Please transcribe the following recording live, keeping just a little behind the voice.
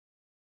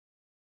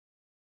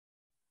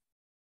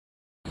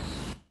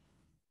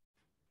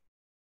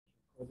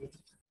All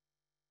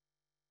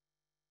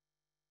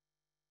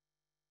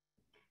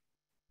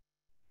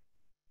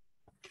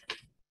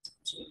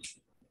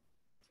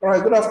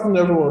right, good afternoon,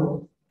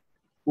 everyone.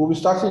 We'll be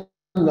starting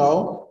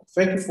now.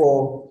 Thank you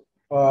for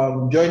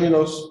joining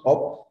us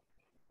up.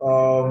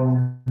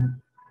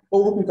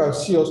 Hope you can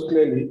see us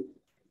clearly.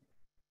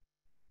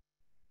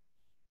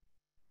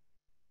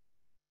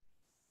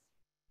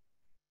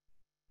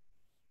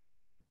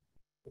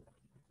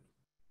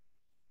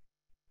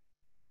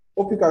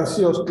 Hope you can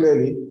see us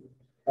clearly.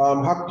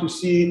 I'm happy to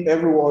see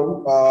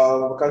everyone.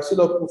 I can see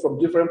people from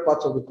different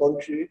parts of the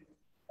country.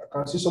 I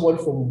can see somebody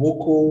from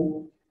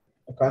Boko.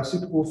 I can see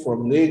people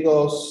from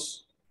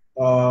Lagos.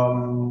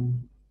 So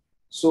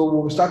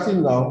we'll be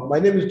starting now. My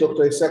name is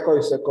Dr.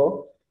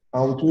 Iseko,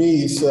 and with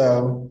me is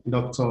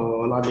Dr.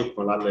 Olade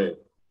Kolade.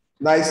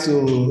 Nice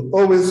to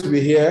always be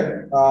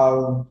here.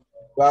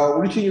 Well,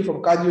 reaching you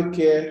from Cardio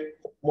Care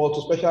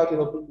Multi-Specialty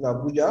Hospital in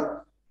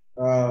Abuja.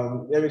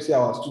 Let me see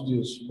our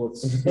studios, but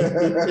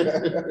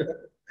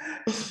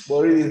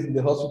but it is in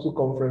the hospital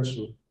conference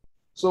room.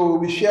 So we'll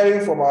be sharing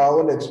from our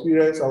own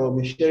experience, and we'll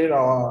be sharing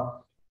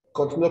our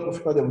continual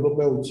professional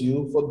development with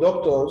you. For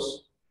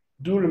doctors,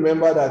 do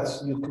remember that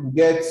you can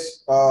get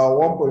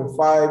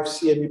 1.5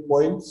 CME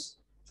points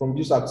from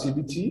this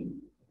activity,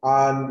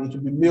 and it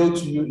will be mailed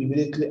to you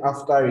immediately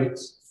after it.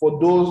 For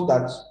those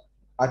that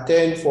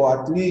attend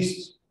for at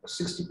least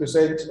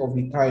 60% of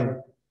the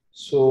time.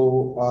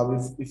 So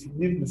if you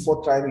leave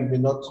before time, you may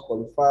not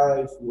qualify.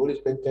 If you only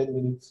spend 10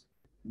 minutes,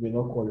 you may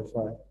not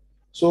qualify.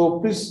 So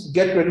please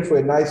get ready for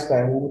a nice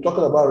time. We'll be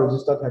talking about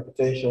resistant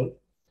hypertension,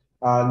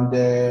 and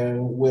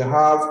we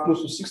have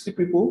close to 60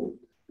 people.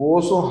 We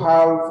also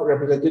have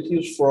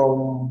representatives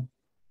from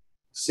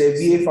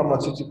Severe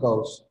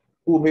Pharmaceuticals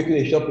who will be making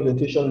a short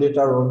presentation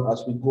later on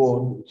as we go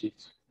on with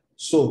it.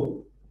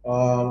 So,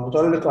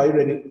 Dr. are you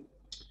ready?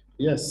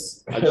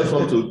 Yes, I just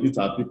want to greet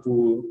our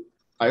people.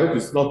 I hope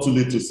it's not too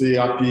late to say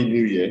Happy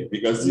New Year,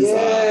 because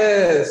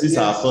this is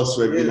our first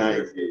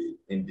webinar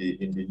in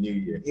the new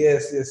year.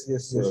 Yes.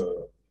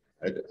 So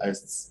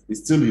it's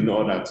still in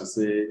order to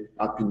say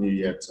Happy New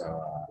Year to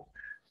our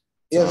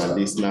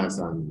listeners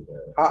and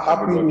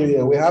Happy New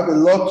Year. We have a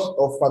lot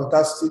of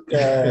fantastic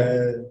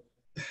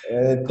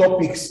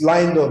topics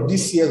lined up.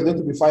 This year is going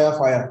to be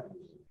fire,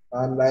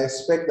 and I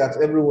expect that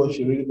everyone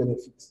should really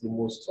benefit the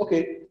most.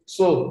 Okay,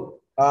 so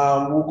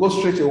we'll go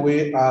straight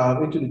away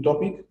into the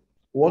topic.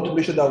 We want to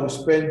make sure that we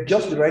spend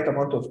just the right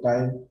amount of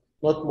time,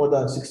 not more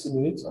than 60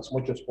 minutes, as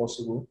much as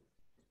possible.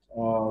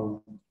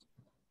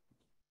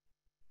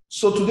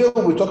 So today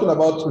we'll be talking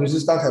about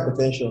resistant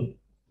hypertension.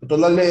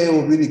 Dr. Lale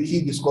will be the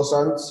key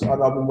discussant,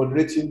 and I'll be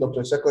moderating.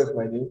 Dr. Iseko is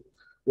my name.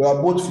 We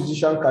are both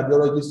physician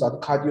cardiologists at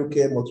Cardio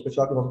Care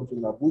Multi-Specialty Hospital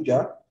in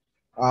Abuja,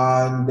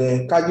 and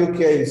Cardio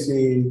Care is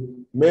a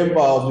member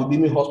of the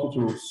leading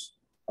hospitals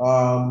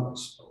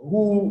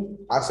who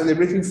are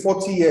celebrating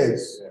 40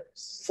 years.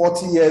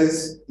 40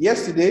 years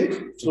yesterday,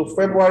 so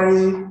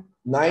February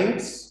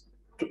 9th,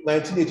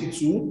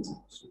 1982.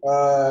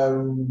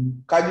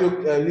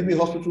 Living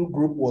Hospital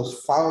Group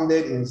was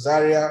founded in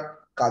Zaria,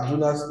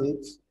 Kaduna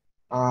State,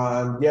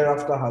 and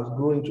thereafter has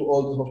grown into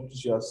all the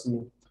hospitals you are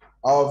seeing.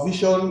 Our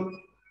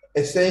vision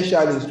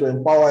essentially is to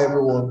empower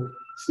everyone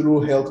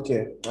through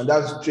healthcare, and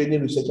that's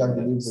training, research, and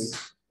delivery.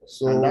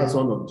 So, and that's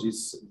one of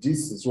this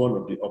is one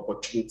of the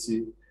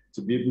opportunity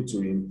to be able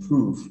to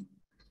improve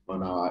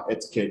on our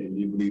healthcare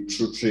delivery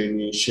through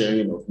training,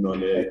 sharing of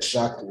knowledge,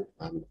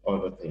 and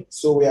other things.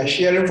 So we are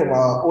sharing from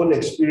our own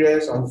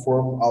experience and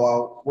from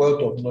our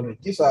wealth of knowledge.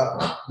 These are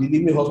the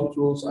living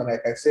hospitals, and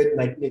like I said,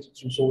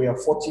 1982. So we are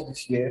 40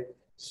 this year.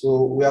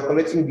 So we are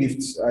collecting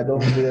gifts. I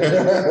don't.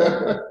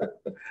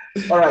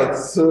 All right.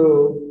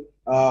 So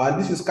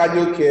and this is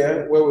Cardio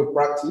Care, where we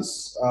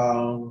practice.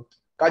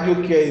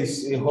 Cardio Care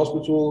is a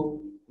hospital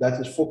that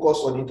is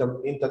focused on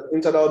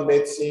internal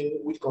medicine,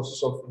 which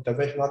consists of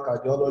interventional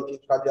cardiology,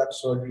 cardiac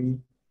surgery,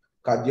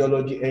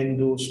 cardiology,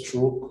 endo,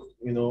 stroke,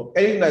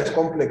 anything that's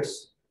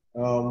complex.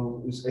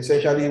 Is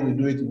essentially we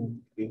do it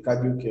in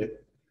Cardio Care.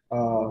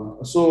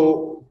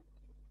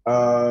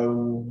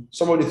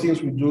 Some of the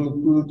things we do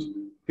include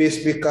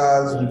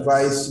pacemakers,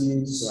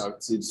 devices,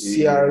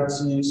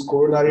 CRTs,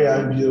 coronary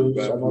angios,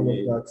 and all of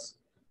that.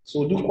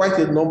 So we do quite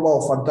a number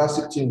of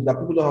fantastic things that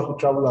people don't have to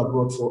travel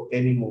abroad for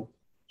anymore.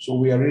 So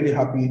we are really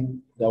happy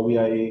that we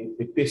are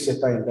a pace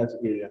setter in that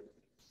area.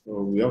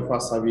 So we offer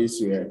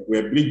service,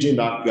 we're bridging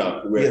that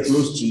gap. We're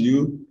close to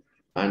you,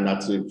 and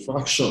at a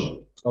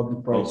fraction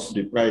of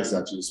the price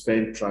that you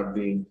spend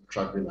traveling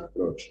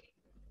abroad.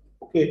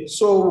 Okay,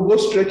 so we'll go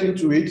straight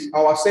into it.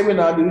 Our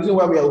seminar, the reason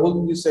why we are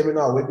holding this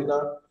seminar or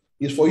webinar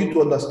is for you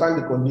to understand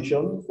the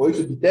condition, for you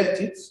to detect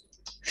it,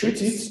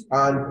 treat it,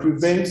 and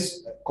prevent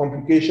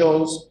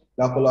complications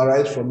that will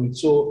arise from it.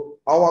 So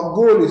our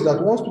goal is that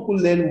once people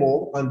learn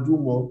more and do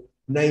more,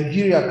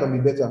 Nigeria can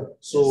be better.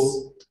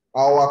 So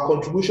our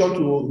contribution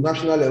to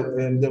national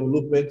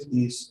development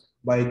is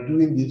by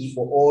doing this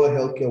for all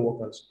healthcare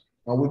workers.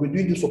 And we've been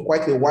doing this for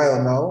quite a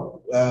while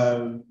now.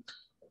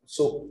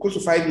 So close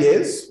to 5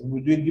 years,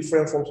 we're doing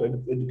different forms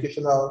of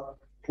educational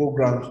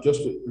programs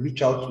just to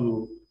reach out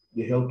to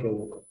the healthcare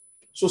worker.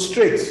 So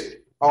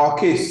straight, our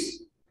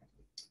case,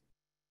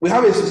 we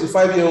have a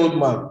 65-year-old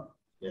man.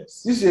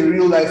 Yes. This is a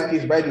real life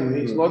case, by the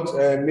way. It's not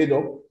made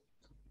up.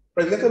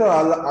 Presented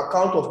on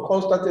account of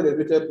constant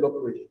elevated blood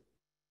pressure.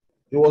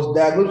 He was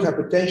diagnosed with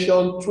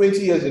hypertension 20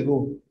 years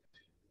ago.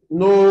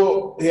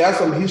 No, he has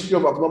some history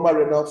of abnormal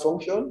renal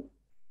function,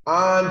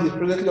 and he's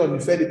presently on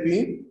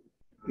nifedipine.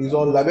 He's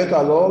on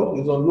labetalol.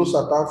 He's on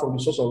losartan from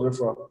the source of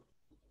referral.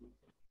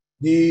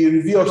 The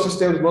review of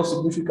system is not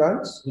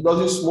significant. He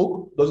doesn't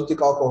smoke, doesn't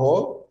take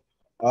alcohol.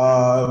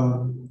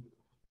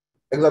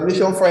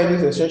 Examination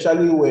findings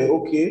essentially were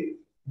okay,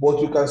 but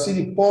you can see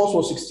the pulse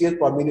was 68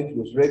 per minute,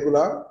 was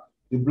regular.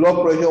 The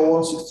blood pressure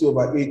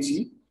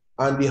 160/80,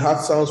 and the heart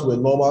sounds were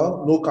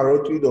normal. No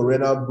carotid or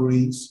renal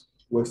breeds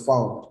were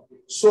found.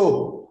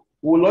 So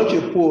we'll launch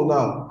a poll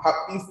now.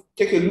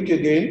 Take a look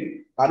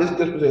again at this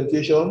test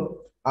presentation,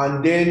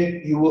 and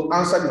then you will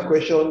answer the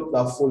question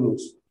that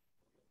follows.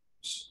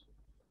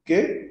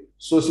 Okay,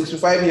 so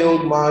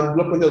 65-year-old man,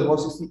 blood pressure is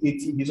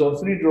 160/80. He's on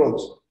 3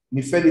 drugs,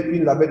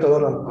 nifedipine,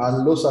 labetalol,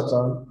 and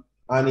losartan,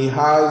 and he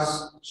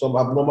has some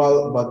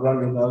abnormal background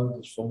renal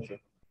dysfunction.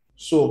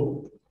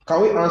 So,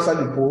 can we answer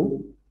the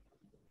poll?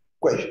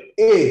 Question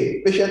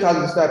A: patient has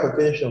resistant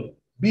hypertension.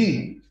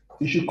 B: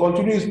 he should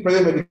continue his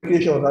present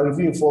medications and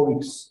review in 4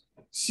 weeks.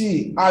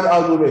 C: add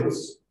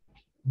aldorex.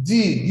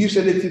 D: give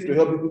sedative to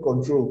help BP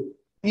control.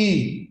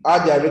 E: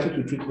 add diuretic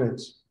to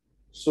treatment.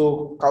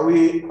 So, can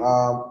we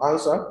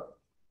answer?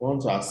 We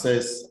want to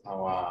assess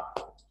our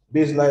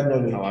baseline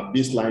knowledge. Our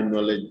baseline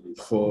knowledge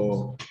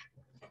before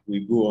we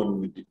go on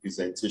with the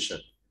presentation.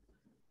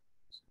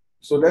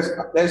 So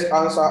let's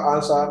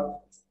answer.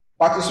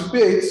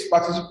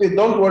 Participate.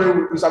 Don't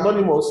worry, it's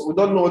anonymous. We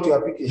don't know what you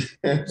are picking.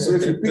 So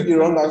if you pick the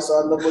wrong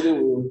answer, nobody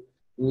will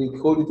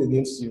hold it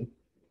against you.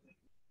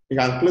 You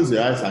can close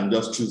your eyes and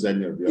just choose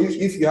any of the options.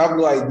 If you have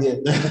no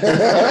idea.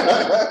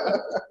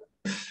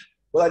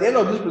 But at the end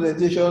of this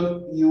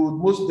presentation, you would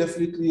most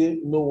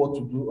definitely know what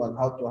to do and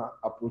how to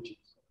approach it.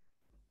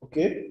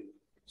 Okay?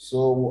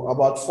 So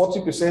about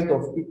 40%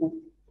 of people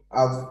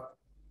have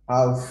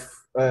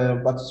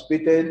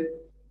participated.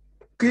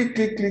 Click,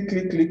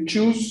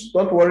 choose.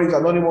 Don't worry, it's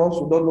anonymous.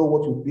 We don't know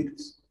what you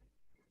picked.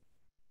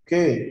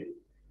 Okay.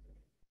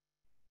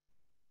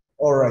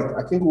 All right.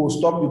 I think we'll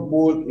stop the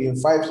poll in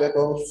 5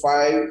 seconds.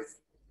 5,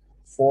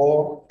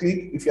 4,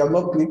 click if you have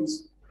not clicked.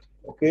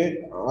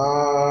 Okay.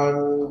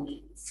 And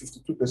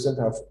 52%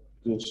 have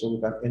clicked, so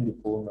we can end the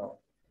poll now.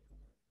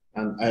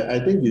 And I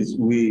think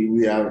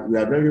we are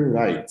very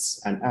right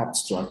and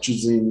apt to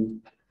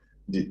choosing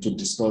to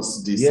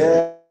discuss this.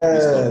 Yes.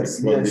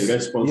 The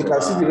response you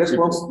can see the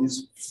response people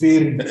is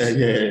varied.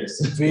 Yes.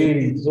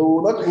 Varied.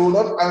 So we'll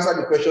not answer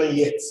the question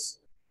yet.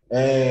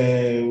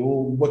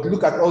 But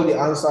look at all the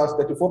answers.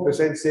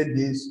 34% said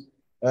this.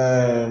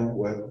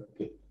 Well,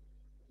 okay.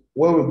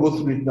 When we go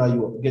through it now,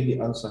 you get the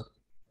answer.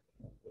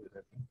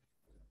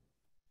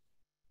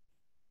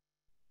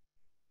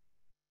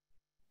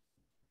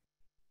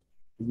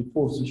 The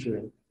post is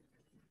showing.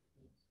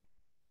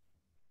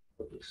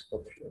 Okay,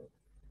 stop sharing.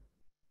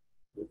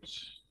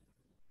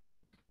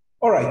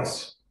 All right.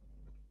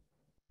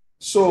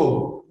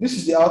 So this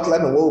is the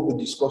outline of what we'll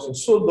be discussing.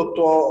 So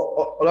Dr.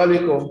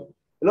 Olalekan,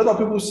 a lot of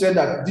people said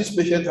that this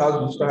patient has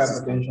resistant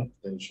hypertension.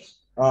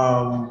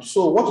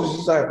 So what is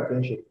resistant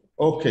hypertension?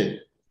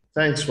 Okay,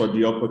 thanks for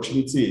the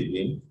opportunity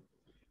again.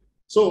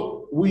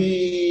 So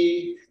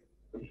we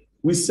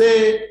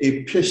say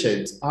a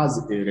patient has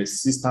a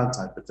resistant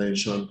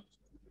hypertension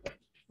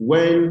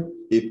when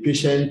a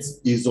patient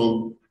is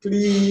on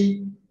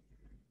 3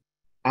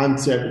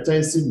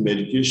 antihypertensive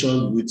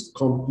medication with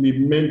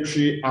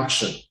complementary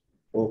action.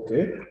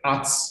 Okay.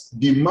 At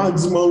the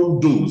maximum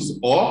dose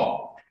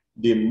or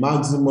the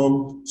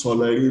maximum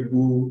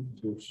tolerable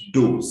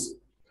dose,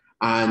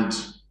 and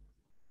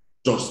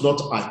does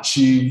not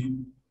achieve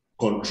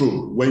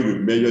control when you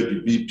measure the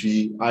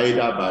BP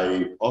either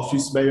by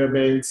office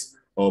measurements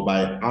or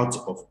by out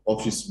of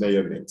office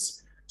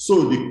measurements.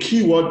 So the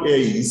key word here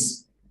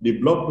is the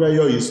blood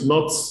pressure is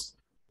not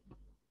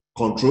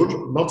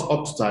controlled, not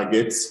up to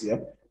target.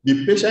 Yep.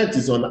 The patient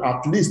is on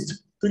at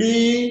least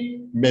 3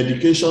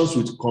 medications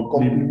with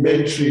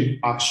complementary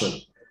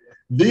action.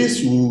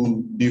 This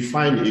will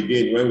define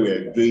again when we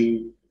are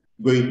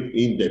going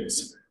in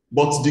depth.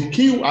 But the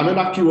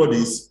another keyword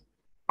is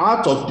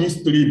out of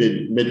these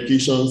 3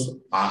 medications,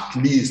 at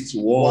least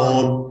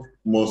one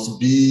must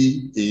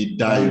be a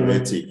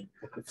diuretic.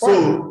 Okay,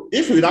 so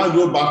if we now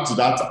go back to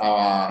that,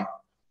 our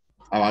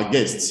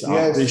guests,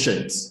 our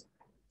patients.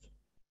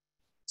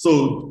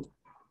 So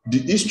the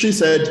history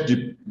said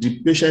the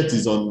patient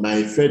is on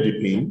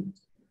nifedipine,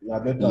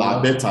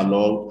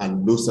 labetalol,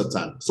 and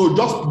losartan. So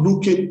just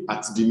looking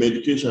at the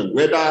medication,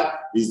 whether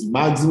it's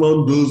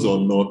maximum dose or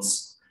not,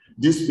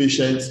 this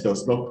patient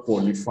does not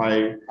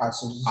qualify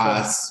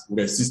as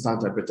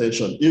resistant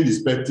hypertension,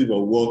 irrespective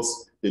of what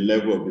the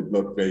level of the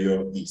blood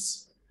pressure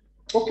is.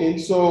 Okay,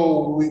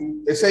 so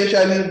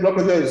essentially blood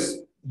pressure is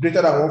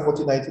greater than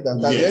 140/90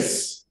 than target.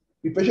 Yes.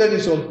 the patient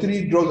is on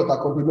 3 drugs that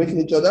are complementing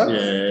each other.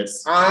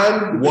 Yes.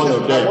 And one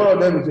of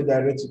them is a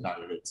diuretic.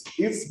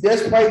 If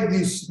despite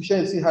this,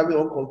 patient is still having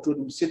uncontrolled,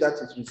 we say that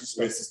it's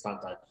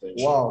resistant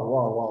hypertension.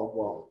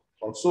 Wow.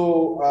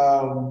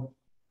 So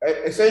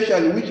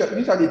essentially, these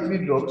are the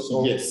 3 drugs?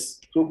 Or? Yes.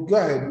 So go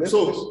ahead.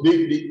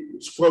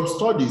 From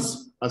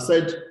studies, I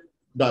said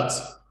that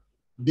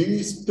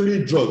these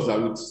 3 drugs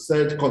that we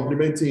said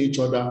complementing each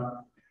other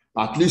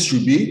at least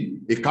should be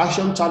a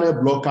calcium channel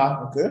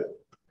blocker, okay,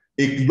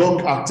 a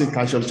long-acting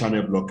calcium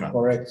channel blocker.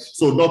 Correct.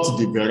 So not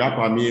the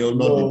verapamil,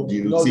 not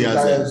the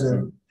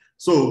diazepam.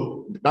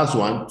 So that's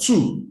 1.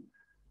 2,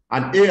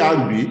 an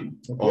ARB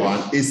or an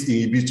ACE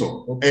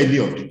inhibitor, any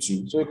of the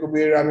 2. So it could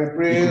be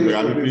ramipril,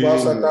 it could be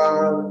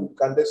valsartan,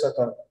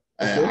 candesartan.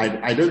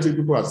 I don't think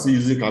people are still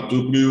using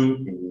captopril,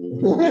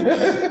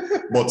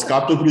 but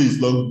captopril is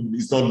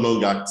not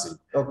long acting,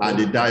 and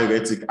the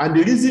diuretic. And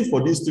the reason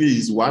for these 3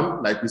 is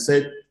 1, like we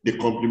said, they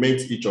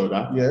complement each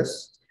other.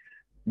 Yes.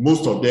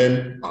 Most of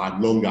them are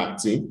long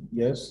acting.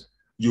 Yes.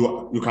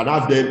 You can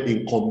have them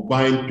in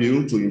combined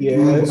pill to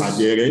improve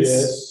adherence.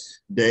 Yes.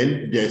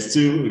 Then they're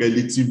still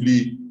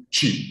relatively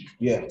cheap.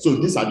 Yeah. So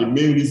these are the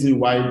main reason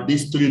why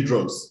these 3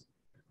 drugs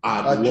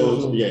are the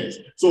ones. Yes.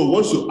 So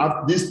once you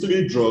have these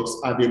 3 drugs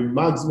at the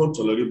maximum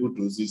tolerable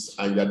doses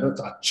and you're not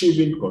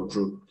achieving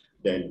control,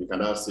 then you can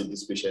now say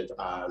this patient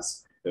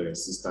has a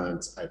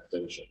resistant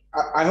hypertension.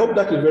 I hope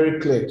that is very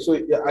clear. So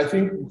I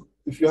think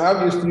if you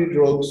have these 3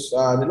 drugs,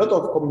 a lot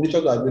of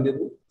combinations are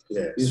available.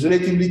 Yes. It's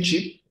relatively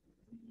cheap.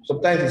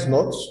 Sometimes it's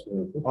not,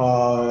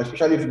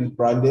 especially if it's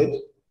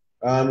branded.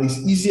 It's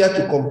easier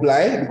to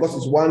comply because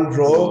it's 1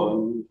 drug.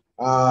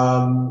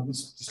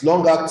 It's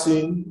long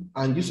acting,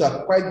 and these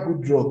are quite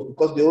good drugs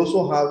because they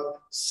also have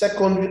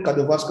secondary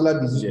cardiovascular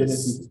disease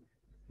benefits.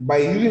 By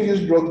using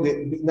these drugs,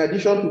 in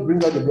addition to bring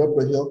down the blood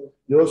pressure,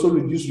 they also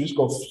reduce risk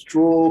of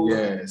stroke,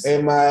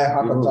 MI,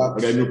 heart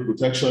attacks, renal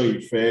protection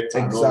effect,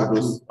 and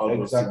all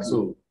those things.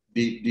 So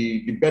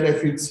the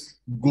benefits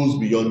goes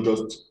beyond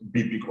just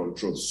BP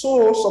control.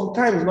 So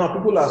sometimes now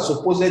people are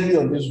supposedly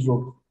on this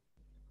drug,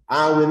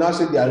 and we now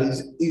say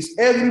does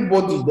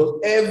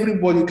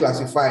everybody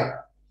classify?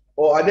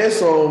 Or are there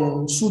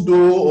some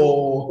pseudo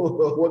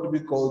or what do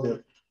we call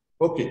them?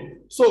 Okay,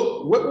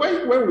 so when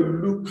we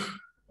look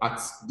at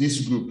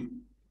this group,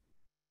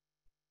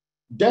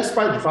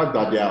 despite the fact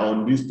that they are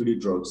on these 3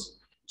 drugs,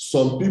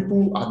 some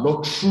people are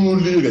not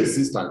truly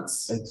resistant.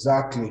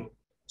 Exactly.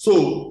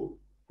 So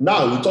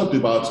now we talked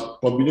about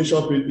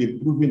combination pill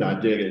improving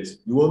adherence.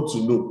 You want to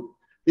know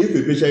if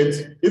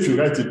you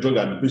write a drug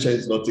and the patient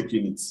is not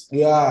taking it.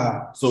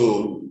 Yeah.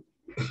 So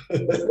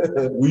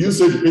will you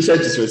say the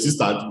patient is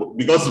resistant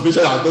because the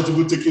patient has not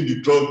even taken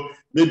the drug?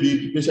 Maybe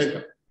the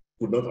patient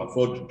could not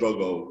afford the drug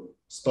or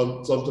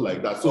something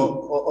like that. So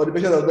or the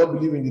patient does not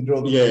believe in the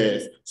drug.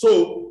 Yes.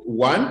 So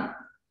 1,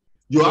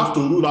 you have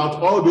to rule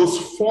out all those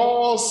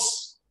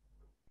false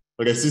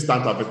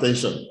resistant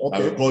hypertension. I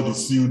will call the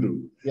pseudo.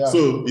 Yeah.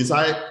 So is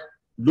I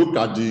look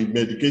at the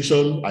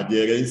medication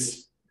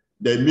adherence,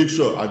 then make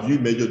sure have you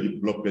measured the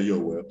blood pressure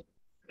well.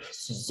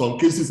 Some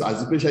cases,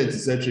 as the patient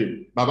is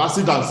saying, Baba,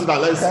 sit down,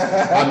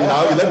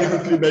 let me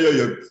quickly measure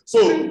you. So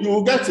you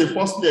will get a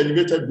falsely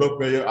elevated blood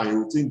pressure and you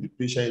will think the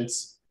patient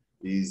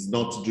is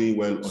not doing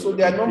well. So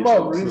there are a number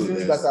of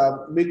reasons that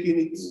are making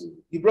it,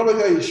 the blood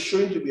pressure is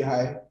showing to be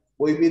high,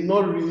 but it may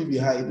not really be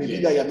high. It may be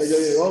that you're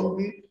measuring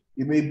wrongly.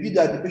 It may be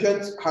that the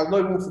patient has not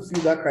even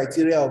fulfilled that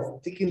criteria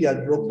of taking their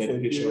drug for a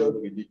period,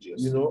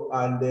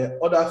 and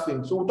other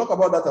things. So we'll talk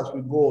about that as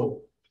we go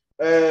on.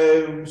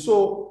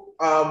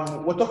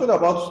 We're talking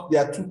about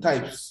there are 2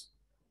 types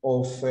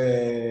of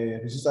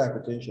resistant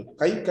hypertension.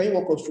 Can you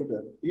walk us through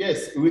them?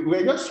 Yes,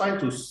 we're just trying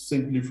to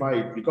simplify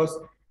it because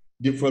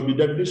from the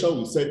definition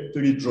we said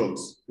 3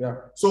 drugs. Yeah.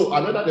 So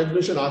another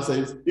definition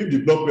says if the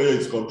blood pressure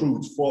is controlled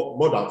with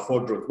more than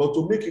 4 drugs, but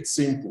to make it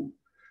simple,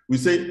 we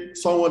say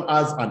someone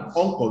has an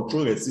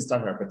uncontrolled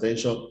resistant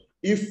hypertension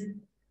if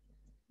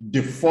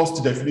the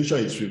first definition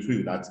is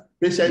fulfilled, that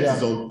patient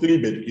is on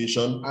 3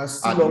 medications and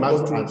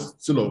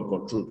still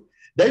uncontrolled.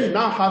 Then you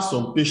now have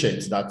some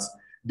patients that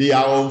they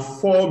are on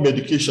 4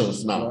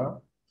 medications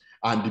now,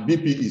 and the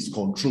BP is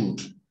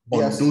controlled on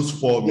those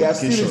 4 medications. They are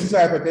still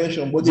resistant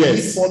hypertension, but they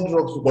need 4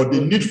 drugs. But they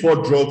need 4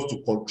 drugs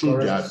to control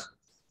their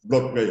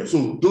blood pressure.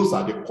 So those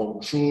are the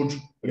controlled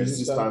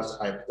resistant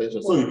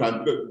hypertension. So you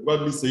can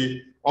broadly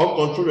say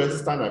uncontrolled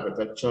resistant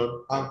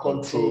hypertension and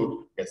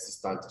controlled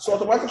resistant. So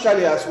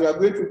automatically, as we are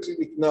going through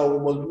clinic now, we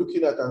must be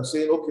looking at and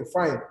saying, okay,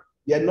 fine.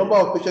 There are a number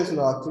of patients in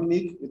our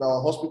clinic, in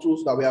our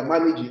hospitals that we are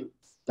managing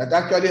that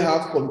actually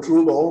have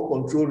controlled or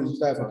uncontrolled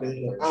resistant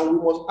hypertension, and we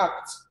must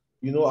act,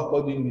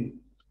 accordingly.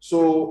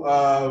 So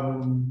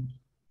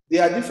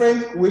there are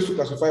different ways to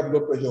classify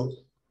blood pressure.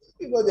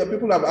 There are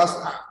people who have asked,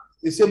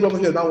 they say blood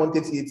pressure is now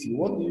 130/80.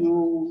 What do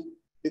you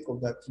think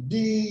of that?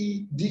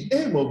 The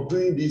aim of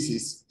doing this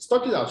is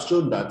studies have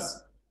shown that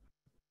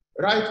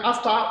right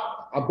after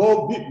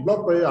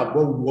blood pressure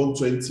above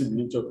 120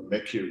 millimeters of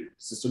mercury,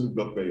 systolic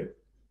blood pressure,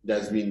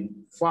 there's been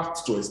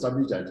facts to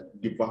establish that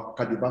the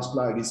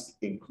cardiovascular risk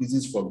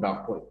increases from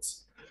that point.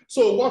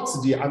 So what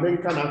the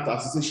American Heart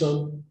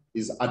Association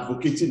is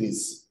advocating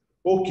is,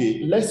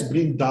 okay, let's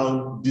bring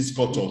down this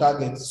cutoff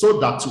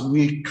so that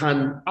we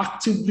can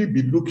actively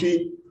be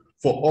looking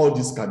for all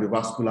this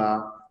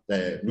cardiovascular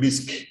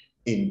risk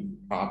in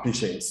our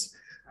patients.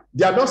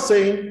 They are not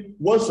saying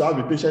once you have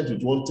a patient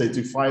with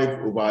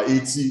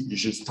 135/80, you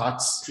should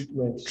start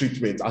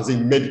treatment as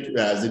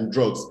in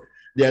drugs.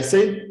 They are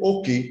saying,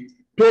 okay,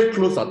 pay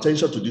close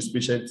attention to this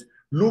patient,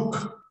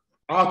 look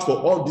out for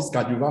all this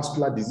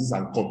cardiovascular disease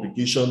and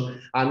complication,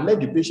 and let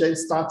the patient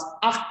start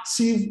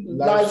active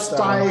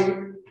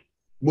lifestyle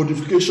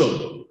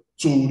modification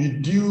to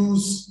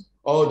reduce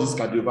all this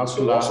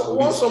cardiovascular. So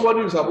once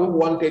somebody is above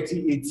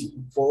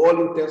 130/80, for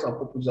all intents and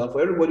purposes, and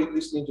for everybody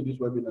listening to this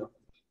webinar,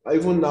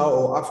 even now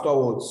or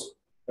afterwards,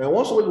 and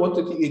once somebody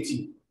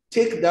 130/80,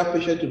 take that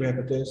patient to be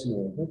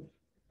hypertensive.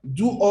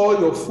 Do all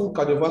your full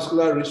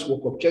cardiovascular risk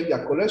workup. Check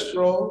their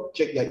cholesterol,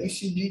 check their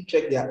ECG,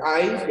 check their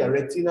eyes, their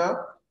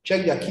retina,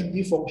 check their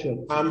kidney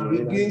function, and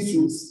begin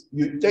to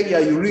check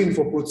their urine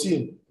for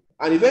protein.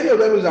 And if any of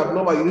them is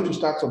abnormal, you need to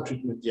start some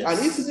treatment. Yes. And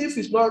if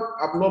it's not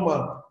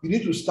abnormal, you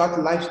need to start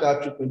lifestyle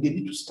treatment. They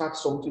need to start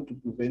something to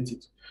prevent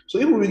it. So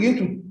if we begin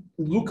to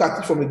look at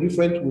it from a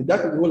different way,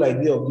 that is the whole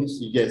idea of this.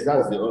 Yes,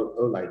 that's the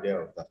whole idea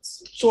of that.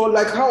 So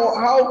like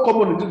how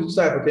common is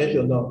this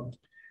hypertension now?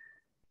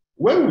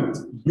 When we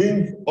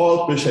bring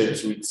all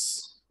patients with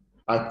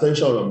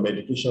hypertension on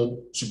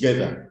medication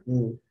together,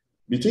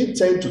 between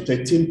 10 to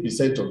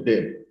 13% of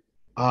them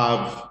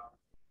have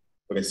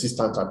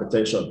resistant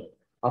hypertension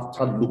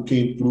after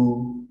looking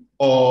through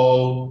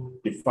all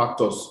the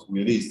factors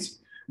we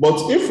list.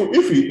 But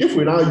if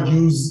we now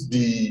use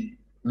the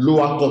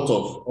lower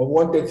cutoff of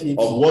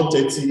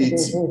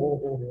 130/80,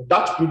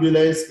 that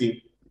prevalence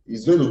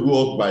is going to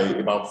go up by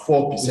about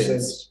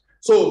 4%.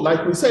 So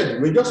like we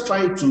said, we're just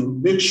trying to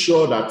make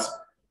sure that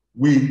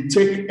we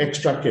take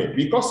extra care,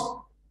 because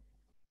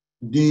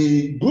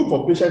the group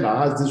of patients that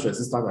has this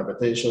resistant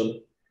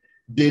hypertension,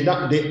 they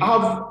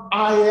have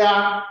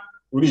higher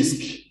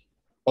risk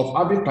of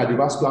having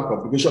cardiovascular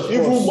complications,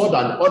 even more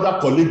than other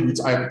colleagues with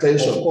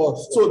hypertension.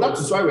 So that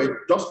is why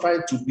we're just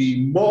trying to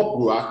be more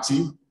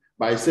proactive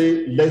by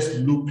saying, let's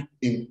look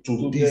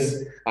into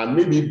this and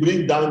maybe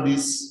bring down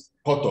this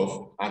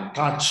cutoff and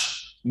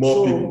catch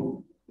more people.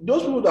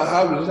 Those people that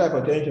have resistant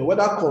hypertension,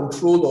 whether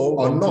controlled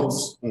or not,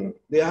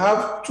 they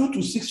have 2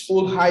 to 6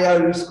 fold higher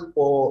risk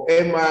for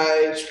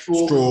MI,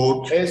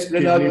 stroke,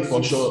 kidney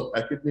function,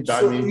 kidney damage.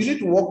 So you need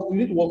to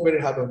work very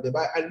hard on them.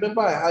 I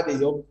remember I had a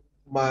young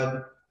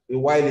man a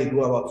while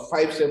ago, about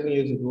 5-7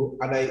 years ago,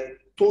 and I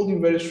told him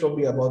very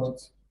strongly about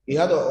it. He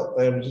had a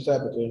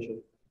resistant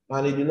hypertension,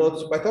 and he did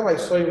not. By the time I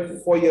saw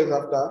him 4 years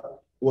after,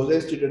 it was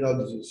end-stage renal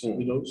disease.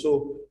 You know,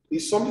 so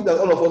it's something that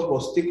all of us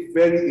must take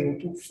very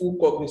into full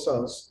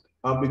cognizance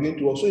and begin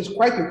to work. So it's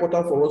quite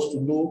important for us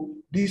to know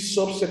this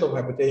subset of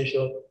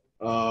hypertension.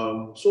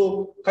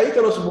 So can you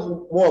tell us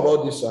more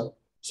about this, sir?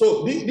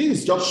 So this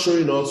is just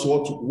showing us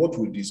what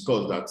we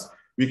discussed, that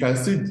we can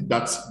see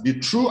that the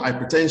true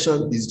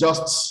hypertension is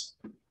just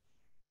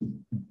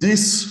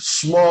this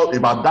small,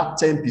 about that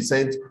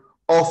 10%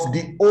 of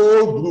the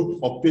whole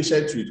group of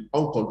patients with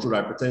uncontrolled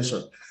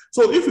hypertension.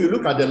 So if you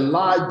look at the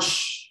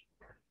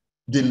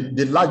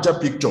larger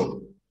picture,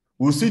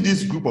 we'll see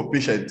this group of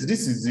patients.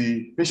 This is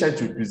the patient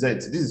we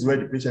present. This is where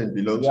the patient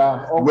belongs.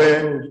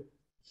 Where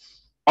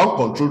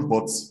uncontrolled,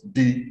 but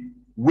the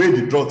way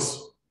the drugs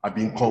are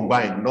being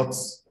combined, not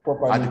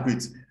properly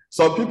adequate.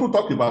 Some people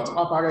talk about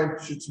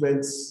apparent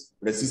treatments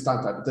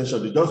resistant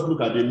hypertension. They just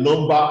look at the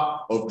number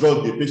of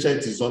drugs the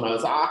patient is on and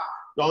say,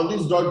 on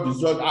this drug,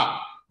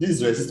 this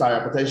is resistant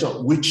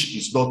hypertension, which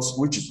is not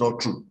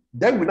true.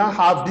 Then we now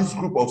have this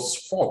group of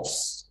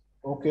spots.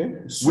 Okay.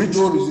 Which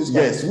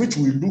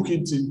we look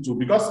into,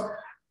 because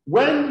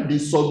when the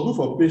subgroup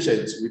of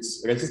patients with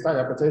resistant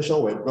hypertension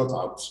were brought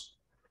out,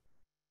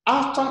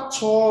 after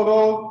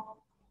thorough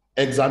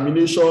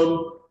examination,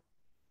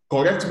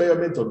 correct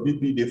measurement of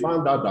BP, they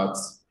found out that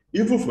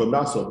even from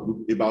that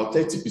subgroup, about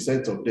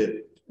 30% of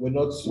them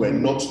were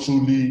not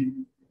truly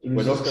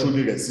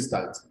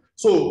resistant.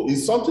 So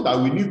it's something that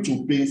we need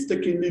to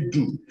painstakingly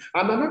do.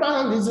 And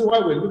another reason why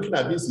we're looking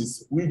at this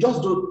is we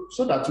just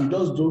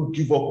don't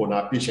give up on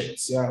our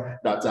patients.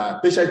 That our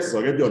patient is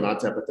already on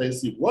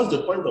antihypertensive. What's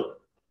the point of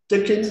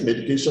taking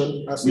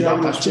medication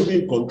without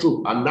achieving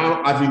control and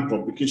now having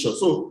complications?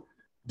 So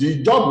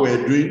the job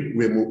we're doing,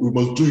 we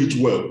must do it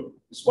well.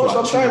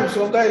 But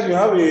sometimes you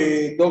have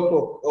a doctor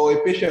or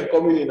a patient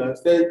coming in and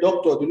say,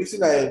 "Doctor, the reason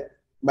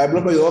my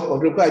blood pressure is not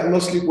controlled because I did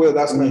not sleep well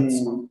last night."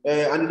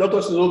 And the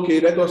doctor says, "Okay,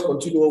 let us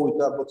continue with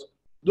that." But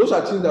those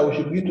are things that we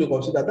should begin to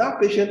consider. That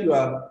patient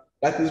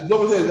that his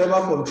blood pressure is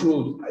never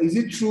controlled, is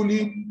it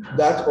truly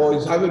that, or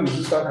is having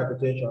resistant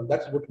hypertension?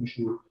 That's what we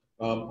should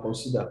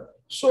consider.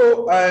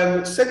 So,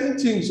 second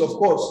things, of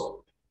course,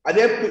 are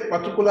there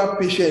particular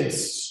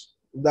patients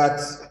that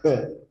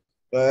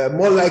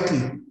more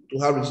likely to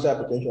have resistant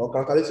hypertension, or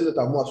characteristics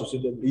that are more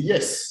associated with?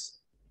 Yes.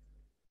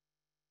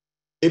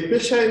 A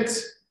patient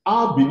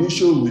ab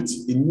initio with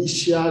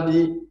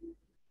initially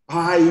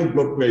high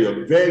blood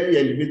pressure, very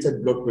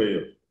elevated blood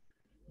pressure,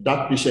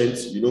 that patient,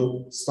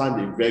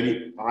 stand a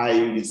very high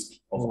risk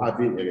of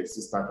having a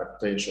resistant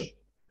hypertension.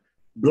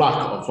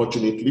 Black,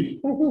 unfortunately,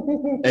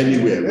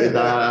 anywhere,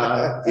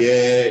 whether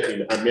here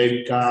in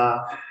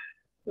America,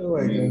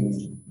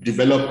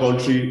 developed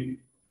country,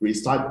 we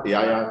stand a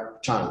higher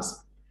chance.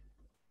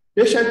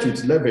 Patient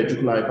with left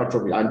ventricular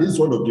hypertrophy, and this is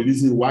one of the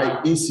reasons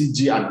why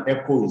ECG and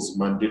echo is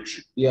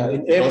mandatory. Yeah,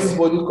 in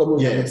everybody coming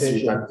with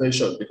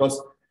hypertension, because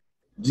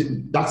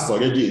that's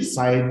already a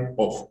sign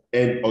of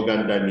end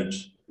organ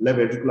damage. Left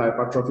ventricular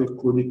hypertrophy,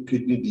 chronic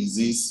kidney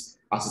disease,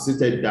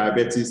 associated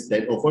diabetes,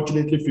 then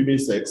unfortunately female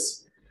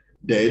sex,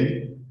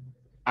 then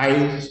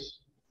high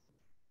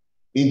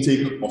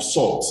intake of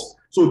salt.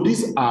 So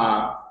these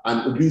are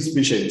an obese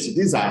patient.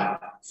 These are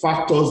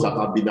factors that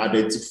have been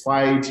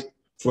identified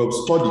from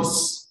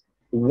studies,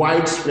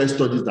 widespread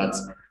studies, that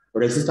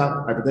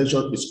resistant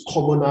hypertension is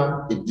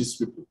commoner in these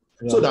people.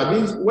 Yeah. So that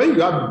means when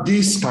you have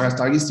this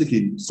characteristic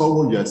in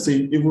someone you are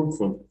saying, even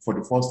for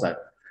the first time,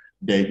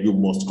 then you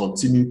must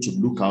continue to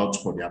look out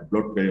for their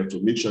blood pressure to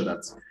make sure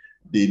that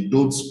they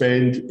don't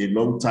spend a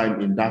long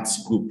time in that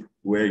group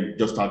where you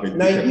just have a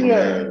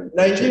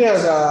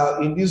Nigerians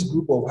are in this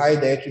group of high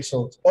dietary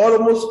salt.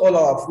 Almost all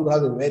our food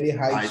has a very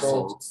high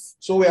salt.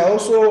 So we are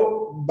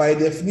also, by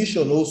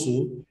definition,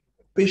 also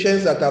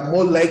patients that are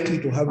more likely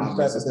to have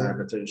this type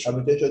of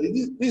hypertension.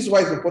 This is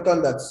why it's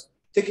important that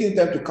taking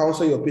time to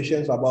counsel your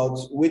patients about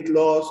weight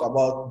loss,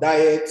 about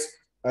diet,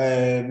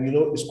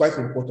 is quite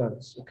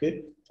important.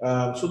 Okay.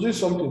 So this is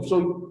something.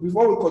 So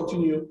before we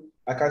continue,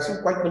 I can see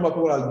quite a number of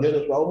people are joining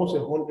us. We're almost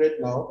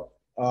 100 now.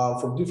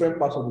 From different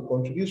parts of the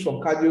country. This is from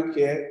Cardio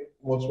Care,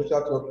 more special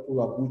hospital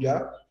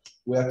Abuja.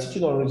 We are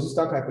teaching on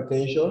resistant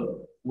hypertension.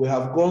 We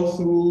have gone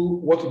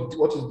through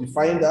what is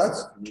defined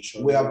as.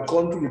 We have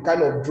gone through the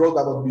kind of drug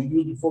that must be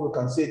used before we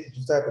can say it's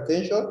resistant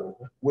hypertension.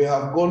 We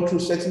have gone through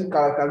certain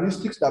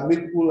characteristics that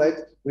make people like.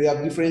 We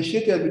have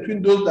differentiated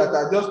between those that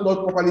are just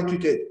not properly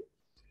treated,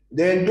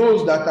 then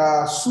those that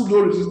are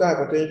pseudo-resistant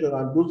hypertension,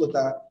 and those that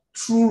are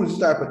true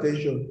resistant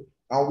hypertension.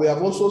 And we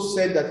have also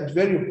said that it's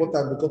very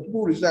important because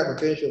people with resistant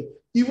hypertension,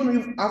 even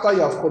if after you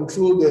have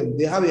controlled them,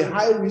 they have a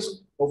high risk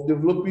of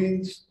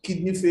developing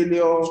kidney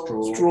failure,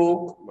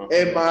 stroke,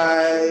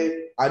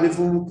 MI, and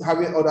even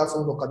having other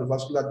forms of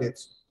cardiovascular death.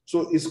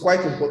 So it's quite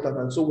important.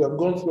 And so we have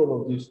gone through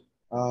all of this.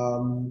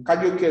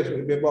 Cardio Care is a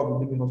member of the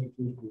Living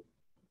Hospitals Group.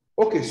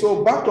 Okay,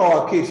 so back to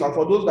our case. And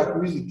for those that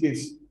missed the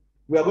case,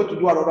 we are going to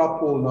do another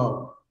poll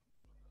now.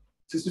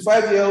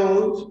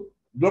 65-year-old,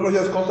 blood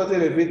pressure is constantly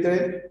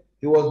elevated.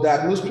 He was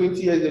diagnosed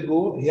 20 years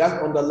ago. He has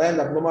underlying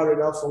abnormal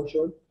renal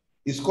function.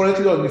 He's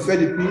currently on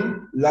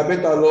nifedipine,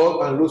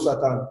 labetalol, and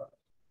losartan.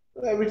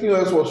 Everything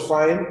else was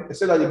fine,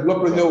 except that the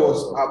blood pressure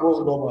was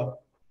above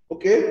normal.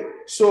 Okay,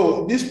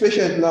 so this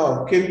patient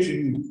now came to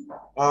you.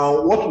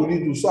 What will you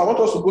do? So I want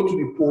us to go to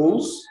the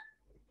polls.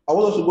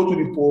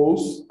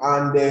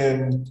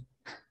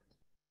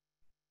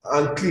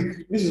 And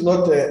click. This is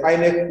not an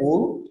INEC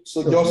poll,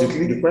 so just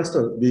click.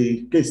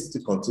 The case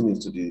still continues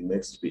to the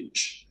next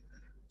page.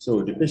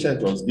 So the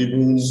patient was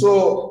given.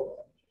 So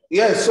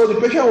yes, so the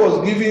patient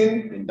was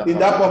given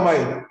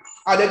indapamide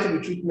added to the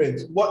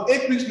treatment, but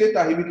 8 weeks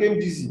later he became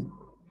dizzy.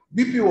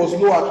 BP was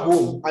low at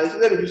home, and he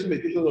started reducing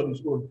medication on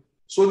his own.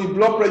 So the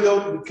blood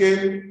pressure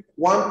became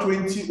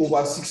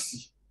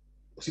 120/60,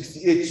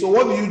 68. So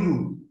what do you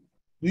do?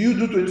 Do you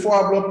do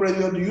 24-hour blood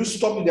pressure? Do you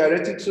stop the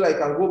diuretic so that it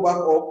can go back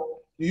up?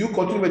 Do you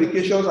continue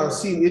medications and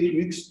see in 8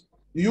 weeks?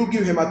 Do you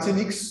give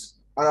hematinics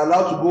and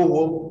allow to go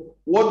home?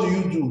 What do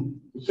you do?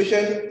 The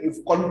patient,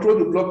 you've controlled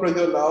the blood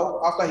pressure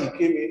now. After he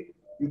came in,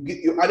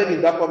 you added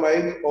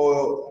indapamide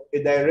or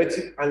a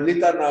diuretic, and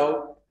later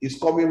now he's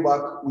coming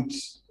back with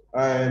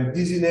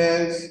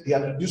dizziness. He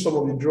has to do some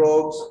of the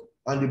drugs,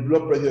 and the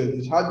blood pressure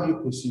is. How do you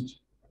proceed?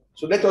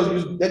 So let us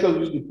use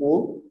the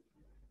poll.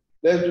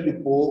 Let's do the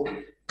poll.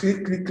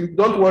 Click, click, click.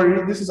 Don't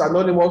worry, this is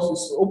anonymous.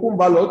 It's open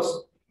ballot.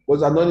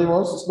 Was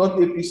anonymous. It's not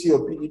APC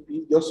or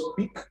PDP. Just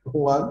pick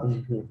one.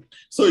 Mm-hmm.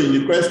 So in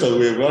the question,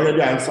 we've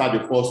already answered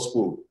the first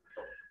poll.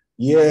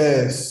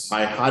 Yes.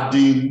 By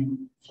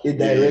adding a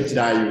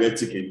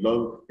diuretic,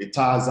 a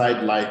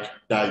thiazide-like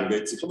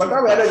diuretic. So by the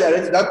time we added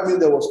diuretic, that means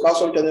there was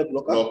calcium channel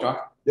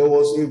blocker. There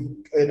was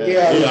an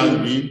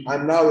ARB,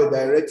 and now a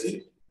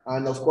diuretic,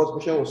 and of course,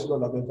 patient was still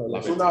on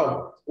labetalol. So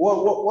now,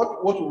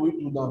 what will we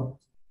do now?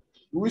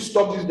 Do we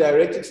stop this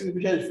diuretic since the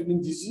patient is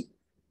feeling dizzy?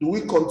 Do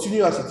we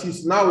continue as it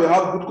is? Now we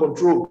have good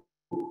control,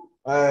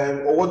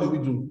 or what do we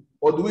do?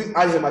 Or do we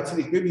add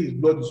hematinic? Maybe his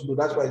blood is low,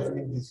 that's why he's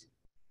feeling dizzy.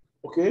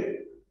 Okay.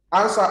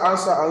 Answer.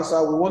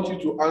 We want you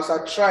to answer.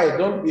 Try it.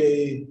 Don't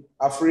be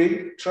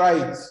afraid. Try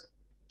it.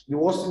 The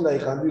worst thing that you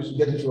can do is to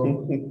get it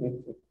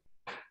wrong.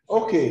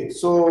 Okay,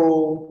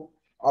 so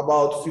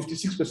about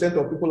 56%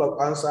 of people have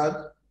answered.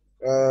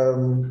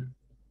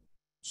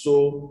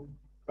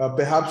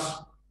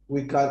 Perhaps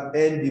we can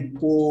end the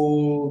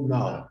poll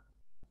now.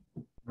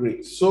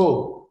 Great.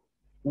 So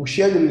we'll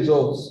share the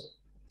results.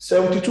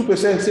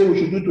 72% say we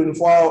should do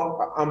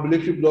 24-hour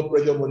ambulatory blood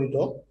pressure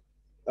monitor.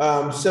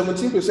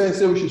 17%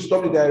 say we should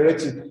stop the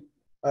diuretic.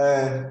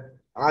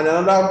 And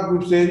another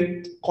group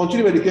saying,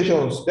 continue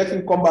medications, let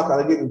him come back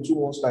again in 2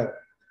 months' time.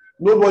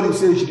 Nobody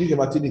says she did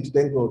hematinics,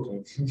 thank God.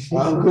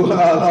 And go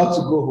allowed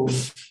to go home.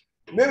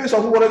 Maybe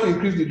some people wanted to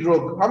increase the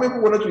drug. How many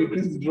people wanted to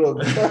increase the drug?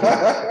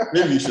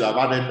 Maybe you should have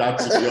added that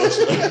to the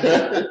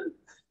option.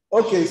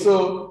 Okay,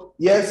 so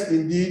yes,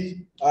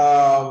 indeed,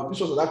 this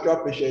was an actual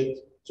patient.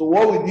 So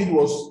what we did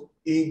was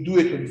do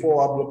a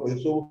 24-hour blood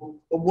pressure.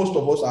 So most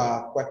of us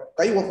are quite.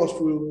 Can you walk us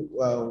through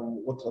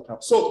what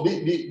happened? So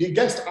the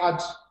guest had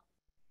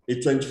a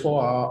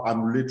 24-hour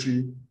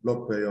ambulatory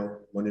blood pressure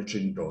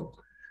monitoring done,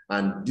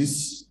 and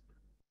this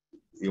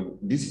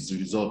is the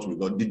result we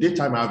got. The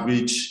daytime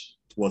average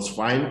was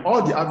fine.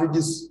 All the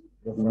averages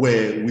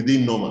were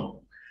within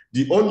normal.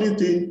 The only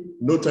thing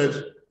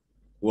noted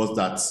was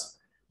that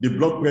the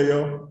blood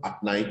pressure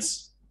at night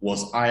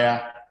was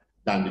higher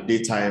than the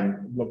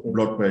daytime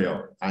blood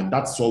pressure. And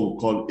that's what we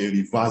call a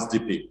reverse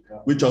dipping,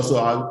 which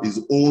also has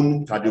its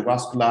own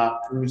cardiovascular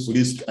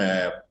risk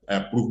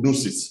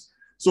prognosis.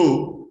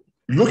 So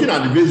looking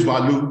at the base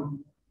value,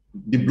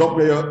 the blood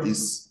pressure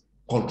is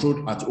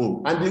controlled at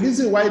home. And the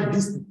reason why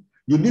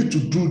you need to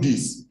do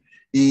this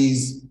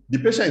is the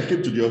patient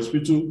came to the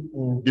hospital,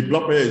 the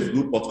blood pressure is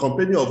good, but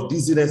complaining of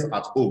dizziness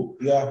at home.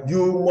 Yeah.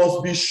 You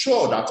must be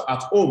sure that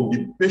at home,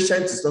 the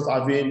patient is not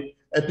having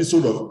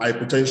episode of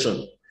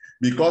hypertension,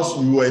 because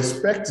you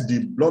expect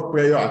the blood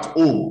pressure at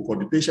home for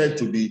the patient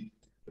to be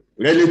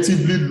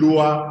relatively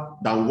lower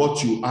than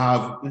what you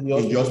have in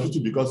the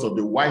hospital because of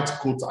the white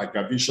coat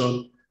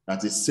aggravation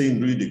that is seen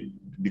during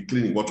the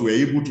clinic. But we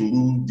were able to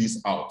rule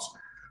this out.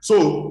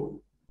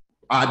 So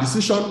our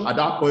decision at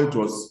that point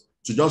was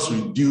to just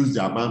reduce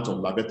the amount of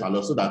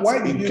labetalol, so that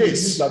why did you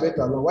reduce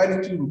labetalol? Why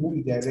didn't you remove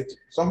the diuretic?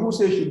 Some people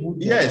say you should remove.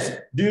 Yes,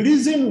 the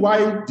reason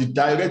why the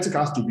diuretic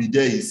has to be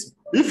there is,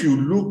 if you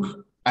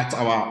look at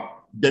our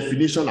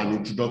definition and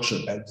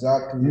introduction,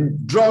 exactly,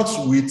 drugs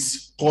with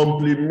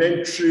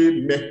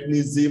complementary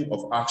mechanism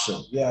of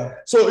action. Yeah.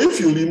 So if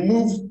you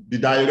remove the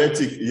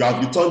diuretic, you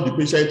have returned the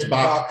patient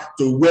back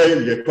to where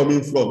you're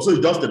coming from. So it's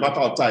just a matter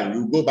of time.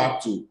 You go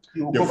back to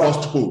the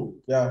first pole.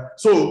 Yeah.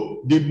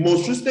 So the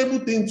most reasonable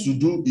thing to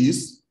do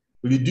is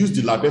reduce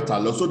the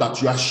labetalol, so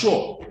that you are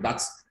sure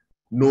that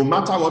no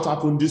matter what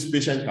happens, this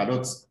patient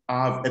cannot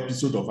have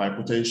episode of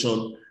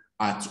hypertension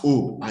at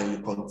home, and you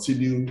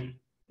continue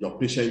your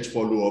patient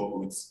follow-up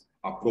with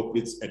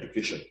appropriate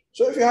education.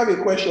 So if you have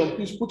a question,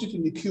 please put it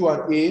in the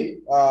Q&A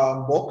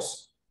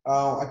box.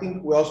 I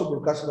think we're also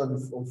broadcasting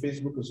on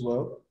Facebook as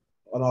well,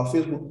 on our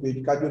Facebook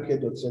page,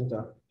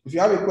 cardiocare.center. If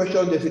you have a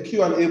question, there's a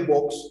Q&A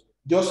box.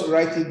 Just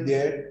write it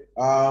there.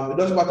 It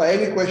doesn't matter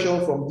any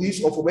question from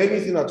this or from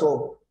anything at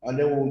all, and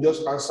then we'll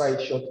just answer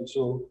it shortly.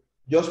 So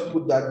just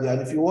put that there.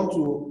 And if you want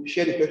to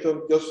share the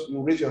question, just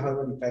you raise your hand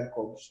when the time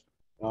comes.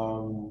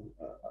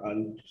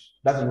 And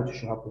that is what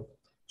should happen.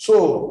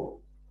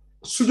 So,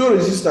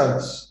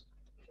 pseudo-resistant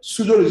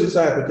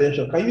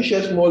hypertension. Can you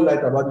shed more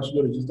light about the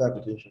pseudo-resistant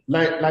hypertension?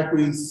 Like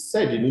we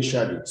said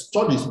initially,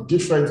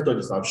 different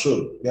studies have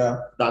shown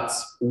that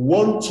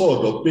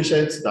 1/3 of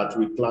patients that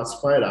we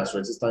classified as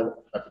resistant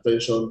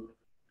hypertension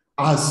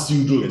are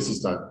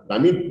pseudo-resistant. I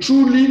mean,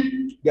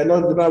 truly, they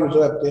don't have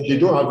resistant hypertension. They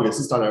don't have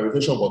resistant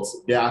hypertension, but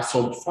there are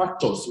some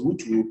factors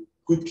which we'll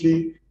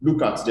quickly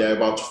look at. There are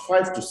about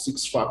 5 to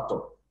 6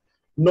 factors.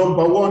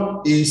 Number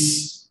one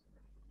is,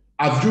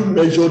 have you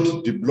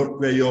measured the blood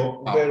pressure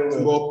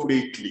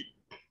appropriately?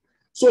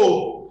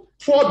 So,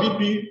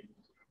 4BP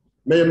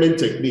measurement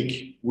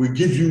technique will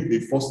give you a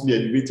falsely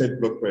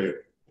elevated blood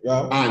pressure.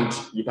 Yeah. And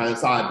you can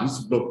say this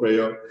blood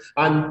pressure.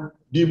 And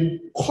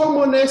the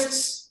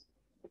commonest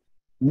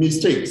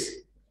mistakes,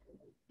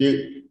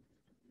 the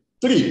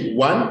 3,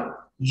 1,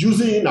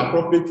 using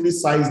inappropriately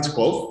sized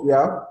cuff.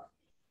 Yeah.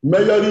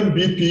 Measuring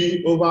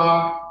BP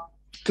over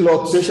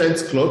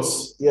patient's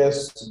clots.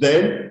 Yes.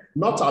 Then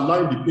not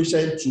allowing the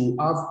patient to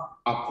have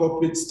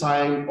appropriate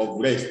time of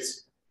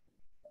rest.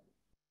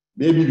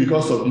 Maybe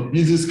because of the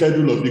busy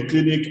schedule of the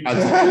clinic, as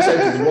the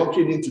patient is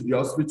walking into the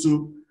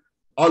hospital,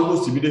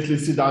 almost immediately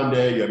sit down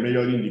there, you're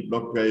measuring the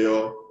blood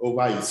pressure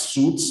over his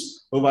suit,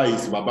 over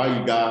his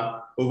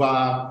babariga,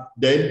 over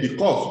then the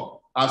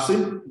cough. I've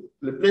seen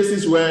the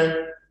places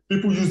where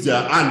people use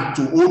their hand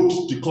to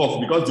hold the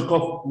cough because the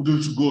cough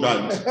wouldn't go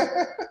round.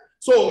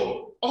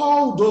 So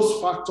all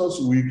those factors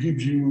will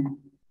give you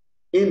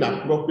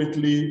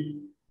inappropriately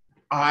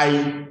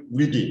high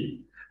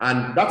reading.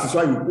 And that is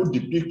why you put the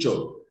picture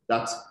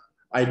that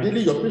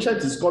ideally your patient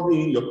is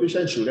coming in, your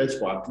patient should rest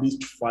for at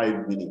least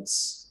 5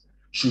 minutes,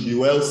 should be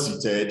well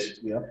seated.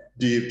 Yeah.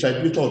 The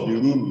temperature of the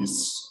room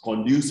is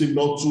conducive,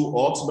 not too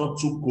hot, not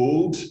too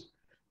cold.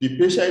 The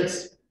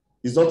patient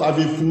is not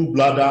having full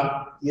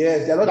bladder.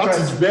 Yes, that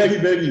is very,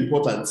 very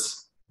important.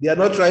 They are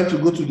not trying to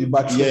go to the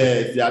bathroom.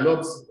 Yes, they are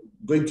not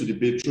going to the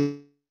bathroom.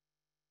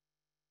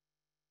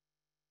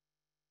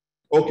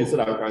 Okay, so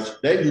that we can,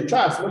 then you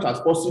try as much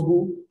as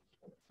possible,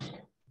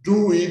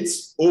 do it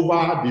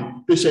over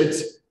the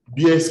patient's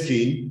bare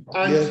skin,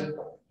 and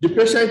the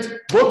patient,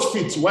 both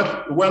feet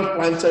well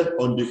planted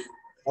on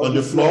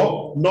the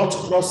floor, not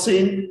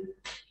crossing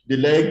the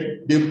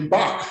leg, the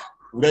back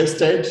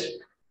rested,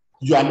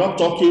 You are not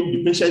talking,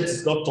 the patient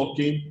is not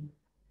talking.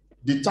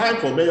 The time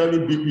for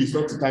measuring BP is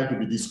not the time to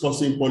be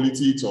discussing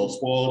politics or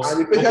sports.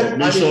 And the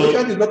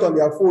patient is not on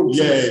their phone.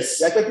 Yes.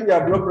 They are checking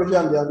their blood pressure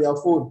and they are on their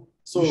phone.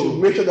 So you should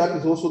make sure that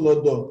is also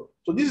not done.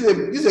 So this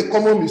is a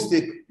common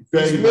mistake.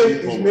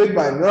 It's made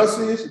by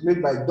nurses, it's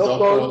made by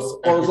doctors,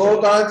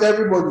 consultants,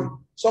 everybody.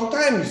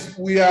 Sometimes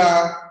we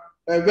are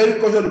very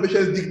conscious of the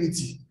patient's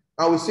dignity.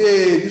 And we say,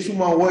 hey, this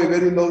woman wore a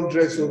very long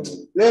dress, so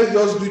let's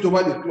just do it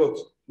over the cloth.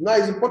 Now,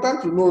 it's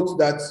important to note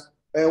that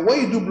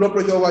when you do blood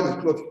pressure over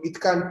the cloth, it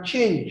can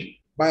change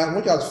by as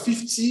much as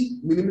 50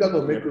 millimeters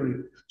of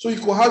mercury. So you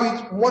could have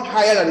it much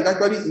higher than it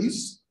actually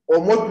is,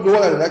 or much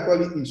lower than it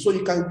actually is. So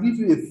it can give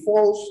you a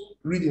false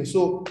reading.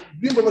 So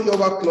doing blood pressure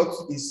over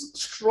cloth is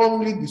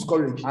strongly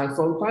discouraged. And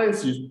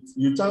sometimes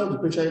you tell the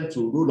patient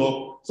to roll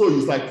up. So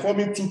it's like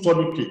forming two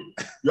tourniquet.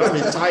 You have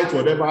a tight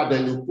whatever,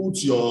 then you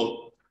put your.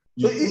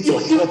 So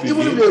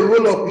even if they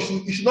roll up,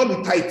 it should not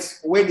be tight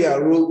where they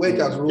are rolled. Where it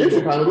has rolled. If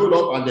you can roll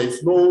up and there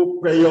is no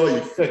pressure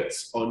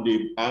effect on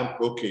the arm,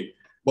 okay.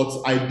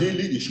 But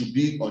ideally, it should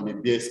be on the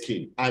bare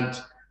skin. And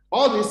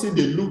all these things,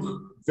 they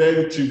look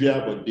very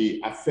trivial, but they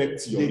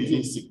affect your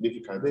reading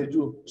significantly. They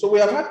do. So we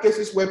have had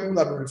cases where people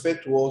have been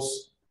referred to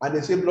us and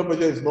they say blood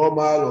pressure is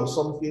normal or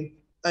something,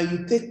 and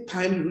you take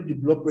time to read the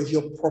blood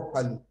pressure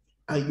properly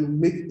and you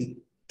make it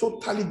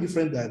totally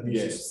different diagnosis.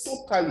 Yes.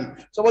 Totally.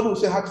 Somebody will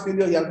say heart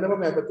failure, he has never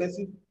been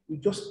hypertensive. You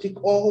just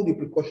take all the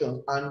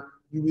precautions and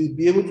you will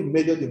be able to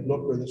measure the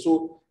blood pressure.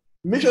 So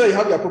make sure that you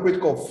have the appropriate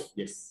cuff.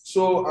 Yes.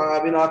 So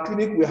in our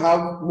clinic, we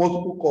have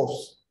multiple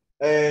cuffs.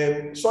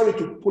 Sorry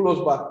to pull us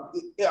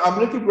back.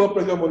 Ambulatory blood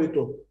pressure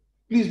monitor.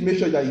 Please make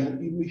sure that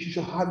you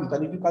should have it.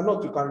 And if you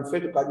cannot, you can refer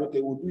to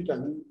cardiology. We'll do it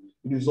and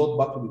give the result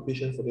back to the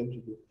patient for them to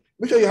do.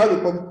 Make sure you have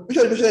make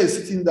sure the patient is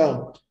sitting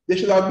down. There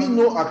should have been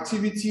no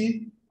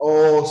activity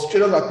or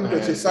strenuous activity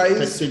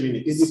exercise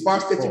in the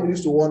past 30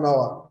 minutes to 1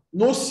 hour.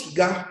 No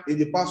cigar in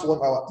the past 1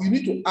 hour. You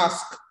need to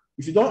ask.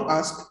 If you don't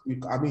ask, you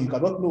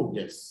cannot know.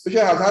 Yes.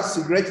 Patient has had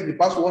cigarettes in the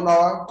past 1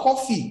 hour.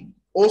 Coffee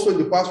also in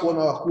the past 1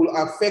 hour could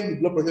affect the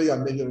blood pressure you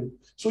are measuring.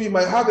 So you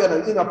might have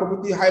an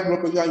inappropriately high blood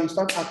pressure and you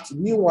start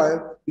acting.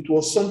 Meanwhile, it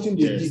was something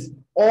they did.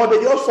 Or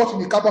they just fought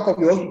in the car park of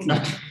the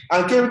hospital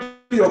and came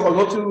to your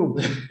consulting room.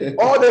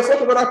 Or they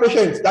fought with other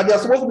patients that they are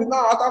supposed to be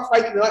now after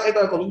fighting, now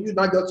enter the consulting room,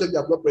 now just check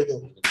their blood pressure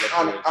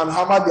and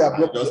hammer their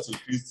blood pressure. Just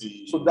increase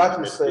the. So that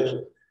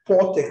is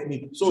poor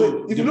technique.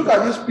 So if you look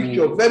at this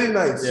picture, very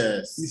nice.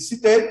 Yes. He's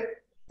seated,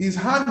 his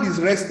hand is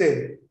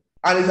rested,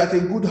 and it's at a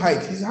good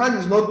height. His hand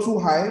is not too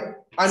high,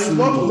 and he's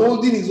not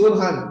holding his own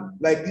hand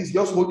like this,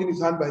 just holding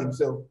his hand by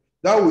himself.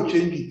 That will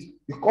change it.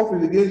 The cuff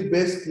is against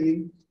bare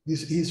skin.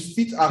 His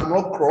feet are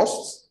not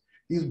crossed.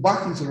 His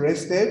back is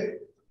rested.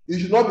 He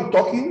should not be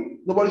talking.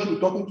 Nobody should be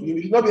talking to him.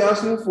 He should not be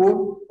answering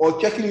phone or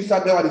checking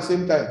Instagram at the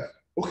same time.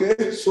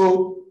 Okay,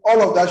 so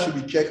all of that should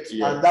be checked,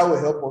 and that will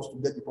help us to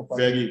get the proper.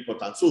 Very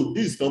important. So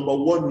this is number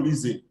one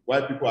reason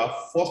why people have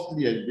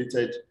falsely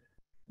elevated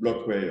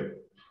blood pressure.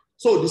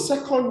 So the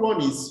second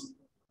one is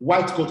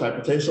white coat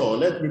hypertension, or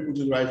let me put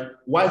it right,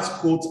 white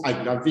coat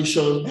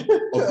aggravation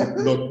of the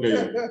blood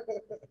pressure.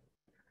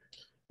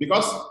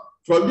 Because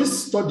from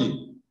this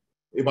study,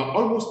 about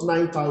almost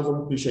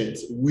 9,000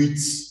 patients with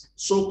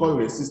so-called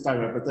resistant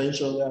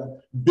hypertension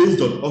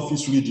based on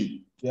office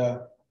reading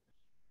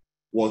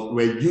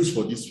were used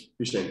for this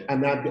patient.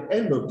 And at the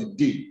end of the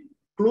day,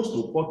 close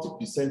to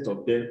 40%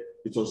 of them,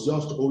 it was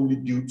just only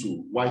due to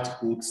white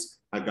coats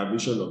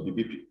aggravation of the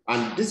BP.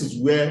 And this is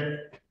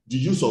where the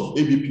use of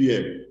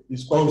ABPM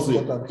comes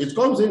in. It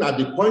comes in at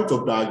the point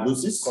of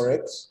diagnosis.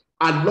 Correct.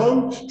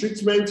 Along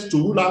treatment to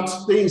rule out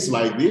things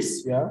like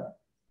this. Yeah.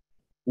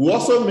 We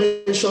also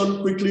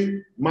mentioned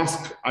quickly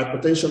mask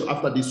hypertension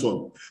after this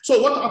one.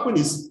 So what happened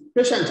is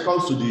patient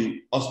comes to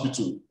the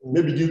hospital,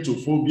 maybe due to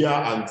phobia,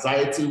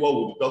 anxiety, what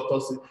would the doctor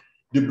say?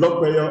 The blood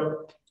pressure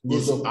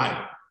goes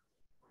high.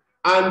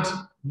 And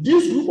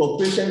this group of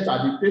patients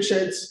are the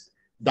patients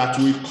that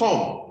will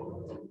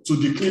come to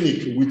the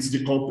clinic with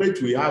the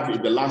complaint we have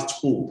in the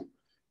last poll.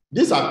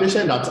 These are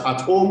patients that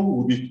at home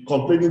will be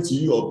complaining to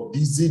you of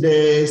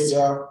dizziness,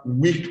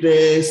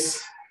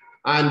 weakness,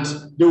 and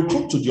they will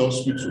come to the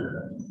hospital.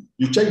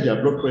 You check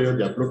their blood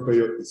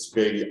pressure is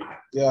very high.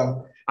 Yeah.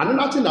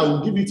 Another thing that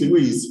will give it away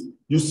is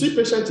you see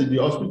patients in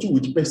the hospital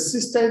with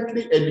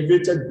persistently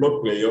elevated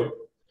blood pressure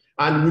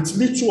and with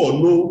little or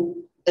no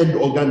end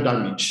organ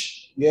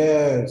damage.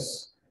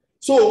 Yes.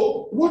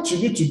 So what you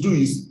need to do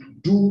is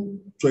do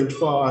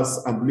 24 hours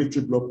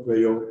ambulatory blood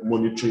pressure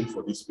monitoring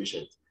for this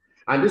patient.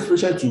 And this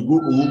patient will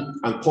go home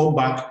and come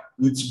back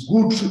with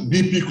good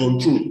BP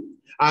control.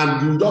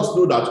 And you just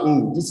know that,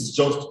 oh, this is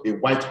just a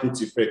white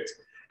coat effect.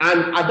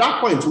 And at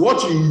that point,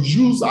 what you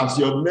use as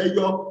your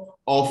measure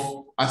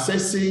of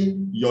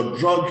assessing your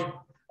drug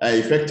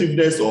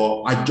effectiveness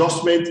or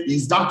adjustment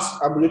is that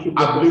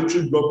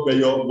ambulatory blood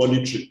pressure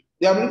monitoring.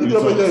 The ambulatory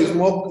blood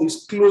pressure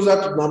is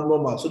closer to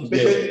normal. So the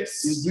patient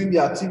is doing the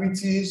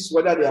activities,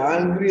 whether they are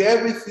angry,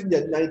 everything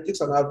that it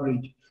takes an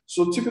average.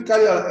 So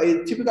typically,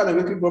 a typical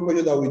elementary blood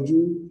pressure that we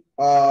do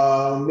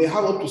may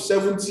have up to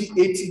 70,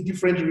 80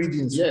 different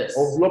readings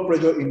of blood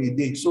pressure in a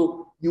day.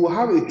 So you will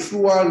have a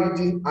truer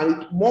reading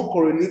and it more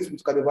correlates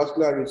with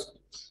cardiovascular risk.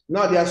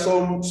 Now, there are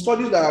some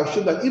studies that have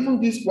shown that even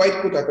this white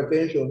coat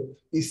hypertension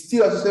is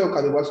still associated with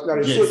cardiovascular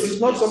risk. So it's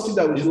not something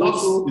that we should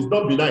also. It's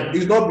not benign.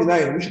 It's not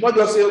benign. We should not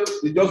just say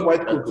it's just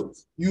white coat.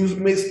 You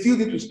may still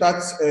need to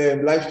start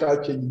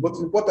lifestyle changes, but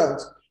it's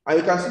important. And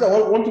you can see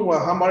that one thing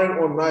we're hammering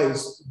on now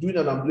is doing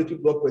an ambulatory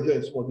blood pressure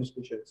in some of these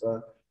patients.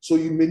 So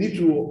you may need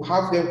to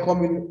have them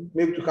come in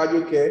maybe to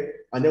cardio care,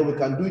 and then we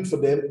can do it for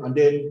them, and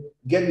then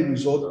get the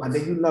result, and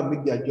then you now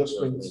make the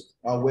adjustments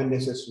when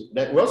necessary.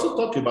 We also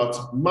talk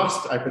about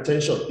masked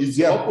hypertension. It's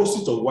the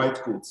opposite of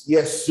white coat.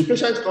 Yes. The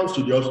patient comes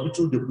to the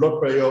hospital, the blood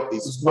pressure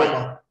is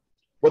fine.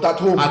 But at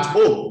home,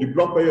 the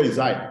blood pressure is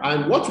high.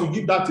 And what will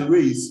give that away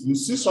is you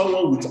see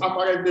someone with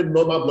apparently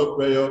normal blood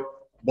pressure,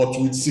 but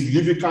with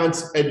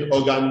significant end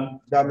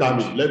organ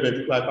damage, left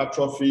ventricular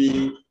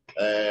hypertrophy,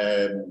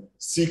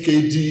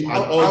 CKD, and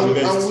all the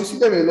rest. And we see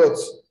them a lot.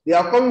 They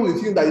are coming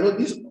with you that, you know,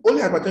 this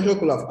only hypertension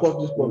could have caused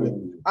this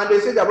problem. And they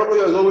say their blood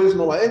pressure is always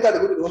normal. Anytime they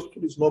go to the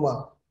hospital, it's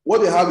normal. What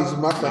they have is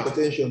masked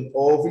hypertension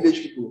or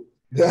village people.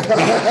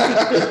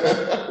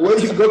 When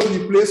you go to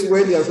the place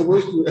where they are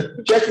supposed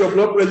to check your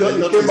blood pressure,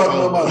 it came back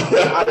normal.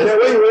 And then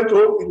when you went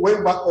home, it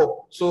went back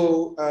up.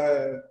 So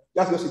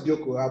that's just a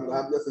joke.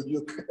 I'm just a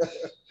joke.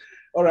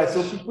 All right,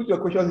 so put your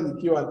questions in the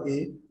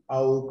Q&A. I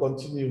will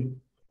continue.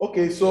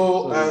 Okay,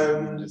 so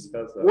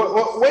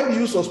when do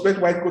you suspect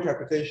white coat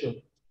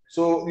hypertension?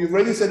 So you've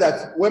already said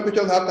that when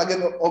patients have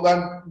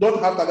don't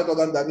have target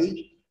organ damage,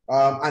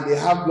 and they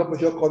have blood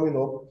pressure coming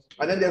up.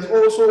 And then there's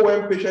also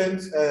when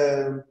patients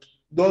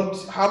don't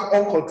have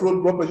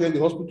uncontrolled blood pressure in the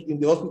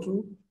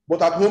hospital,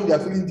 but at home they are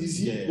feeling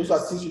dizzy. Yes. Those are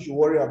things you should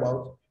worry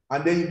about.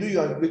 And then you do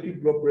your ambulatory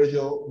blood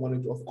pressure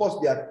monitor. Of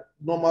course, there are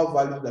normal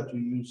values that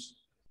you use.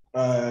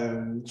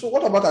 So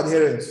what about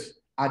adherence?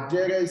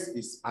 Adherence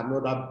is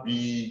another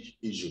big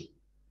issue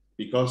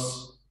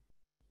because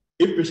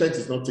if patient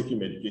is not taking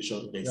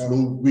medication, there's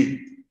no way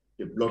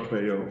the blood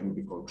pressure will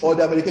be controlled. Or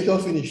their medication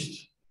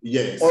finished.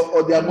 Yes.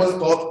 Or their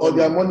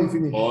money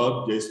finished.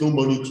 Or there's no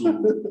money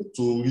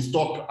to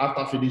restock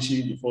after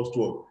finishing the first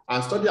one.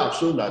 And studies have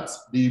shown that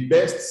the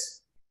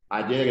best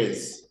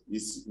adherence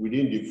is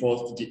within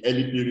the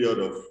early period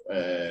of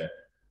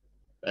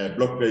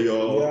blood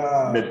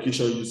pressure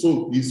medication use.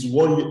 So it's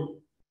 1 year.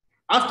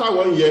 After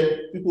 1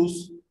 year,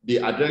 the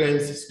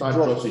adherence start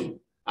dropping.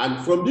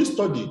 And from this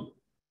study,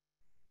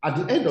 at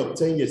the end of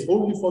 10 years,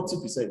 only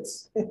 40%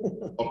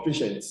 of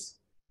patients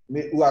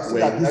were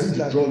using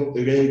the drug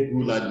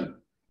regularly.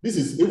 This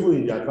is even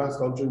in the advanced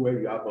country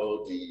where you have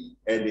all the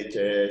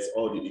NHS,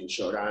 all the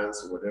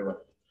insurance, whatever.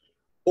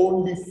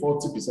 Only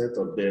 40%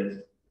 of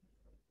them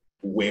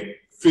were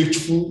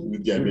faithful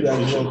with their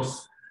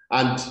medications.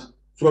 And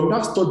from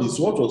that study,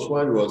 what was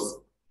found was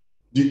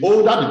the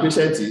older the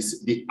patient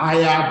is, the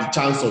higher the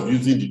chance of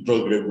using the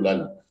drug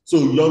regularly. So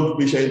young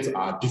patients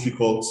are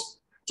difficult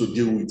to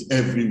deal with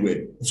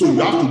everywhere. So you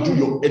have to do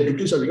your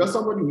education because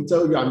somebody will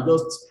tell you, I'm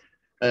just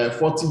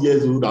 40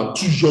 years old, I'm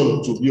too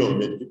young to be on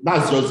medication.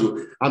 That's just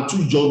you. I'm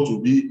too young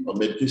to be on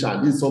medication.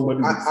 And this is somebody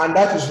and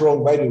that is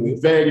wrong, by the way.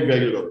 Very,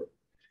 very wrong.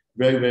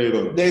 Very, very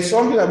wrong. There is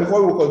something that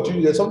before we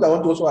continue, there's something I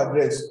want to also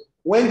address.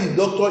 When the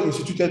doctor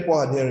instituted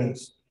poor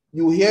adherence,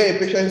 you hear a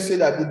patient say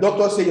that the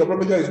doctor say your blood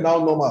pressure is now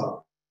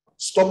normal.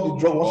 Stop the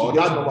drug once you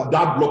get normal.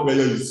 That blood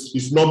pressure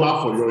is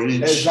normal for your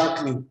age.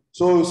 Exactly.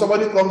 So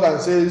somebody comes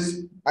and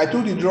says, I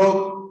took the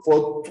drug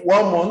for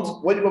 1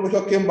 month. When the blood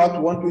pressure came back to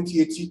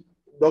 120/80,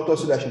 doctor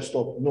said I should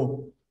stop.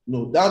 No,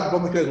 that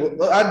blood pressure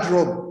that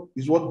drug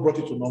is what brought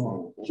it to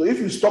normal. So if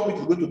you stop it,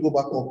 it's going to go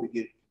back up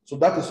again. So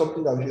that is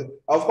something that we should.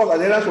 Of course,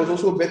 adherence was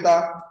also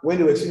better when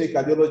they were seeing a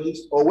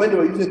cardiologist or when they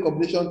were using a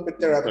combination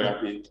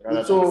therapy.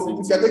 So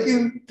if you're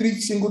taking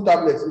 3 single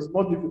tablets, it's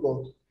more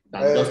difficult.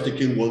 Than just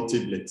taking 1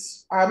 tablet.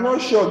 I'm not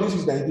sure this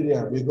is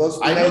Nigeria because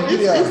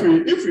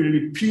if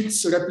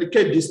we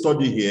replicate this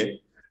study here,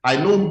 I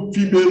know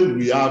female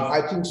we have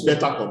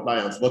better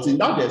compliance, but in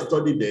that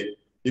study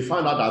they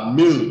found out that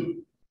male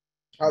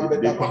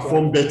they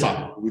perform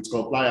better with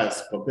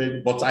compliance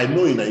compared. But I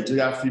know in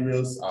Nigeria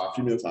females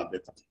are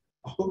better.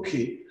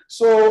 Okay,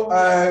 so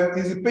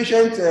is the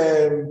patient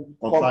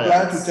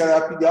compliant to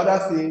therapy? The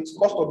other things,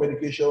 cost of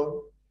medication.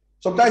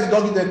 Sometimes you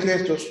don't give them clear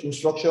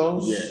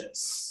instructions.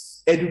 Yes.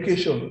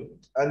 Education,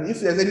 and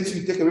if there's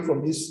anything you take away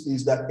from this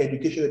is that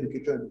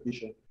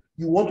education.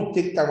 You want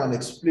to take time and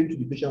explain to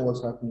the patient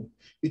what's happening.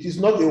 It is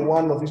not a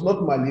one-off. It's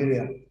not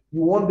malaria.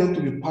 You want them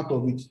to be part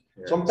of it.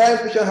 Yes.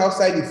 Sometimes patients have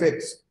side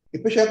effects. A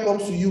patient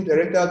comes to you with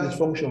erectile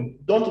dysfunction.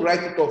 Don't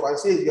write it off and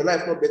say, is your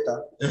life not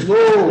better?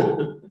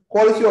 No.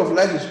 Quality of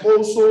life is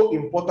also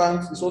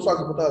important. It's also as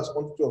important as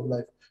quantity of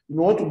life. You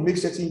want to make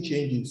certain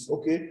changes,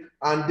 okay?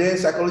 And then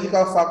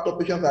psychological factor,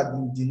 patients are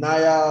in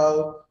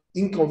denial,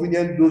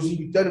 inconvenient dosing.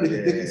 You tell them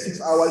they take it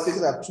 6 hours, take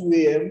it at 2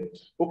 a.m.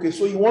 Okay,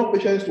 so you want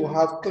patients to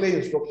have clear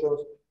instructions,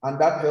 and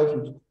that helps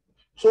with.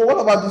 So what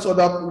about this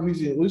other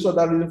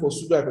reason for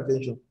pseudo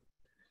hypertension?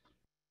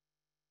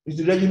 Is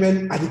the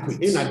regimen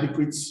adequate?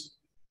 Inadequate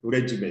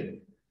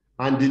regimen.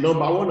 And the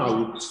number one I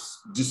would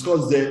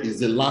discuss there is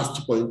the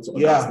last point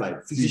on that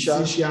slide.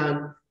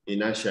 Physician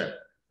inertia.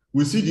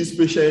 We see this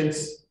patient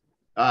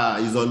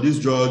is on this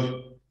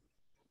drug.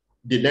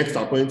 The next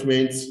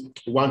appointment,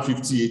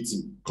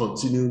 150/80,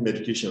 continue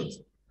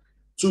medications.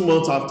 2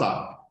 months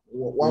after,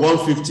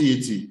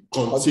 150/80,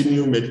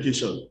 continue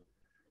medication.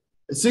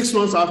 6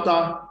 months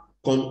after,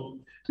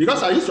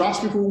 because I used to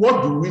ask people,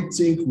 what do we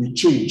think will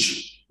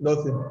change?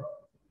 Nothing.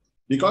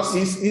 Because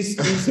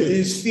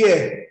it's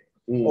fear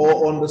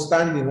or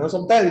understanding. And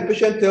sometimes the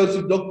patient tells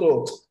you,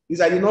 doctor,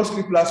 is I did not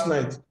sleep last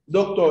night.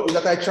 Doctor, is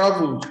that I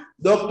traveled.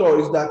 Doctor,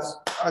 is that,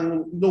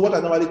 and you know what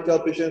I normally tell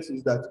patients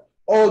is that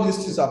all these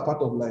things are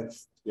part of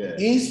life. Yeah.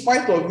 In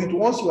spite of it,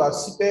 once you are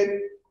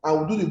seated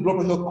and we do the blood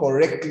pressure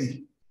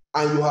correctly,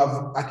 and you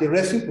have at a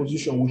resting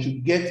position, we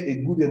should get a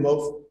good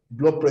enough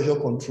blood pressure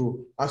control.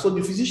 And so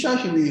the physician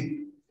should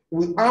be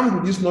armed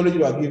with this knowledge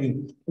you are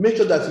giving. Make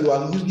sure that you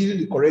are using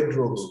the correct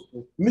drugs.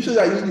 Make sure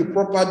that you are using the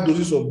proper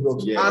doses of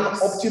drugs. Yes. And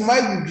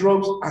optimize the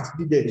drugs as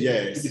needed.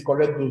 Yes. To the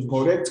correct doses.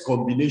 Correct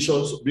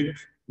combinations.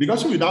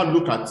 Because we now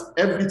look at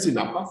everything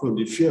apart from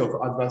the fear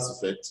of adverse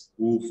effects,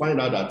 we'll find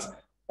out that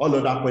all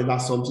other points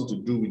have something to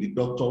do with the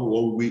doctor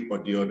one way or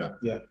the other.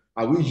 Yeah.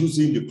 Are we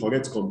using the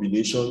correct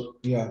combination?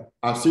 Yeah.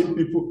 I've seen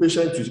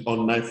patients with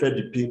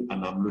nifedipine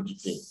and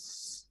amlodipine.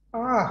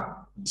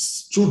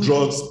 Two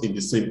drugs in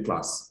the same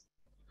class.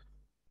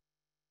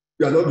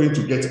 You are not going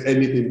to get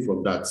anything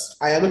from that.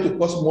 I am going to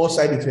cause more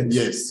side effects.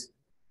 Yes.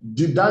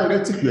 The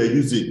diuretic you are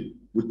using,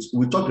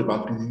 we talked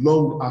about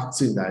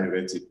long-acting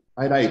diuretic,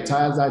 either a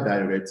thiazide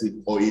diuretic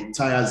or a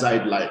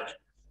thiazide-like,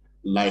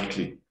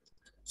 likely.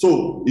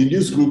 So in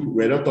this group,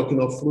 we're not talking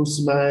of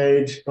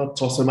furosemide, not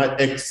torsemide,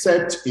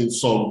 except in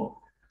some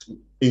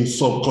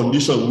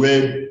conditions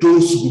where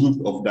those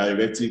group of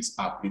diuretics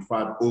are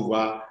preferred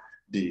over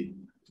the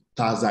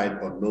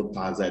thiazide or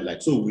non-thiazide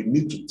like. So we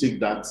need to take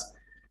that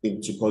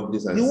into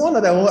cognizance. The one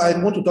that I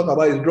want to talk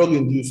about is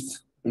drug-induced.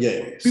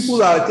 Yes.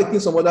 People are taking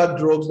some other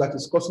drugs that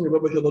is causing the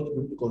blood pressure not to be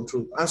able to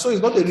control. And so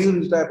it's not a real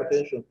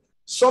hypertension.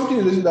 Something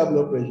is raising that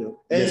blood pressure.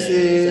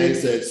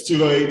 Yes,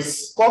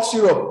 steroids. Cough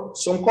syrup.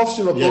 Some cough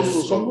syrup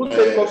also. Some people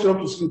take cough syrup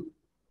to sleep.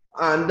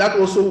 And that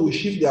also will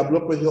shift their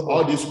blood pressure.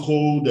 All these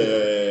cold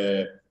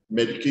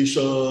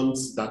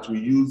medications that we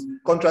use.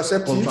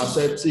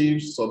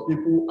 Contraceptives. Some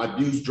people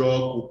abuse drug,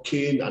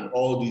 cocaine, and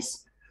all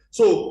this.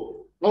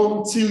 So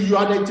until you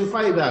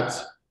identify that,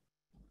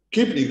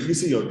 keep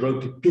increasing your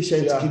drug, the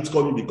patient keeps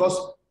coming, because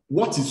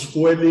what is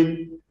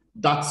fueling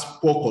that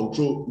poor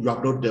control, you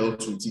have not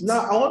dealt with it.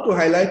 Now, I want to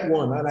highlight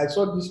one, and I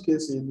saw this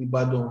case in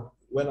Ibadan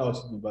when I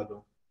was in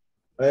Ibadan.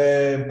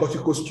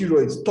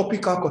 Corticosteroids,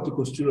 topical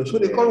corticosteroids. So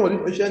they come with the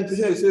patient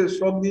is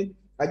struggling.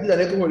 I did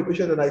an echo with the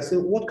patient, and I said,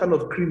 what kind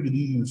of cream did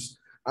you use?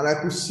 And I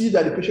could see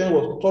that the patient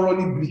was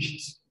thoroughly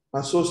bleached.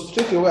 And so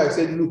straight away, I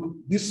said, look,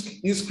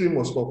 this cream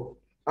was stopped.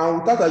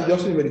 And without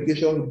adjusting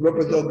medication, the blood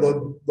pressure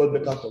got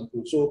better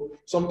control. So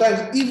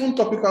sometimes even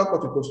topical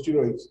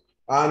corticosteroids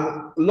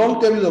and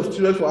long-term use of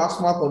steroids for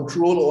asthma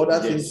control or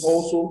other things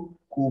also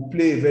could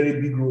play a very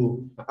big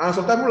role. And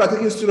sometimes people are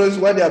taking steroids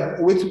while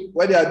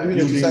they are doing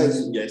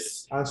exercise.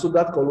 Yes. And so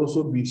that could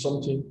also be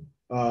something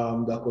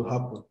that could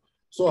happen.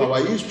 So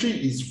our history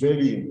is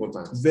very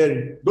important.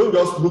 Very. Don't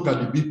just look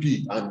at the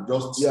BP and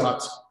just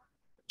start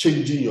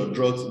changing your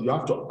drugs. You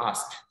have to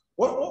ask.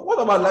 What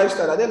about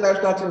lifestyle? Are there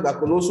lifestyle things that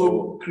could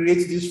also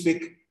create this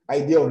fake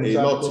idea of a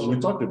lot? We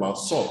talked about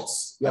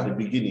salts at the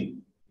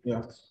beginning.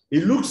 Yeah.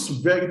 It looks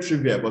very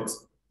trivial, but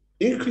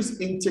increased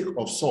intake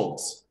of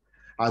salts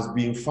has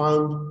been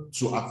found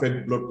to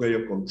affect blood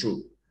pressure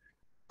control.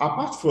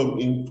 Apart from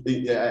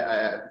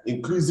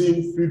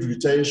increasing fluid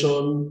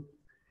retention,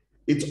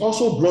 it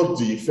also brought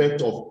the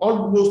effect of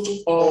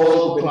almost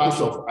all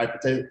classes of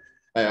hypertension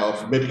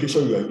of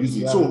medication you are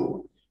using. Yeah.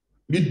 So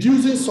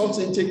reducing salt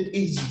intake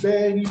is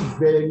very,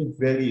 very,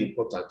 very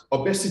important.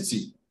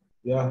 Obesity.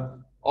 Yeah.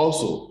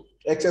 Also.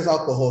 Excess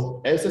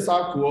alcohol. Excess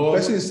alcohol. The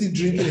person is still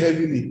drinking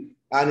heavily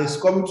and it's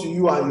coming to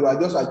you and you are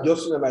just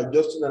adjusting and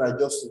adjusting and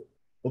adjusting.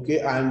 Okay.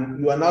 And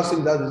you are now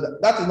saying that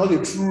is not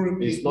a true,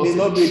 it's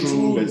not a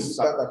true.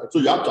 So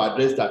you have to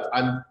address that.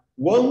 And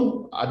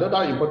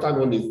another important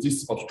one is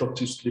this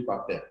obstructive sleep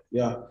apnea.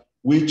 Yeah.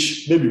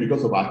 Which maybe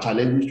because of our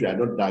challenges, we are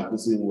not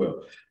diagnosing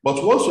well.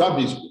 But once you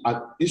have this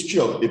history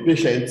of a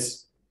patient,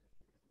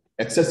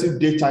 excessive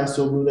daytime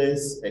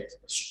somnolence,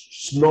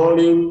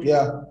 snoring,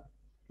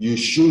 you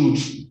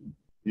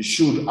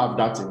should have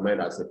that in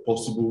mind as a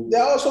possible.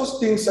 There are also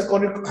things,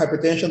 secondary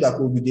hypertension that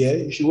will be there.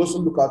 You should also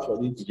look out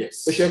for it.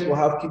 Yes. Patient will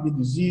have kidney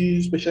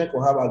disease, patient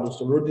will have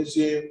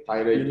aldosteronism,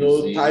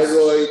 thyroid,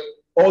 thyroid,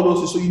 all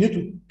those. So you need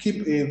to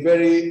keep a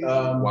very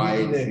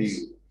wide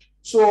view.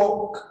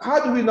 So how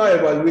do we now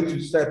evaluate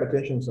this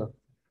hypertension, sir?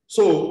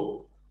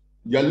 So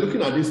you're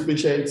looking at this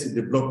patient,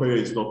 the blood pressure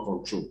is not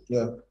controlled.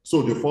 Yeah.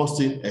 So the first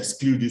thing,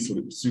 exclude this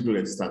pseudo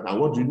resistance. And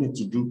what do you need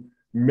to do?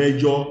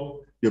 Measure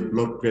the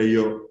blood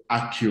pressure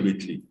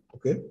accurately.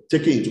 Okay.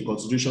 Taking into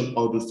consideration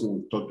all those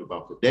things we talked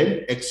about.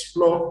 Then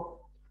explore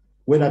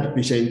whether the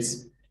patient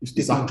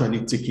is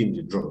actually taking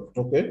the drug.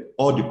 Okay.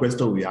 All the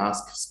questions we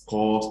ask is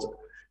cost.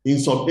 In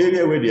some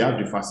area where they have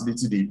the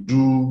facility, they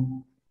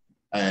do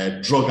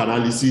drug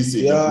analysis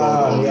in the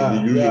blood or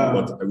in the urine,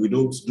 but we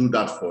don't do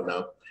that for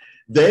now.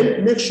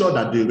 Then make sure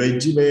that the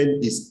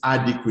regimen is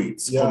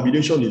adequate.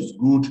 Combination is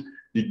good,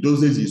 the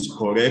dosage is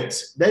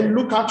correct. Then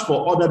look out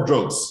for other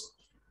drugs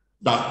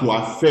that will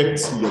affect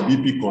your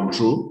BP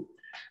control.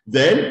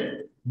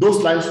 Then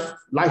those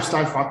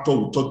lifestyle factors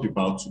we talked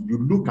about, you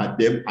look at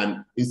them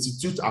and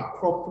institute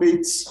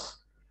appropriate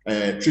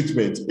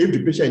treatment. If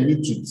the patient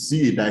needs to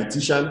see a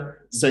dietitian,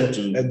 send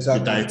to the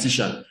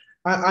dietitian.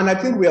 And I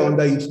think we are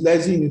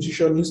underutilizing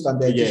nutritionists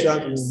and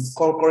dietitians in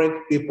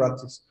current day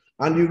practice.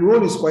 And the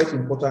role is quite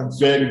important.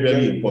 Very,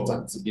 very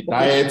important. The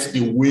diet,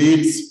 the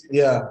weight,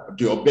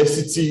 the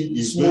obesity,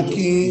 is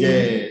smoking,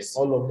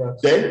 all of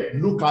that.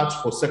 Then look out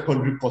for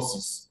secondary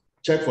causes.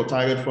 Check for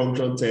thyroid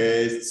function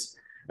tests.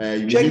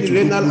 Check the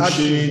renal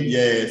artery.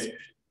 Yes.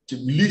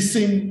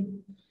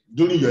 Listen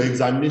during your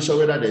examination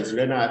whether there's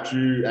renal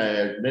artery,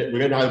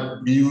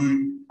 renal bill.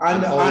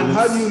 And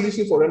how do you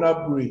listen for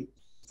renal bill?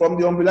 From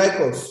the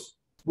umbilicus,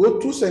 go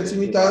 2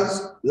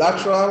 centimeters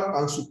lateral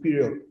and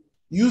superior.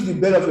 Use the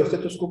bed of your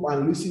stethoscope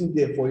and listen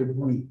there for a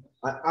buoy.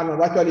 And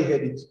I've actually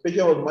heard it.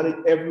 Patient was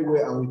managed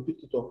everywhere and we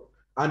picked it up.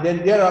 And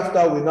then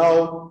thereafter, we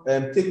now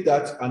take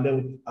that and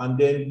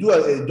then do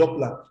a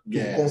Doppler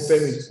to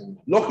confirm it.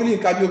 Luckily in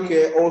cardio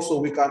care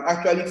also, we can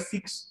actually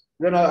fix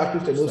renal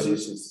artery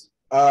stenosis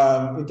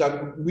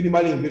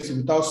minimally invasive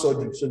without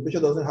surgery. So the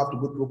patient doesn't have to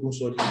go through open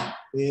surgery.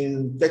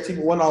 In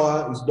 1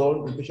 hour is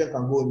done, the patient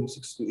can go in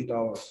 6 to 8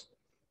 hours.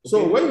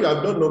 So when you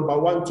have done number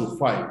 1 to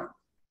 5,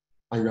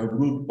 and you have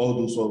ruled all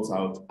those ones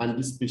out, and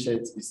this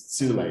patient is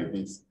still like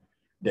this,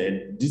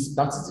 then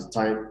that is the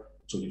time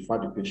to refer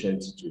the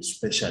patient to a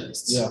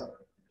specialist.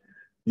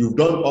 You've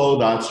done all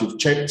that, you've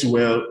checked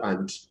well,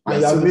 and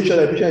you have made sure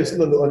the patient is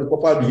still on the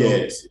proper drug.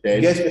 Yes,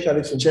 then get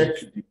specialist. Check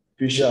the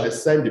patient,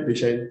 send the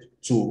patient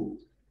to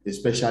a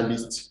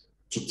specialist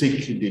to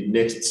take the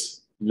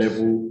next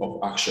level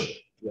of action.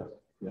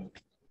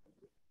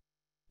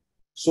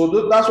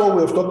 So that's what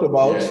we have talked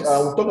about.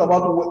 We talked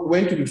about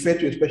when to refer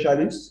to a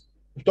specialist.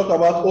 We talked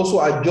about also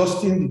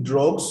adjusting the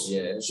drugs.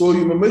 So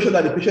you may make sure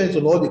that the patient is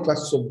on all the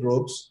classes of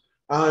drugs.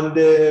 And,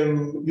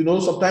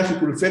 sometimes you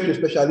could refer to a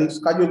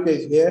specialist. Cardio care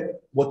is here,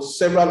 but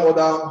several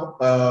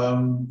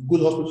other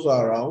good hospitals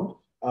are around,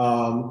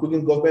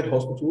 including government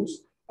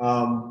hospitals.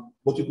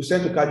 But you could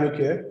send to cardio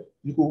care.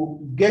 You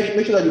could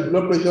make sure that the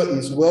blood pressure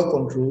is well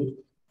controlled,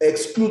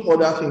 exclude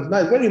other things. Now,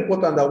 it's very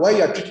important that while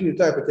you are treating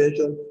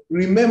hypertension,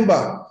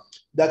 remember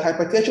that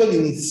hypertension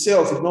in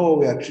itself is not what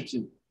we are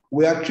treating.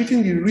 We are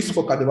treating the risk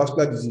for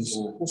cardiovascular disease.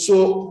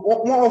 So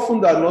more often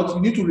than not,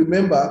 you need to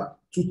remember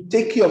to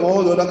take care of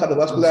all the other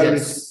cardiovascular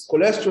risks,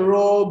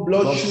 cholesterol,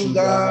 blood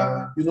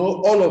sugar,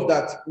 all of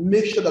that.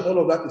 Make sure that all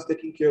of that is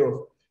taken care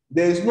of.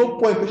 There is no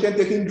point patient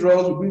taking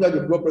drugs to bring down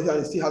the blood pressure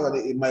and still has a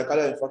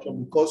myocardial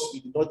infarction because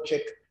you did not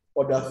check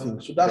other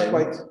things. So that's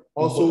quite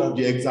also important.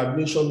 The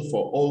examination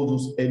for all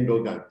those end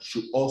organs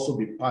should also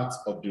be part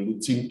of the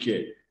routine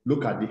care.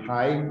 Look at the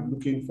eye,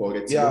 looking for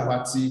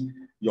retinopathy.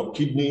 Your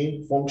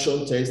kidney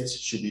function test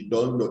should be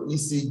done, your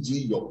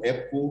ECG, your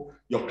echo,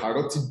 your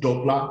carotid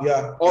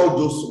Doppler. All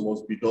those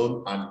must be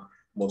done and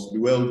must be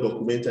well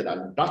documented.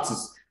 And that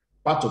is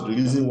part of the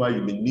reason why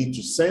you may need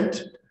to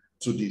send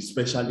to the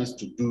specialist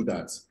to do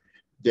that.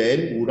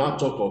 Then we'll now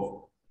talk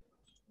of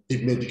the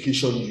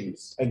medication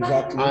use. And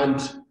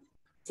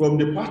from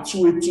the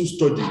pathway 2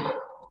 study.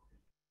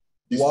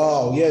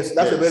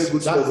 That's a very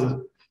good study.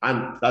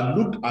 And that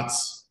looked at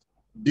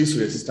this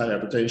resistant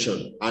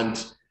hypertension.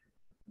 And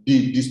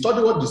the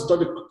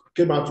study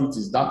came out with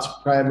is that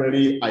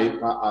primary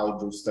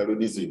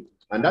hyperaldosteronism.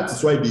 And that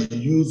is why the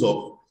use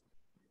of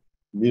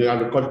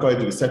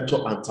mineralocorticoid receptor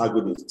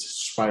antagonist,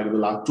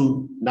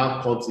 spironolactone,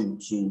 now comes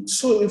into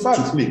So in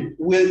fact,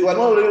 we are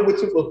not really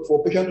waiting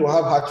for patients to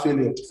have heart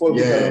failure before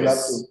we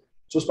spironolactone.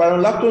 So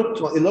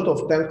spironolactone a lot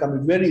of times can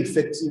be very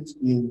effective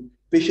in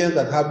patients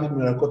that have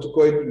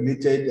mineralocorticoid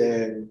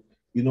related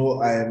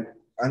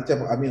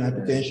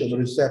hypertension or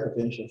resistant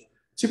hypertension.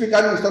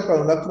 Typically, we start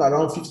spironolactone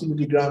around 50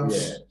 milligrams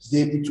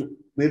daily to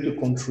be able to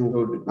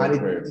control, and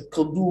it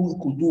could do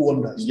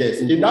wonders.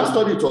 In that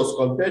study, it was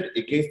compared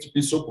against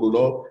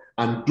bisoprolol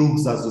and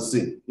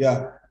doxazosin.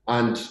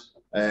 And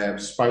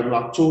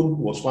spironolactone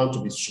was found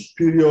to be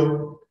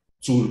superior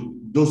to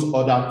those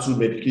other 2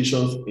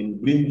 medications in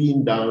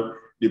bringing down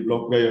the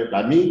blood pressure.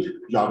 That means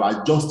you have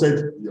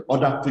adjusted the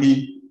other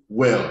 3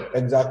 well.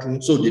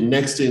 So the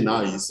next thing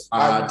now is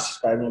add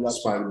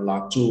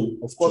spironolactone.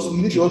 Of course,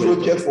 you need to also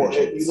check for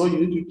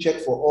you need to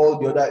check for all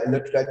the other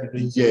electrolyte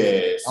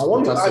deficiencies. And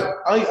when you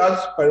add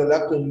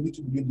spironolactone, you need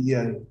to begin the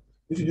year. You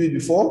need to do it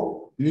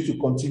before. You need to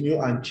continue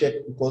and check,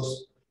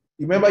 because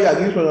remember you are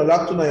giving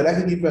spironolactone and you're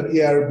likely to give an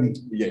ARB.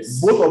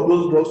 Both of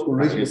those drugs will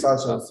raise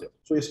potassium.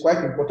 So it's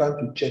quite important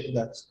to check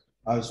that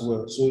as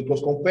well. So it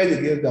was compared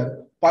against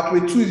that.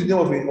 Pathway 2 is the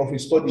name of a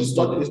study. It's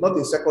not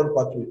a second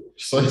pathway.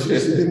 It's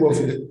the name of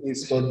a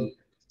study.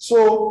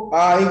 So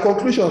in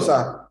conclusion,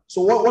 sir,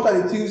 so what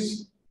are the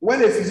things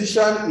when a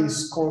physician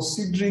is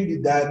considering the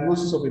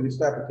diagnosis of a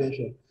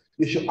hypertension,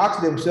 they should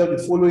ask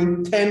themselves the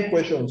following 10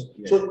 questions.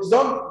 Yes.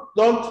 So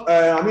don't.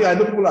 I mean, I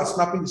know people are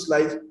snapping the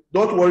slides.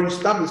 Don't worry,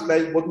 snap the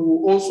slides, but we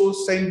will also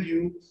send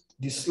you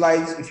the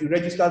slides. If you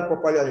registered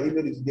properly and your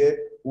email is there,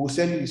 we will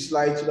send you the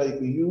slides so that you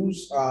can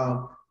use.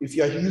 If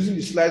you are using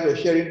the slides or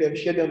sharing them,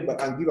 share them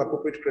and give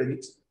appropriate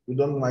credits. We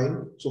don't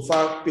mind. So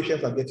far,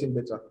 patients are getting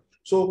better.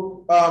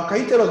 So,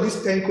 can you tell us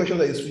these 10 questions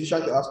that a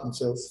physician can ask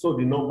himself? So,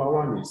 the number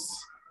one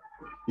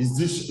is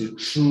this a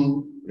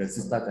true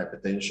resistant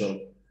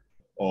hypertension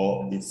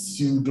or a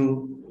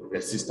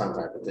pseudo-resistant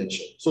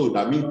hypertension? So,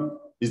 that means,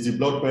 is the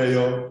blood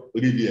pressure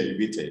really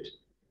elevated?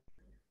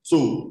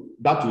 So,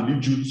 that will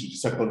lead you to the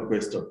second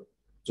question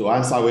to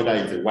answer whether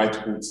it's a white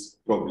coat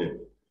problem.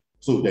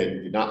 So,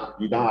 then you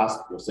now ask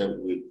yourself,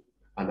 will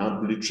an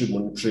ambulatory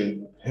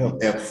monitoring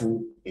be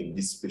helpful in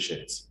these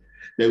patients?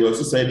 Then we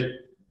also said,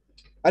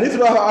 and if you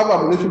don't have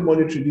ambulatory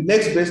monitoring, the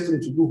next best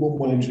thing to do home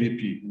monitoring.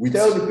 BP.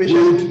 Tell the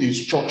patient the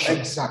instruction.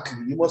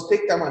 Exactly. You must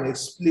take time and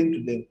explain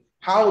to them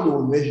how they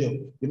will measure.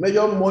 They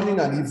measure morning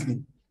and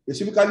evening. They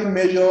typically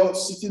measure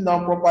sitting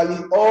down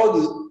properly, all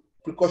the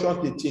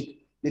precautions they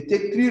take. They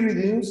take 3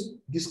 readings,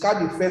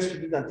 discard the first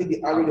reading, and take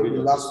the average of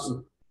the last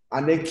 2,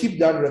 and then keep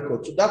that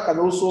record. So that can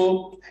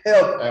also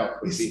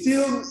help. It's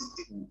still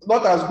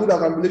not as good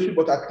as ambulatory,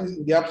 but at least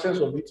in the absence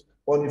of it,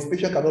 or if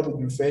patient cannot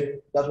be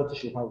referred, that's what they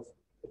should have.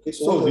 Okay,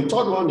 so the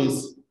third one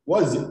is,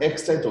 what is the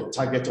extent of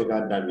target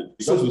organ damage?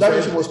 Because so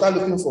that you must start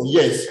looking for.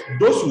 Yes,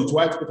 those with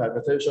white coat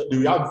hypertension, they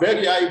will have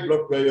very high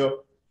blood pressure,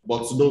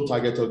 but no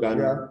target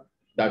organ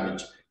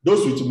damage.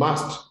 Those with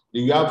MAST,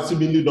 they will have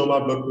seemingly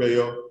normal blood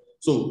pressure,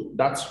 so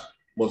that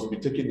must be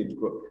taken into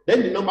account.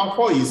 Then the number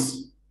 4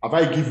 is, have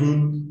I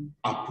given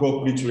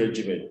appropriate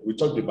regimen? We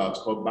talked about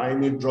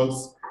combining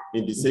drugs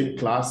in the same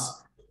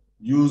class,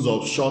 use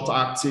of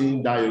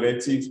short-acting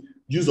diuretics,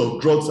 use of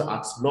drugs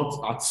not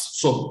at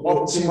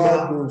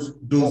suboptimal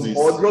doses.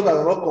 Or drugs that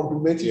are not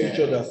complementing each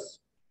other.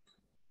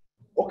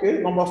 Okay,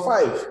 number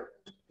 5.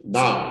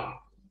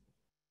 Now,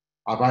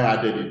 have I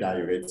added a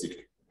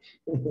diuretic?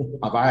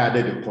 Have I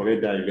added a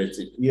correct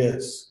diuretic?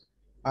 Yes.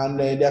 And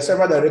there are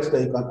several diuretics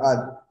that you can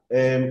add.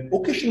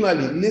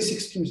 Occasionally,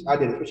 Lasix is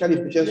added, especially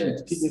in patients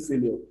with kidney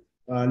failure.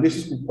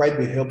 Lasix will quite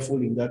be helpful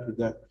in that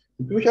regard.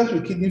 In patients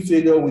with kidney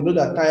failure, we know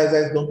that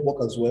thiazides don't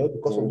work as well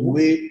because of the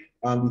way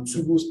the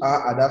tubules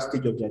are at that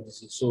stage of their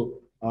disease. So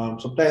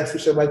sometimes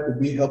furosemide could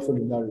be helpful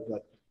in that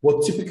regard.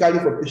 But typically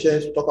for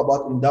patients, talk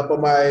about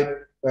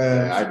indapamide,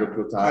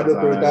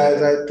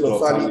 hydrochlorothiazide,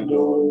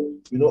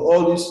 clofazimine,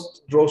 all these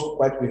drugs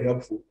quite be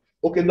helpful.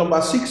 Okay,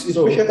 number 6 is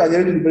patient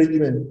adherence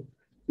regimen.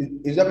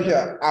 Is that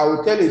patient? I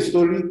will tell a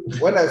story.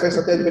 When I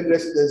first started med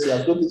residency,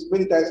 I've done this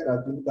many times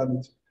now.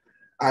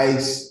 I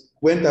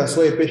went and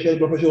saw a patient,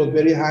 blood pressure was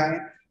very high.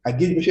 I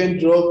gave the patient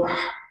drug.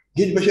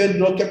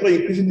 Kept on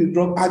increasing the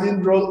drug,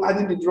 adding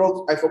the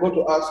drugs. I forgot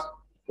to ask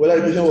whether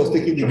the patient was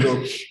taking the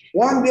drug.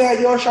 One day I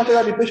just shouted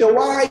at the patient,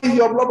 why is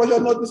your blood pressure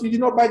not this? You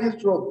did not buy this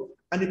drug.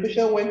 And the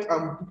patient went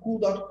and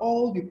pulled out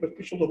all the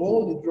prescriptions of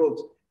all the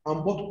drugs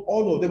and bought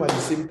all of them at the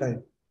same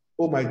time.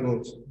 Oh my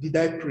God, did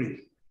I pray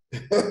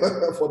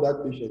for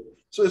that patient?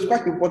 So it's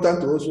quite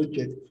important to also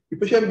check. The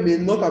patient may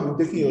not have been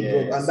taking your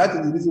drug, and that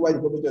is the reason why the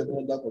blood pressure is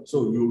not that much.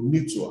 So you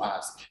need to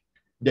ask.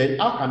 Then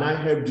how can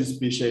I help these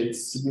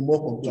patients to be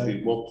more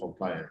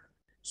compliant?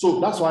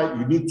 So that's why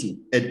you need to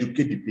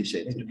educate the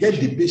patient. Get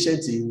the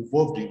patient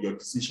involved in your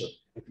decision.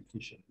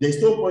 There's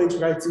no point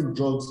writing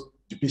drugs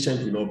the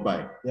patient will not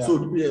buy. Yeah. So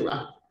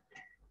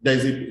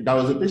there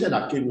was a patient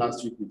that came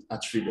last week with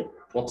heart failure,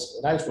 but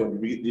right from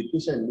the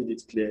patient made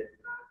it clear,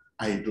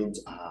 I don't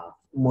have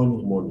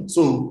money.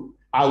 So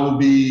it will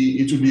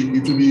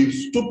be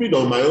stupid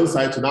on my own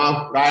side to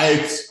now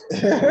write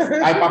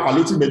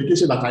hyperpalliative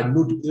medication that I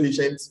know the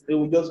patient. They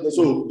will just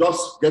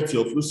get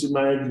your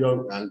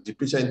furosemide and the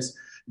patient.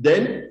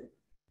 Then,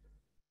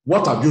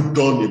 what have you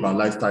done about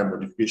lifestyle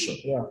modification?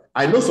 Yeah.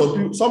 I know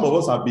some of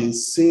us have been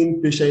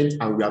seeing patients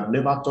and we have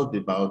never talked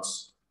about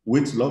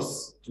weight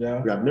loss.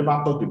 Yeah. We have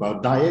never talked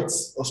about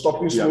diets or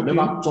stopping smoking. We have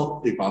never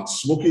talked about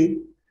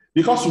smoking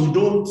because we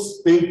don't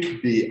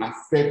think they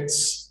affect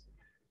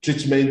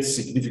treatment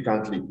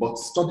significantly, but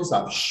studies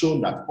have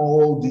shown that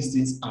all these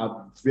things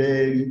are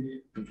very.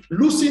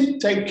 Losing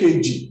 10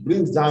 kg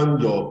brings down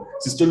your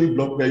systolic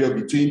blood pressure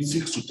between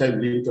 6 to 10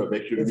 milliliters of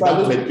mercury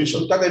without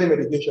medication. Without any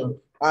medication.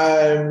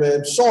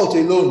 Salt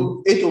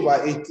alone,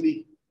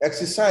 8/83.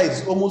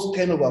 Exercise, almost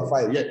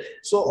 10/5. Yeah.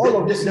 So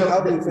all of this.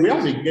 We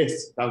have a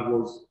guest that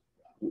was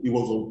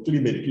on 3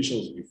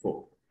 medications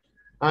before,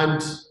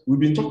 and we've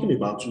been talking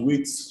about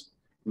weight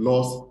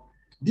loss.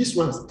 This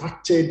one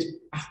started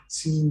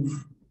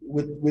active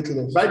weight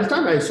loss. By the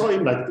time I saw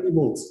him, like 3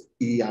 months,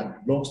 he had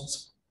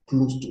lost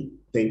close to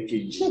 10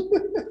 kg.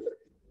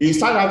 He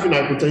started having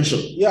hypertension.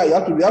 Yeah, you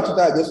have to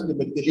start adjusting the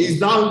medication. He's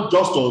down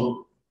just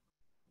on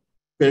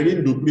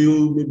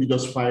perimidoprid, maybe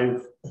just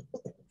 5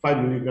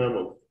 milligrams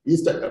of.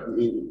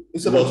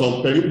 Instead was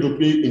on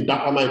perimidoprid,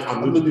 indapamide,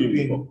 and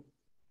amlodipine.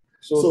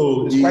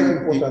 So it's quite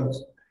important.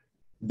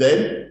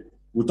 Then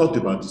we talked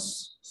about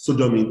this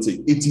sodium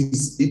intake.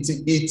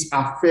 It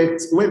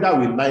affects whether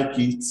we like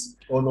it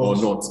or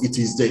not. It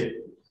is there.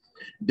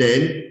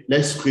 Then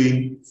let's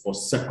screen for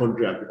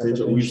secondary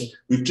hypertension.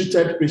 We've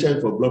treated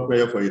patients for blood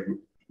pressure for a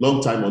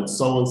long time on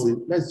someone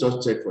saying, let's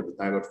just check for the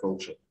thyroid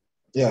function.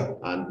 Yeah.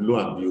 And lo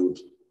and behold,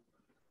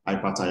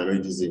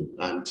 hyperthyroidism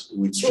and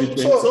with treatment.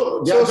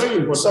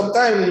 So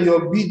sometimes in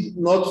your bid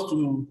not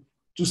to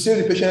save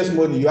the patient's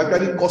money, you're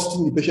actually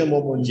costing the patient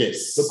more money.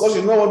 Yes. Because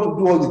you don't want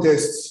to do all the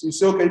tests. You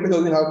say, okay, the patient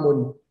doesn't have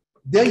money.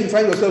 Then you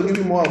find yourself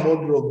giving more and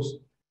more drugs.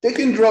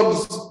 Taking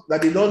drugs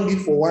that they don't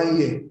need for 1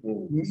 year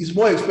is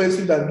more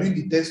expensive than doing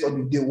the test on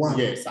the day one.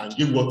 Yes, and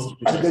give what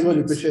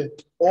the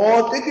patient.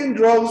 Or taking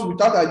drugs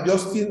without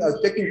adjusting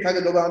and taking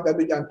target organ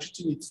damage and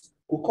treating it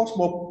will cause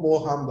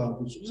more harm than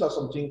good. So these are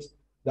some things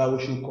that we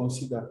should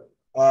consider.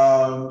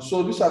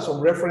 So these are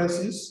some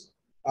references,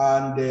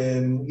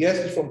 and yes,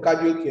 it's from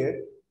cardio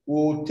care.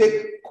 We'll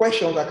take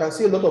questions. I can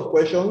see a lot of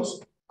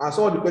questions, and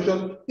some of the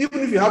questions, even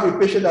if you have a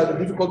patient that is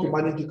difficult to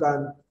manage, you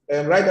can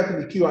write that in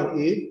the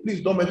Q&A.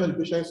 Please don't mention the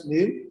patient's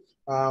name,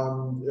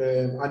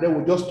 and then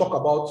we'll just talk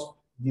about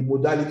the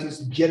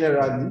modalities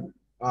generally,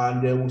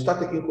 and then we'll start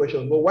taking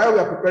questions. But while we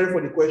are preparing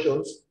for the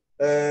questions,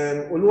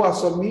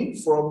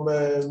 Oluwasomi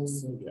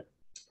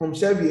from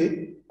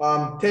Servier,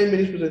 10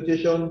 minutes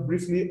presentation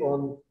briefly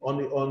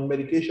on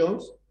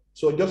medications.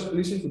 So just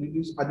listen to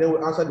this, and then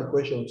we'll answer the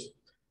questions.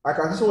 I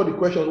can see some of the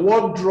questions.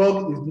 What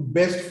drug is the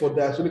best for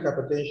diastolic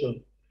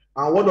hypertension?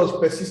 And what does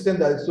persistent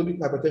diastolic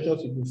hypertension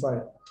signify?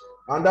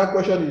 And that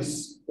question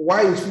is,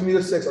 why is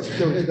female sex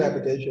associated with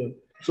hypertension?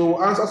 So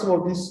we'll answer some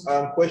of these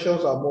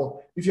questions and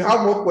more. If you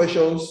have more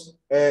questions,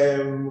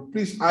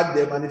 please add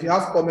them. And if you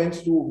have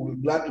comments too, we'll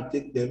be glad to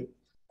take them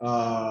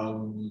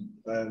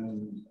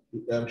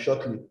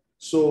shortly.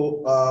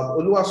 So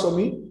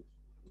Oluwasomi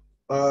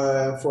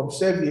from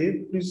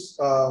Servier, please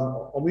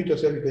unmute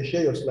yourself. You can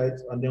share your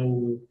slides, and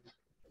then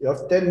you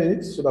have 10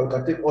 minutes so that we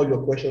can take all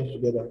your questions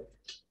together.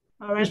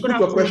 All right. Please put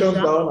your questions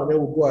down, and then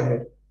we'll go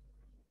ahead.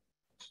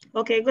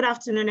 Okay, good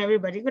afternoon,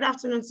 everybody. Good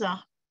afternoon, sir.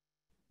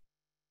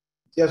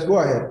 Yes, go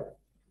ahead.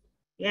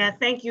 Yeah,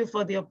 thank you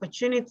for the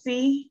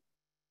opportunity,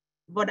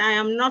 but I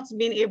am not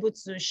being able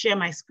to share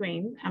my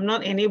screen. I'm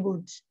not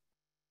enabled.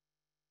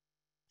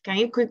 Can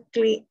you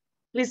quickly,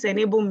 please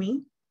enable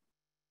me?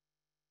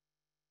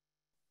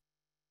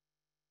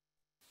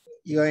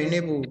 You are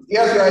enabled.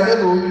 Yes, you are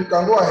enabled. You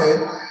can go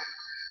ahead.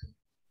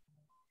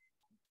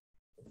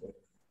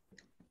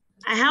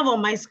 I have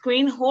on my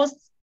screen host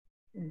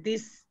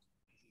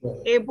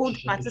disabled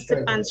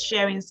participants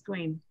sharing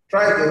screen.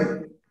 Try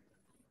again.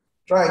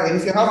 Try again.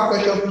 If you have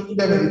questions, put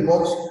them in the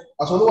box.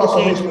 As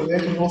Oluwasomi is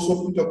presenting,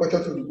 also put your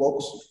questions in the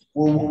box.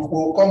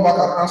 We'll come back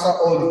and answer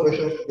all the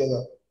questions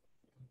together.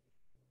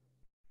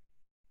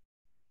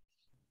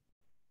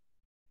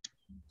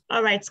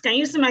 All right. Can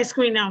you see my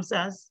screen now,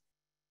 sirs?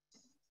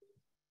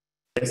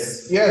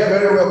 Yes. Yes,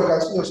 very well. We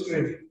can see your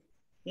screen.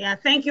 Yeah,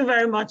 thank you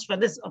very much for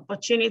this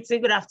opportunity.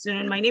 Good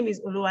afternoon. My name is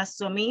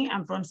Oluwasomi.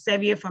 I'm from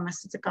Servier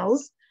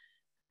Pharmaceuticals.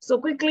 So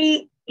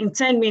quickly, in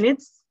 10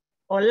 minutes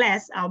or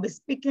less, I'll be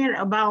speaking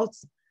about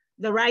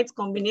the right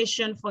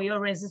combination for your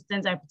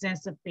resistant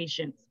hypertensive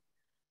patients.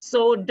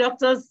 So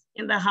doctors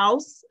in the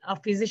house,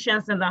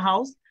 physicians in the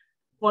house,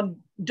 for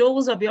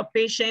those of your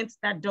patients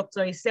that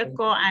Dr.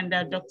 Iseko and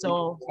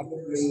Dr.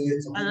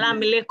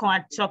 Olamilekon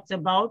had talked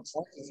about.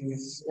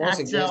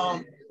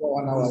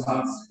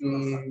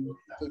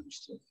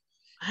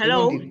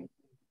 Hello.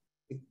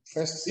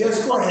 Yes,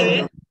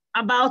 okay.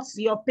 About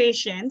your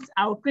patients,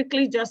 I'll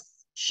quickly just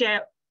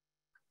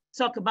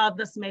talk about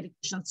this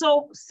medication.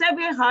 So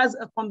Servier has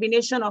a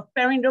combination of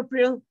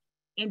perindopril,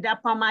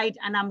 indapamide,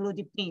 and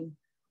amlodipine.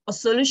 A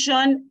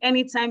solution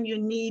anytime you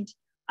need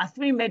a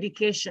 3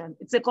 medication.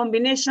 It's a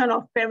combination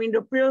of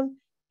perindopril,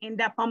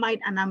 indapamide,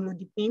 and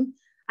amlodipine.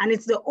 And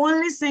it's the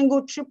only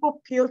single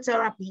triple pill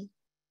therapy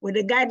with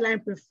a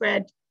guideline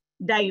preferred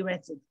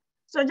diuretic.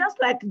 So just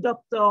like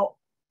Dr.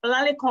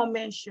 Olalekon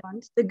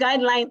mentioned, the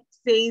guideline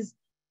says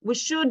we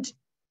should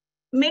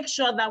make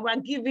sure that we're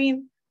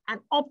giving an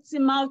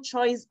optimal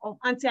choice of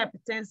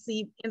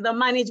antihypertensive in the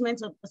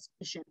management of this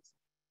patient.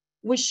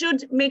 We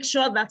should make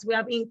sure that we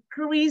have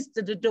increased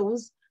the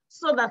dose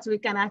so that we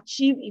can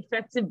achieve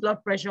effective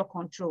blood pressure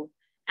control.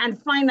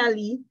 And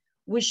finally,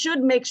 we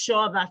should make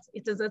sure that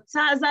it is a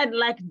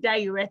thiazide-like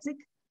diuretic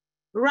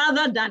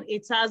rather than a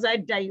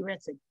thiazide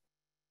diuretic,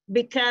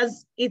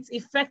 because it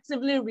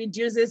effectively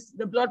reduces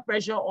the blood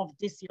pressure of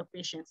your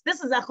patients.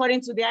 This is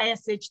according to the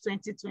ISH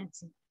 2020,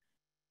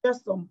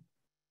 just some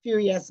few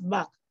years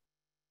back.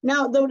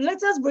 Now, the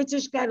latest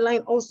British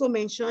guideline also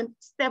mentioned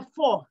step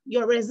 4,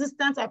 your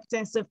resistant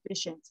hypertensive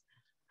patient,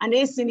 an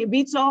ACE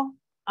inhibitor,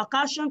 a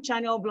calcium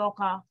channel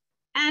blocker,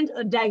 and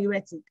a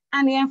diuretic.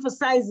 And he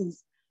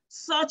emphasizes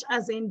such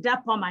as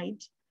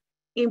indapamide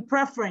in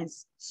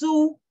preference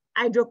to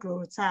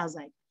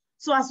hydrochlorothiazide.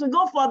 So as we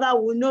go further,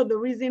 we'll know the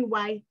reason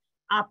why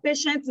our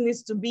patient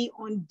needs to be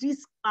on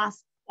this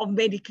class of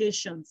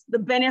medications, the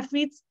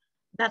benefits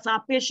that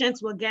our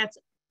patients will get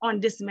on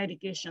these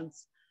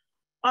medications.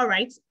 All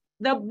right,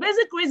 The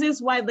basic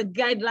reasons why the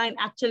guideline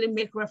actually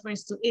make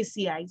reference to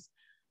ACIs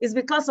is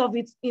because of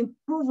its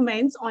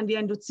improvements on the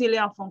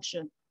endothelial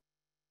function.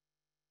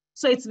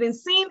 So it's been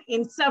seen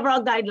in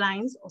several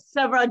guidelines or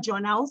several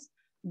journals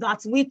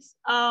that with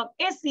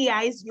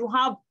ACIs, you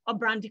have a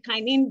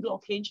bradykinin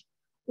blockage,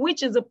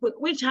 which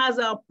has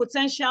a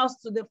potentials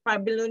to the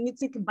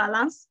fibrinolytic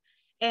balance,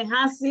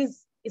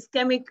 enhances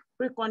ischemic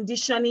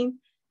preconditioning,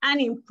 and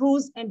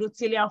improves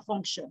endothelial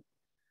function.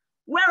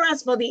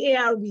 Whereas for the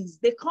ARBs,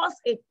 they cause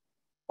a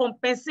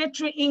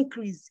compensatory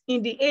increase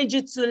in the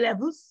AG2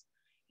 levels,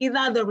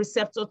 either the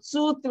receptor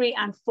 2, 3,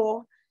 and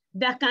 4,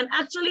 that can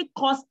actually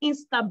cause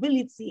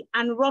instability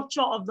and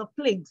rupture of the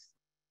plaques,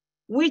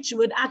 which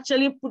would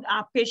actually put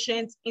our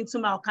patients into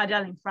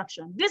myocardial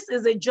infarction. This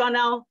is a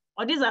journal,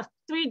 or these are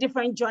 3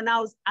 different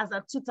journals as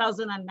of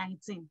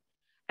 2019,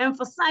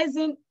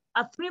 emphasizing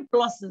 3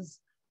 pluses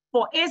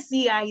for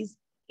ACIs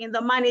in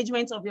the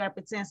management of your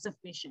hypertensive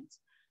patients.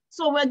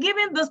 So we're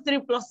giving those 3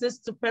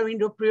 pluses to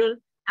perindopril,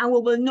 and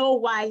we will know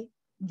why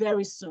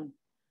very soon.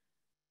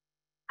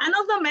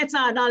 Another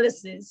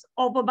meta-analysis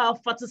of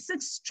about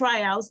 46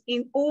 trials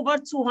in over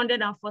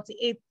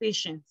 248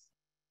 patients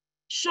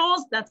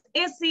shows that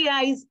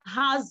ACIs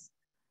has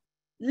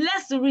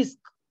less risk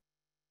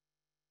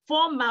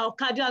for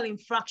myocardial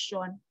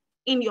infarction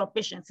in your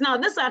patients. Now,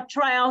 these are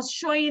trials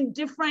showing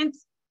different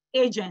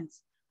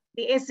agents,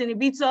 the ACE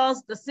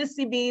inhibitors, the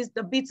CCBs,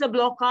 the beta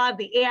blocker,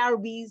 the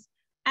ARBs,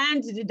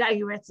 and the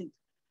diuretic.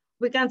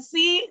 We can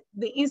see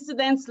the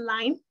incidence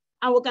line,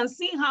 and we can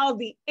see how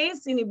the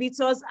ACE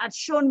inhibitors had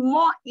shown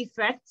more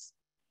effects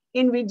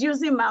in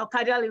reducing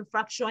myocardial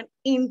infarction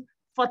in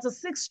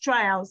 46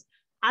 trials,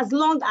 as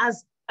long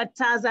as a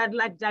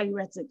thiazide-like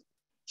diuretic,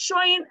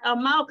 showing a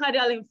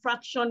myocardial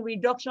infarction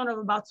reduction of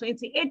about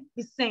 28%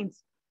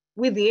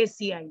 with the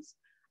ACIs.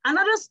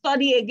 Another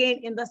study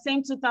again in the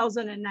same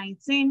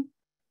 2020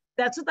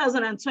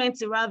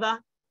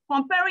 rather,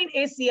 comparing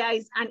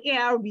ACIs and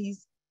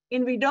ARBs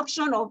in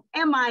reduction of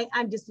MI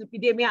and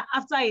dyslipidemia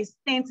after a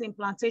stent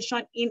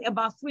implantation in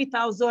about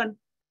 3,000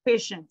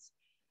 patients.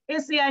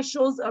 ACI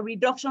shows a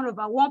reduction of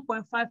about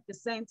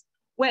 1.5%,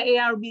 where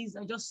ARBs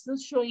are just still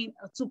showing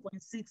a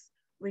 2.6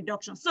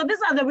 reduction. So these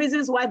are the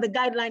reasons why the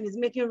guideline is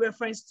making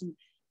reference to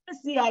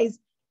ACIs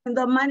in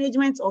the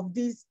management of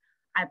these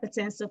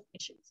hypertensive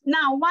patients.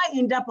 Now, why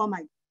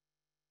indapamide?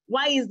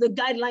 Why is the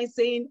guideline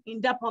saying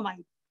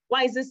indapamide?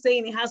 Why is it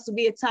saying it has to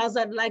be a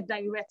thiazide-like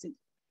diuretic?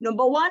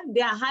 Number 1,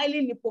 they are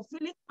highly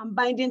lipophilic and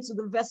binding to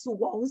the vessel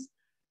walls,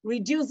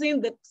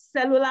 reducing the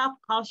cellular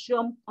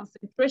calcium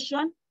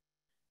concentration.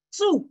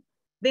 2,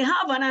 they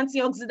have an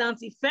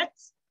antioxidant effect,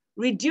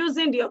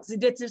 reducing the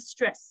oxidative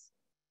stress.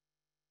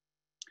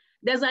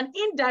 There's an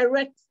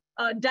indirect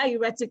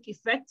diuretic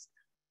effect,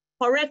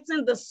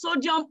 correcting the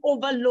sodium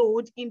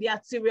overload in the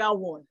arterial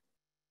wall.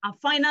 And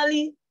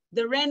finally,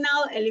 the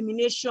renal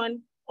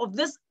elimination of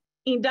this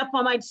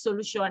indapamide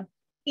solution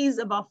is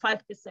about 5%.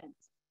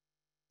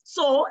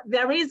 So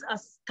there is a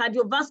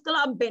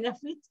cardiovascular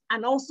benefit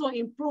and also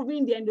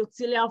improving the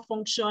endothelial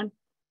function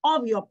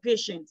of your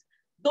patient.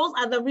 Those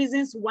are the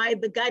reasons why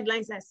the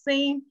guidelines are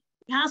saying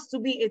it has to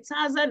be a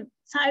thiazide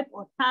type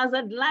or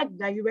thiazide-like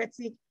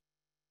diuretic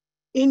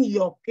in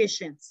your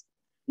patients.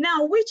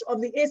 Now, which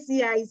of the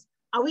ACIs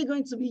are we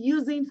going to be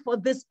using for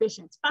this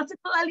patient,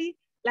 particularly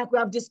like we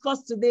have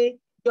discussed today,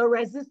 your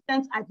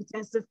resistant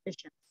hypertensive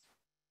patients?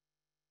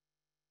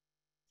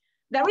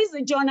 There is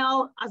a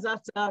journal as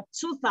at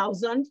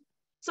 2000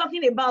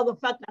 talking about the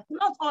fact that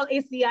not all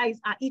ACIs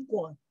are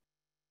equal,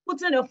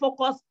 putting a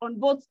focus on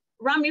both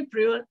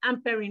ramipril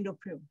and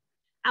perindopril.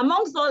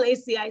 Amongst all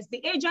ACIs,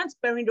 the agent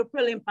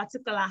perindopril in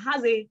particular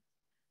has a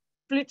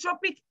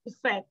pleiotropic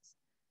effect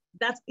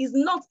that is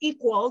not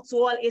equal to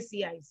all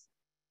ACIs.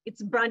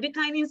 Its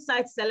bradykinin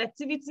site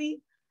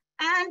selectivity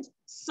and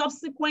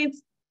subsequent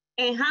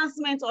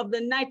enhancement of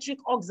the nitric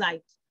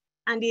oxide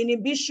and the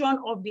inhibition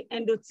of the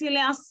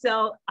endothelial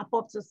cell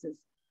apoptosis.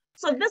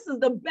 So this is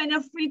the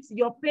benefit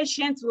your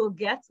patients will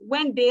get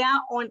when they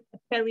are on a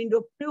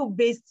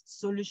perindopril-based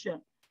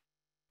solution.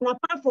 And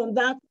apart from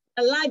that,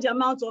 a large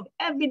amount of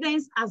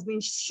evidence has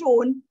been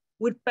shown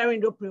with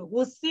perindopril.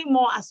 We'll see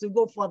more as we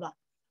go further.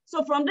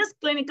 So from this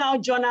clinical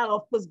journal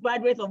of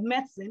postgraduate of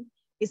medicine,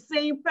 it's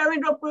saying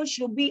perindopril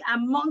should be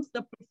amongst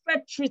the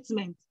preferred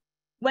treatment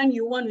when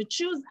you want to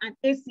choose an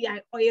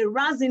ACI or a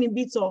RAS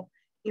inhibitor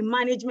in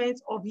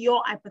management of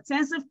your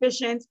hypertensive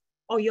patients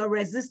or your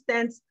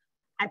resistant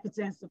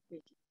hypertensive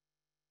patients.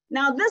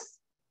 Now this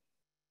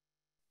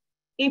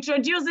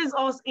introduces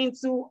us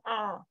into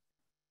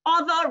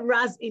other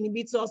RAS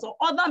inhibitors or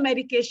other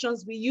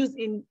medications we use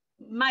in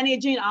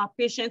managing our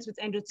patients with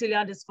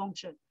endothelial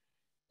dysfunction,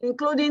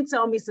 including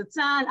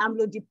telmisartan,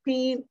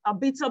 amlodipine, a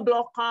beta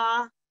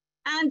blocker,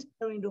 and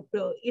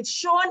perindopril. It's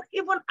shown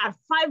even at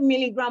 5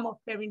 milligrams of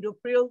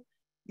perindopril,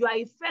 you are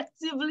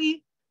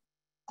effectively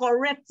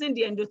correcting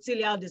the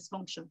endothelial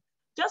dysfunction.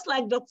 Just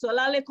like Dr.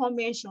 Lalekon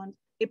mentioned,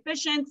 a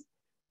patient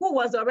who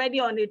was already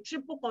on a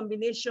triple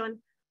combination,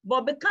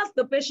 but because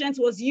the patient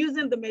was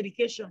using the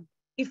medication,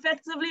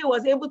 effectively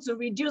was able to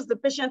reduce the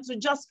patient to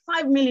just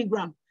 5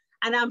 milligrams.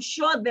 And I'm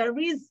sure there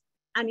is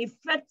an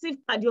effective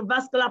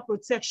cardiovascular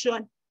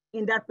protection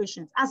in that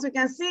patient. As we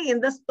can see in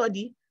this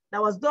study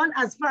that was done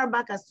as far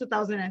back as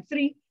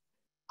 2003,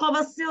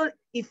 Coversil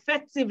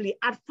effectively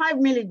at 5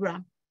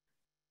 milligrams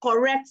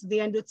corrects the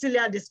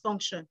endothelial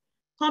dysfunction,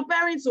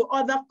 comparing to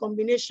other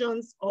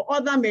combinations or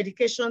other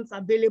medications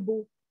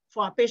available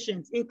for our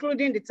patients,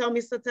 including the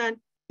telmisartan,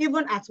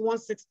 even at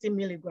 160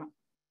 milligrams.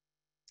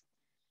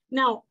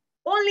 Now,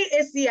 only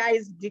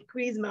ACIs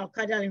decrease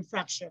myocardial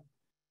infarction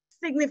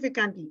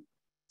significantly.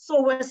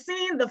 So we're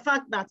seeing the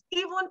fact that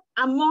even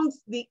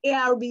amongst the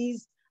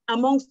ARBs,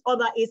 amongst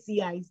other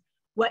ACIs,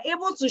 we're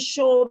able to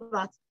show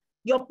that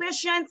your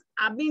patients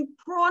are being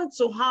prone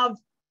to have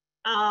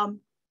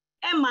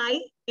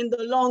MI in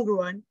the long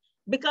run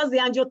because the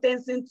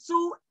angiotensin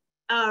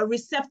II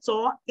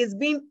receptor is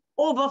being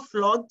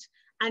overflogged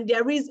and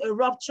there is a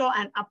rupture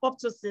and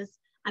apoptosis,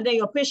 and then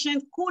your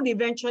patient could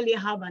eventually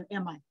have an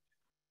MI.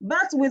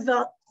 But with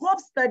the HOPE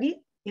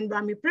study in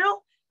Ramipril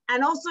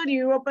and also the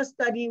Europa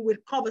study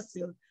with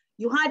Coversil,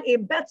 you had a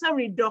better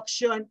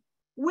reduction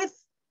with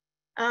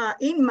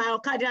in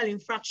myocardial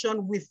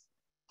infarction with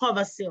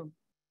Coversil.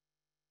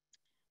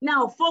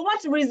 Now, for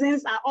what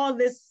reasons are all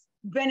these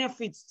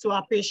benefits to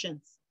our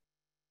patients?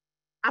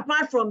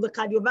 Apart from the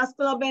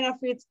cardiovascular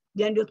benefits,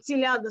 the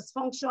endothelial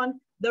dysfunction,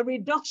 the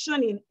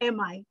reduction in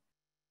MI,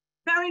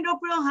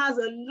 perindopril has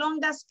a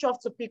longer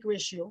stroke to peak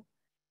ratio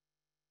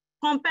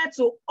compared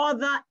to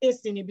other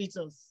ACE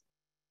inhibitors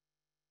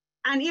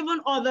and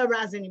even other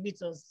RAS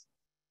inhibitors.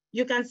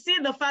 You can see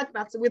the fact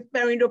that with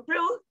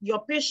perindopril,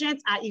 your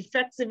patients are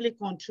effectively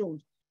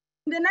controlled.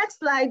 In the next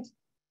slide,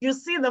 you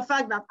see the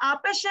fact that our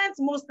patients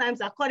most times,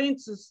 according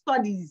to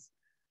studies,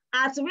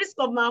 are at risk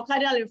of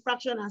myocardial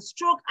infarction and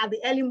stroke at the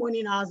early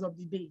morning hours of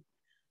the day.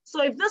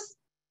 So if this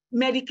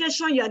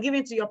medication you are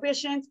giving to your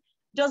patient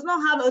does not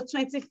have a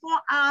 24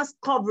 hours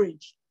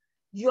coverage,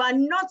 you are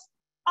not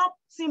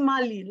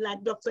optimally,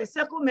 like Dr.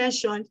 Iseko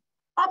mentioned,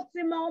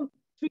 optimal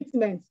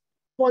treatment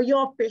for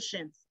your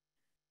patients,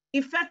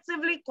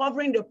 effectively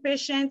covering the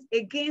patient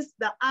against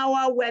the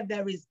hour where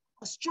there is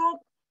a stroke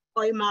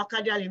or a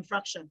myocardial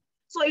infarction.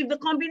 So if the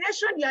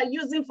combination you are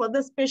using for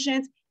this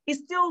patient is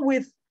still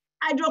with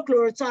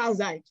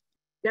hydrochlorothiazide,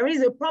 there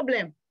is a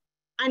problem.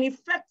 An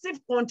effective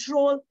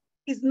control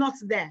is not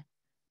there.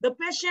 The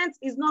patient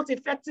is not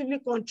effectively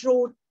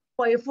controlled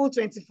for a full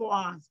 24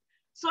 hours.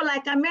 So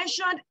like I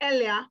mentioned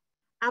earlier,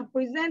 I'm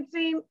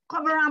presenting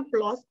Coveram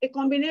Plus, a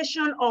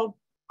combination of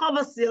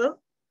Coversil,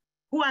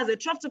 who has a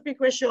trough to peak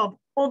ratio of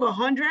over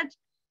 100,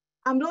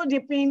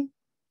 amlodipine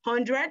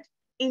 100,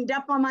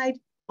 indapamide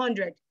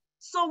 100.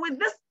 So with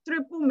this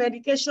triple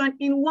medication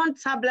in one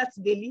tablet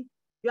daily,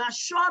 you are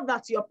sure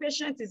that your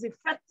patient is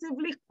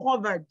effectively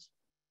covered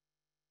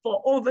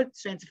for over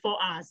 24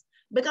 hours.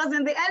 Because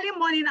in the early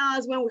morning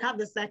hours when we have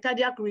the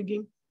circadian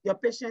reading, your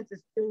patient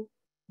is still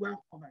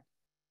well covered.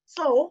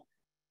 So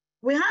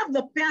we have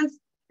the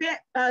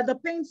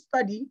pain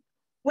study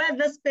where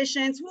these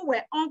patients who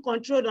were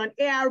uncontrolled on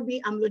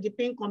ARB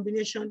amlodipine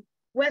combination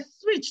were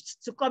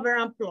switched to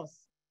Coveram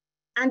Plus.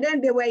 And then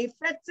they were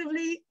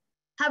effectively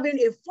having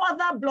a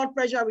further blood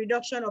pressure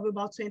reduction of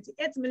about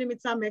 28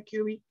 millimeter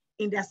mercury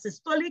in their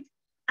systolic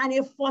and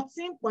a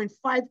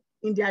 14.5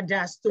 in their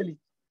diastolic.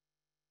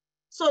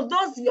 So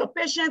those your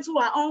patients who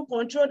are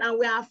uncontrolled and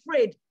we are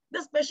afraid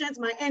this patient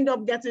might end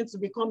up getting to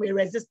become a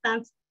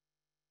resistant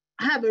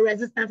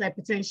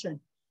hypertension.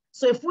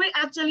 So if we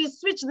actually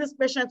switch this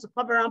patient to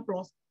Coveram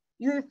Plus,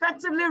 you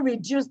effectively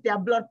reduce their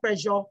blood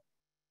pressure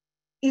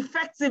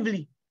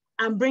effectively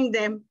and bring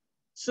them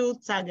to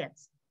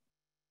targets.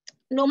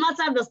 No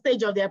matter the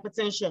stage of the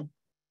hypertension,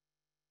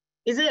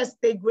 is it a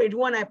stage grade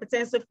 1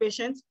 hypertensive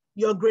patient,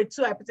 your grade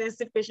 2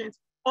 hypertensive patient,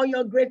 or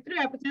your grade 3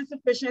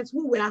 hypertensive patients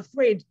who were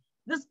afraid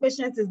this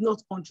patient is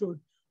not controlled?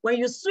 When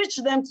you switch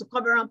them to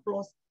Coveram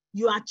Plus,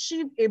 you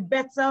achieve a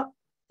better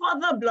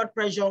further blood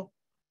pressure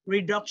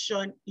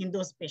reduction in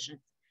those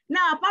patients.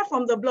 Now, apart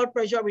from the blood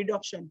pressure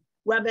reduction,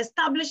 we have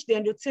established the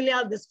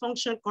endothelial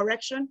dysfunction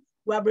correction,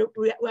 we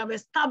have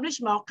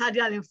established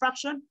myocardial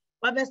infarction,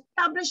 we have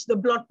established the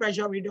blood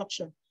pressure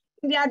reduction.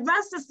 In the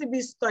advanced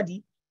CCB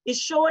study, it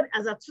showed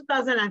as of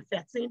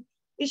 2013,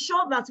 it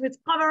showed that with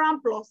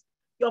Coveram Plus,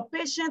 your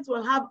patients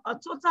will have a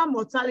total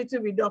mortality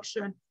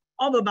reduction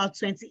of about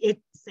 28%.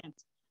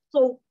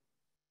 So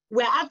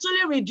we're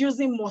actually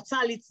reducing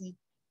mortality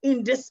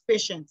in these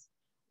patients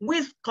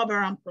with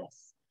Coveram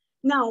Plus.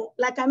 Now,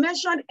 like I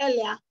mentioned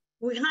earlier,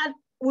 we've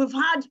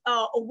had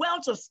a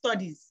wealth of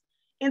studies.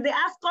 In the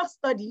ASCOT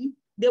study,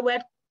 they were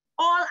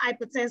all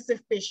hypertensive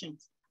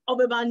patients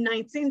of about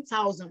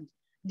 19,000.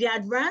 The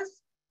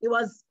advanced, it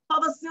was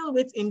Coversil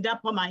with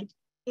indapamide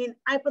in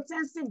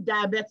hypertensive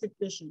diabetic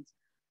patients.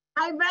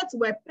 IVET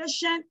were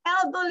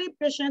elderly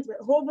patients with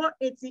over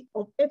 80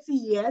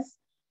 years,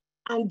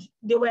 and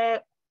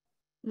their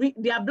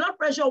blood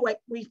pressure were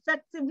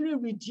effectively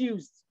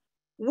reduced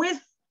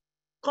with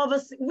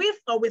Coversil with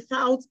or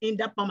without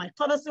indapamide.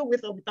 Coversil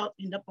with or without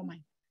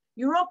indapamide.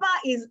 Europa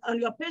is on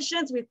your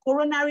patients with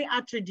coronary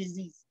artery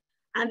disease.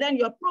 And then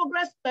your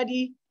progress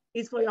study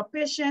is for your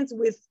patients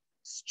with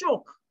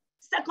stroke,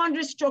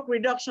 secondary stroke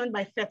reduction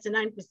by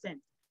 39%.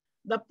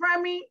 The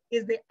primary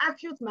is the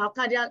acute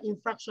myocardial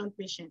infarction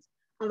patients,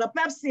 and the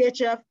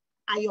PEP-CHF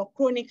are your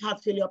chronic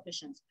heart failure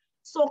patients.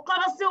 So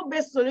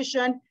Coversil-based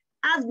solution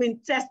has been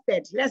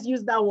tested, let's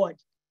use that word,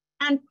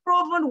 and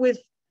proven with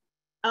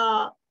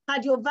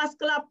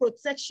cardiovascular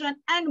protection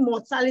and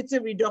mortality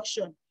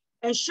reduction,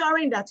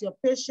 ensuring that your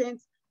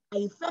patients are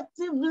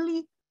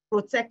effectively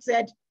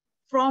protected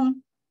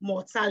from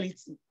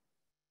mortality.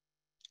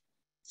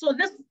 So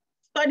this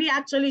study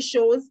actually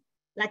shows,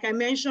 like I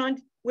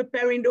mentioned, with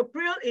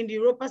perindopril in the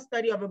Europa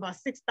study of about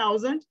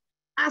 6,000,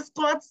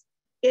 Ascot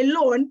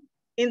alone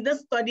in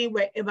this study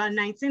were about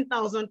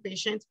 19,000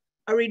 patients,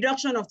 a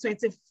reduction of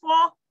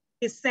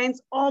 24%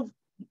 of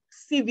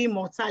CV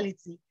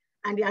mortality,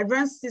 and the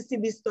advanced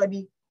CCB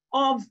study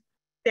of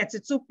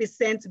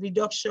 32%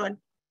 reduction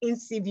in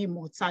CV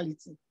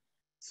mortality.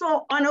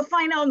 So on a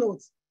final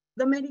note,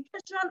 the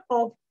medication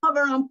of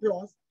Coveram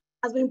Plus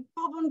has been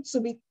proven to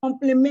be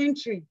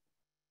complementary.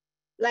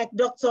 Like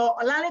Dr.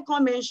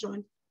 Olaleko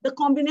mentioned, the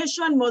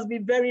combination must be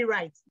very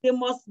right. They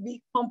must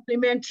be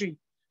complementary.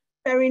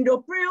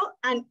 Perindopril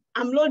and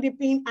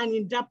amlodipine and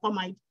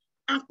indapamide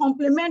are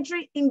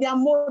complementary in their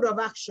mode of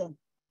action,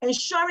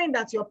 ensuring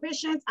that your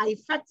patients are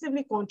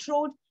effectively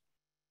controlled,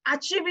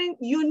 achieving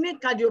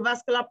unique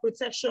cardiovascular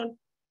protection,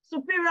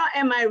 superior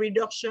MI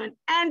reduction,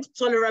 and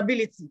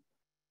tolerability,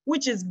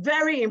 which is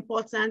very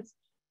important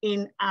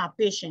in our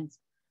patients.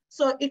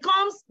 So the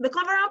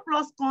Coveram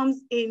Plus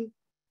comes in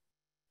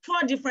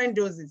 4 different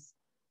doses.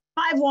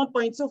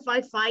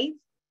 1.255.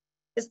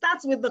 It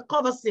starts with the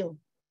Coversil,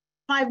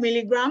 5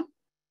 milligram,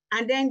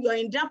 and then your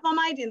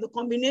indapamide in the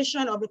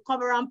combination of the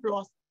Coveram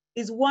Plus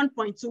is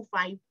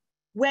 1.25,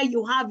 where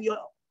you have your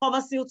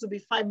Coversil to be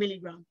 5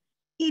 milligram,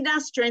 either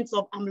strength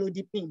of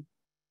amlodipine.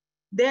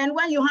 Then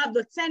when you have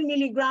the 10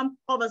 milligram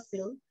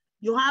Coversil,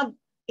 you have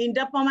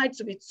indapamide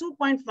to be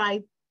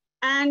 2.5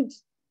 and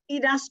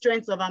either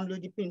strength of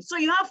amlodipine. So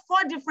you have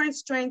 4 different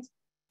strengths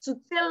to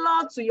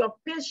tailor to your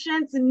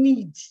patient's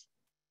needs,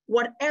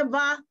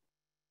 whatever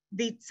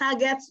the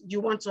target you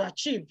want to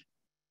achieve.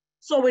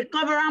 So with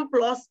Coveram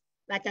Plus,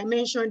 like I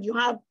mentioned, you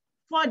have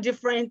 4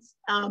 different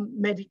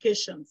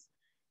medications.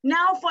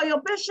 Now for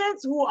your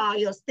patients who are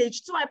your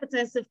stage 2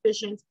 hypertensive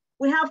patients,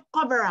 we have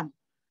Coveram.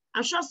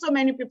 I'm sure so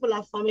many people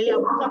are familiar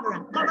with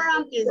Coveram.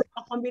 Coveram is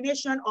a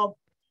combination of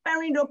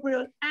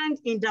perindopril and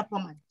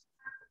indapamide.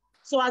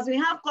 So as we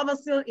have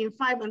Coversil in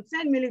 5 and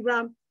 10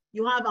 milligram,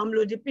 you have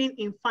amlodipine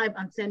in 5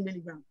 and 10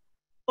 milligram.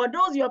 For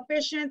those your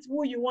patients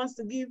who you want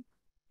to give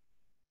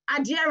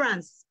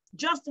adherence,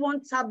 just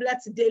 1 tablet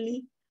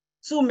daily,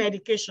 2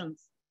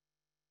 medications.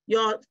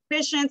 Your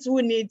patients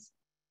who need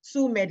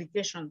 2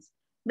 medications,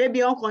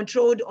 maybe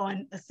uncontrolled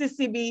on a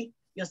CCB,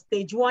 your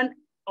stage 1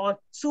 or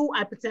 2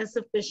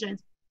 hypertensive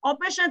patients, or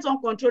patients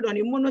uncontrolled on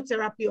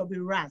immunotherapy or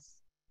RAS.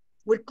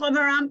 With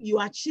Coveram, you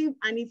achieve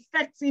an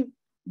effective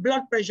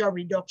blood pressure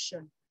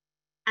reduction.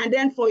 And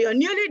then for your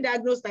newly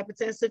diagnosed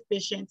hypertensive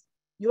patients,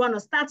 you want to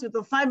start with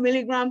a 5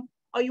 milligram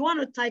or you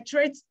want to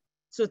titrate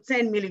to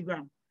 10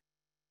 milligram.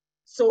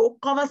 So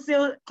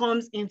Coversil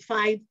comes in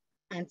 5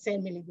 and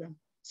 10 milligram.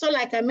 So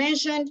like I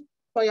mentioned,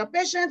 for your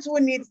patients who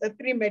need a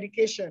 3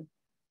 medication,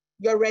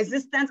 your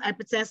resistant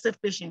hypertensive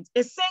patients,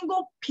 a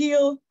single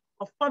pill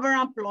of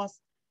Coveram Plus,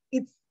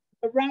 it's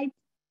the right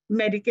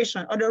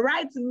medication or the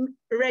right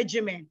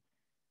regimen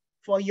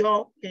for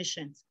your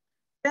patients.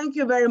 Thank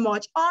you very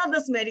much. All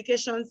those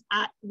medications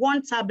are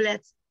 1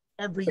 tablet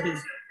every day.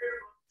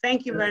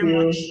 Thank you very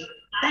much.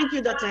 Thank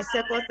you, Dr.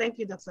 Seko. Thank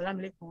you, Dr.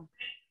 Lamleko.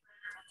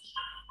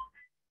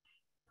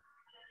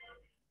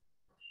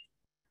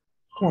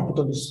 Come on, put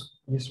on this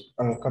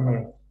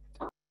camera.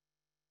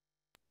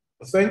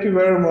 Thank you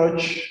very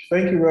much.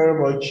 Thank you very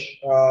much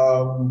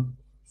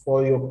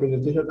for your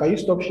presentation. Can you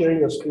stop sharing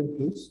your screen,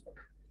 please?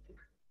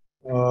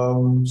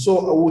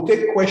 So we'll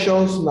take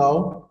questions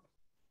now.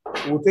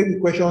 We'll take the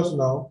questions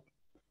now.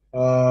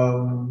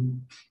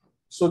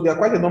 So there are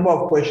quite a number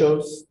of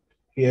questions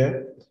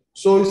here.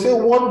 So you say,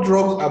 what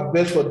drugs are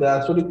best for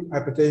diastolic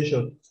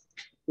hypertension?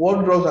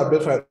 What drugs are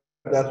best for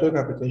diastolic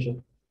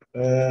hypertension?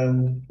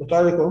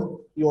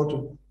 Otariko, you want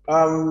to?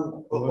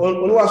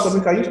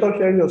 Oluwasomi, can you stop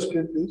sharing your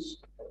screen, please?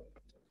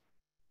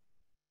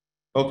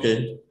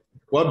 Okay.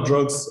 What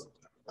drugs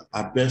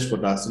are best for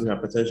diastolic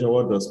hypertension?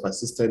 What does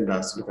persistent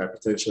diastolic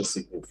hypertension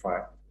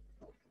signify?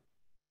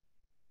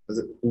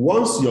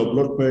 Once your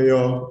blood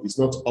pressure is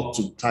not up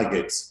to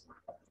target,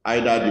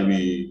 either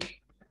the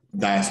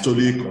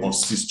diastolic or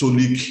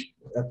systolic,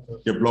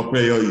 the blood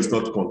pressure is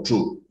not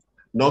controlled.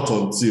 Not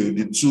until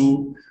the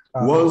two,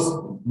 once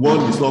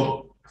one is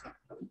not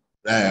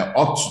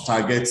up to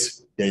target,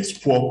 there is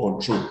poor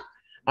control.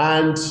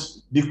 And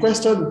the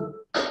question,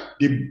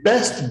 the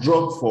best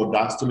drug for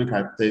diastolic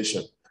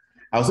hypertension,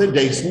 I would say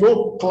there is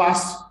no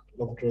class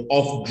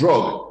of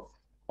drug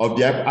of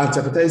the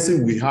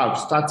antihypertensive we have,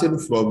 starting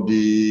from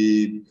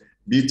the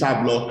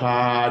beta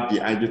blocker,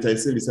 the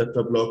angiotensin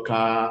receptor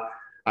blocker,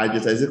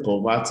 angiotensin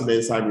converting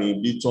enzyme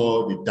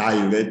inhibitor, the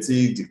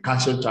diuretic, the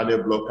calcium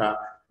channel blocker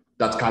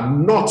that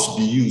cannot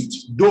be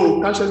used.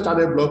 Though calcium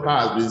channel blocker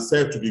has been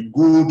said to be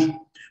good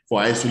for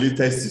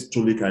isolated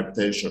systolic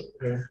hypertension.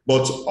 Yeah.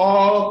 But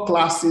all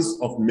classes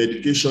of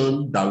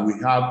medication that we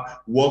have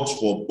works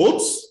for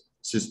both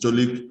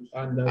systolic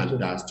and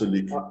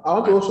diastolic. I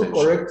want to also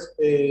correct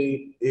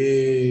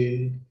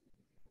a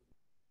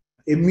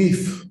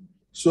myth.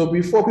 So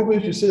before, people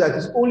used to say that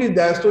it's only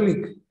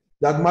diastolic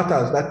that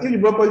matters, that if the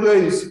blood pressure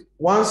is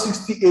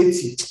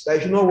 160/80, that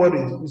you should not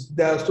worry, it's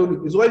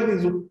diastolic. It's when it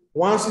is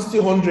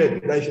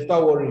 160/100 that you should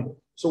start worrying.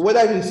 So whether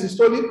it is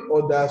systolic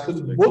or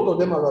diastolic, both of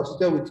them are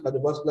associated with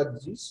cardiovascular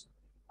disease,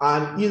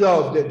 and either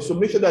of them. So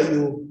make sure that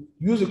you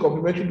use the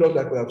complementary drugs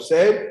like we have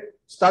said,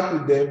 start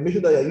with them, make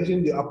sure that you're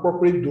using the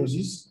appropriate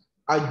doses,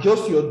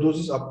 adjust your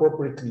doses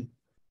appropriately.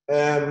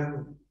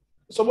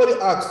 Somebody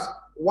asked,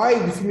 why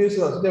is the female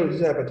cells associated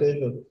with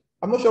hypertension?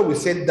 I'm not sure we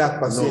said that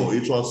per se. No,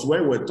 it was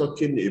when we're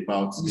talking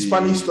about the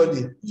Spanish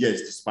study. Yes,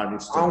 the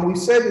Spanish study. And we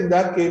said in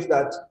that case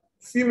that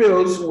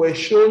females were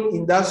shown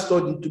in that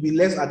study to be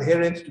less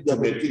adherent to their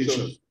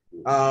medication.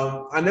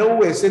 And then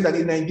we were saying that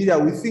in Nigeria,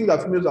 we think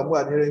that females are more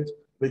adherent to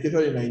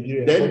medication in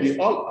Nigeria. Then the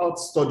all-out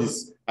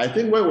studies, I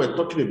think when we're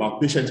talking about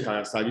patient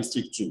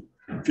characteristic too,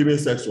 female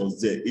sex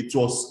was there. It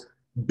was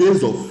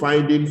based on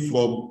finding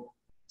from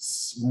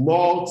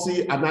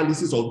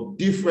multi-analysis of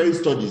different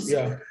studies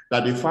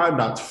that they found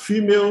that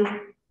female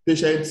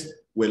patients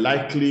were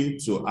likely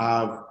to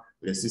have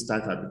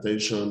resistant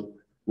hypertension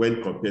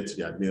when compared to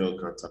their male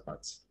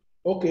counterparts.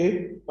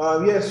 Okay.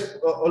 Yes,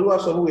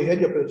 Oluwasomu, we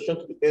heard your presentation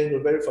to the end.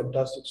 You're very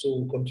fantastic. So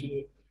we'll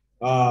continue.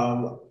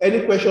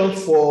 Any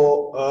questions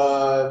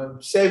for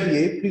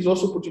Xavier? Please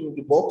also put him in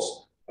the box.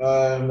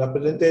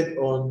 Presented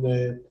on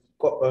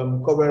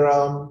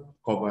Coveram,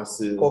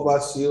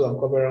 Coversil, and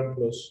Coveram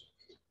Plus.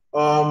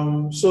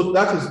 So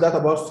that is that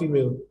about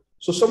female.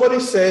 So somebody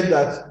said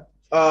that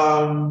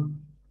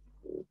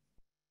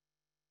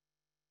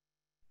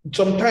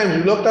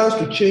sometimes reluctance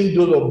to change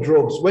dose of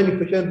drugs when the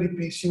patient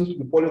BP seems to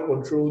be poorly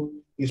controlled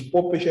is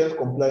poor patient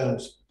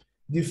compliance.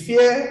 The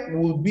fear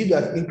will be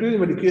that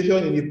increasing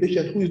medication in a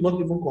patient who is not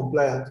even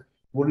compliant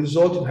will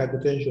result in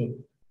hypertension.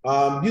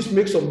 This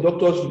makes some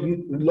doctors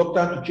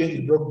reluctant to change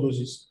the drug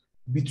doses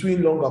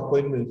between long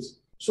appointments.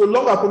 So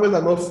long appointments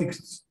are not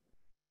fixed.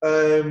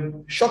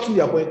 Shorten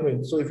the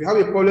appointment. So if you have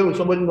a problem with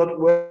somebody not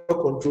well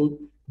controlled,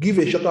 give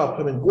a shorter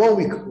appointment. 1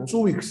 week, 2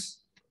 weeks.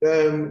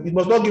 You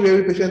must not give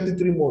every patient in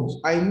 3 months.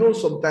 I know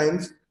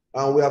sometimes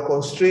we are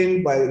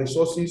constrained by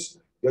resources.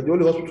 You're the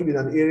only hospital in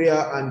an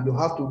area and you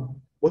have to,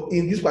 but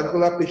in this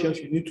particular patient,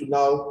 you need to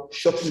now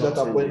shorten that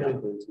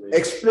appointment.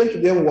 Explain to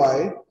them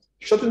why,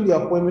 shorten the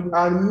appointment,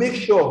 and make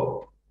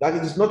sure that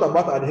it is not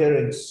about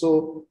adherence.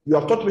 So you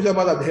have taught the patient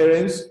about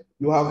adherence,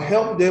 you have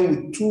helped them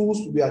with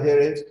tools to be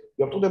adherent,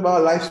 you have talked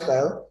about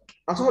lifestyle,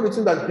 and some of the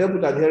things that help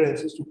with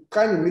adherence is to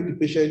kind of make the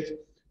patient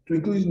to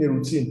include in a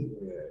routine.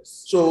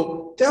 Yes.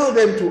 So tell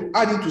them to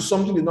add it to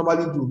something they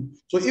normally do.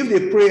 So if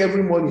they pray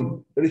every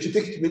morning, they should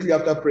take it immediately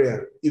after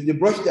prayer. If they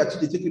brush their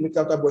teeth, they take it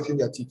immediately after brushing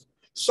their teeth.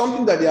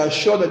 Something that they are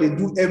sure that they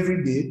do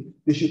every day,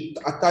 they should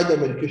attach their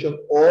medication,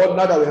 or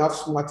now that we have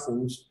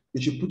smartphones,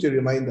 they should put a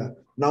reminder.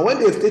 Now, when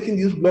they've taken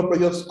these blood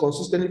pressures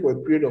consistently for a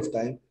period of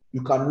time,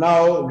 you can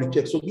now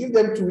recheck. So give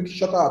them 2 weeks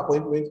shorter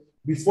appointment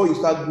before you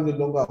start doing a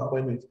longer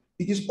appointment.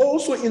 It is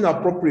also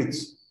inappropriate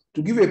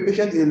to give a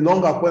patient a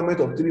long appointment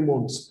of 3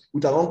 months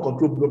with an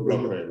uncontrolled blood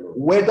pressure,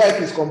 whether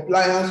it is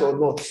compliance or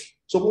not.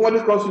 So somebody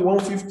comes with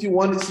 150,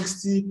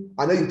 160,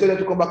 and then you tell them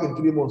to come back in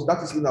 3 months.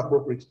 That is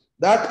inappropriate.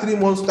 That 3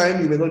 months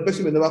time, the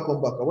person may never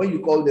come back. And when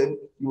you call them,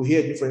 you will hear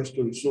a different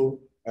story. So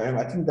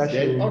I think that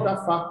then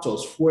other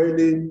factors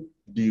fueling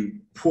the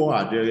poor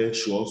adherence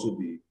should also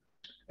be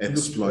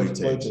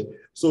exploited.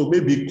 So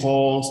maybe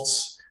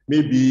costs,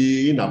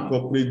 maybe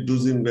inappropriate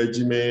dosing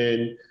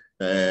regimen.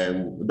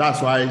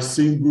 That's why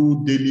single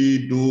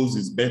daily dose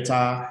is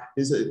better.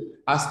 It's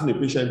asking a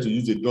patient to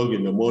use a drug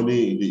in the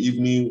morning, in the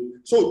evening.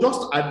 So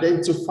just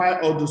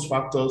identify all those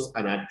factors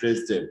and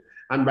address them.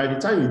 And by the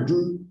time you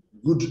do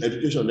good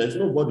education, there's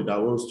nobody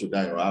that wants to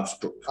die or have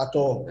stroke. At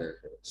all.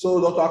 So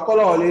Dr.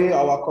 Akola Ole,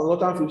 our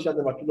consultant physician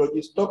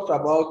dermatologist, talked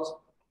about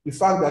the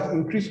fact that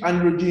increased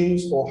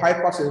androgens or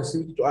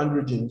hypersensitivity to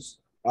androgens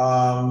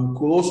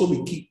could also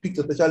be picked,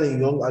 especially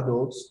in young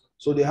adults.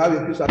 So they have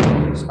increased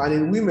androgens. And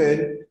in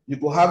women, you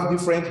could have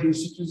different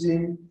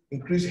hirsutism,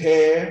 increased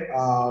hair,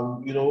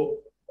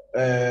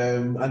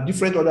 and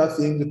different other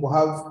things. You could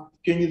have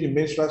changes in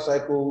menstrual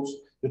cycles.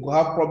 They could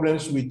have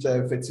problems with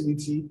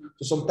fertility.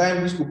 So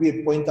sometimes this could be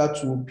a pointer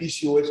to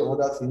PCOS and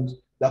other things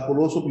that could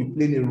also be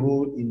playing a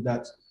role in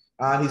that.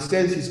 And he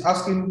says he's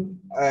asking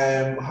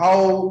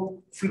how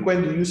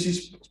frequent do you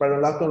see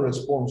spironolactone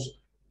response?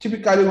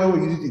 Typically, when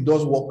we use it, it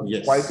does work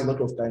quite a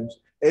lot of times,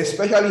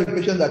 especially in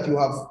patients that you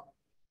have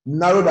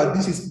narrowed that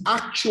this is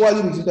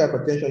actually resistant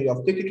hypertension. You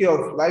have taken care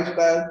of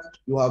lifestyle,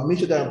 you have made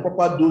sure that in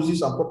proper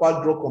doses and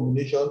proper drug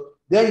combination.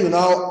 Then you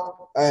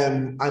now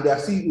and they are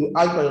still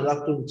high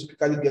prolactin,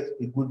 typically get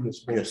a good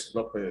response. Yes,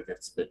 blood pressure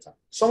gets better.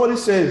 Somebody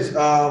says,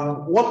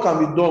 what can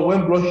be done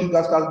when blood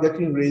sugar starts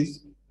getting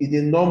raised in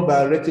a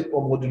non-diuretic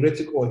or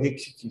moderatic or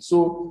HCT?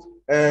 So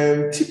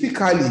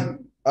typically,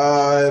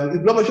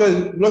 if blood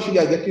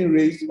sugar is getting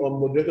raised on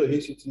moderated or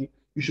HCT,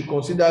 you should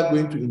consider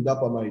going to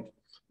indapamide.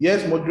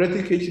 Yes,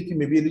 moderatic HCT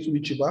may be a little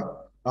bit cheaper,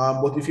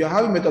 but if you're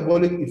having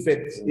metabolic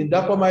effects,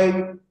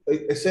 indapamide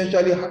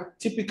essentially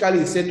typically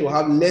is said to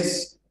have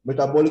less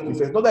metabolic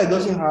effects. Not that it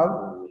doesn't have,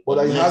 but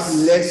that it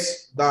has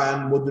less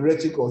than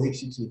moderatic or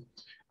HCT.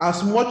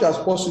 As much as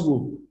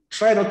possible,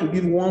 try not to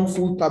give one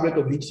full tablet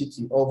of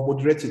HCT, of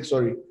moderatic,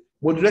 sorry.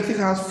 Moderatic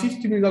has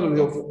 50 milligrams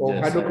of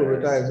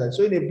hydrochlorothiazide.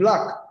 So in a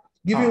black,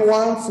 giving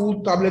one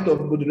full tablet of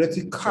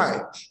moderatic,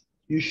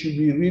 you should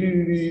be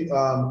really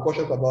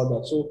cautious about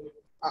that. So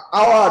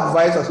our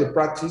advice as a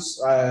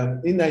practice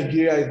in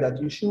Nigeria is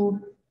that you should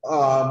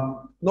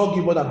not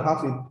give more than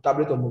half a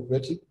tablet of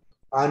moderatic.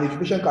 And if the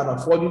patient can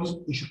afford it,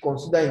 you should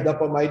consider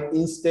indapamide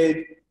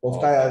instead of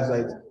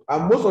thiazide.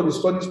 And most of the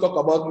studies talk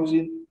about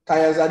using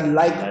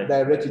thiazide-like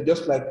diuretic,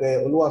 just like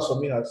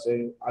Oluwasomi has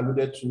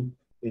alluded to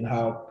in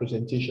her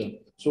presentation.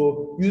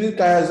 So using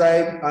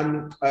thiazide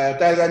and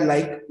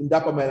thiazide-like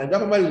indapamide, and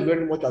indapamide is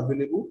very much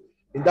available.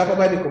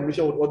 Indapamide in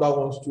combination with other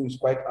ones too is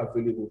quite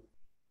available,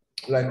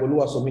 like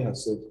Oluwasomi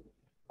has said.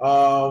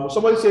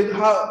 Somebody said,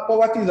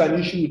 poverty is an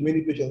issue with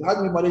many patients. How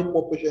do we manage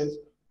poor patients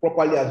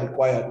properly as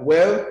required?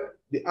 Well,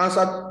 the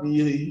answer,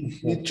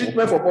 the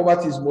treatment for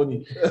poverty is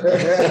money.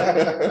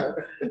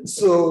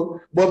 So,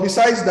 but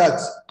besides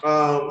that,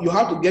 you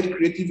have to get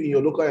creative in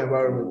your local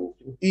environment.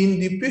 In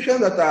the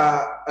patients that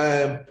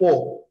are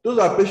poor, those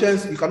are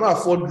patients you cannot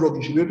afford drugs,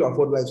 you should be able to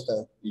afford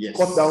lifestyle. Yes.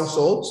 Cut down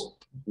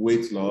salt,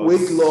 weight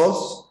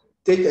loss,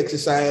 take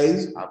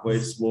exercise,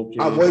 avoid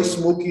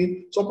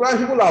smoking. Sometimes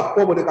people are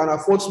poor, but they can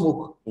afford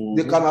smoke.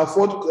 They can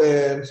afford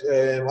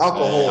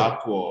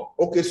alcohol.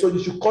 Okay, so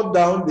they should cut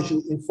down, they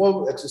should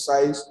inform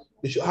exercise,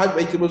 they should add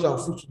vegetables and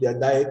fruit to their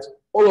diet.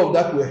 All of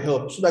that will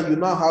help so that you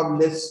now have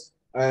less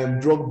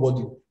drug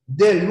burden.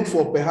 Then look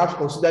for perhaps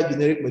consider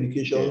generic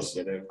medications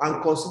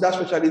and consider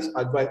specialist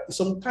advice.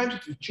 Sometimes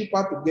it is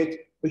cheaper to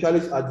get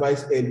specialist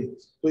advice early.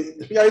 So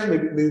specialists may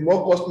be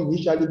more costly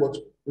initially, but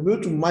we'll be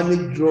able to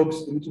manage drugs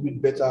a little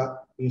bit better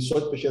in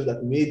such patients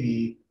that may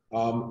be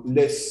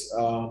less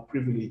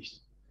privileged.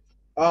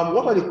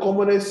 What are the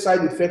commonest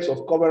side effects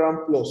of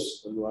Coveram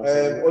Plus?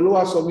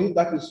 Oluwasomi,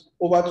 that is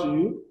over to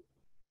you.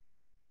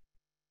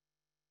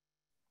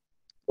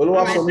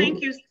 Right,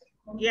 thank you.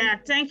 Yeah,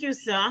 thank you,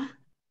 sir.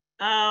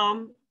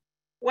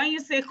 When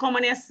you say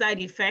commonest side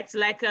effects,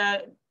 like,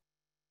 can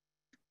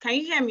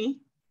you hear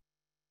me?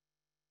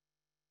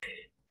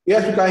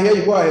 Yes, we can hear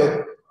you. Go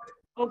ahead.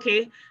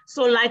 Okay,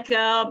 so like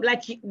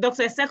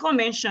Dr. Seko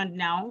mentioned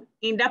now,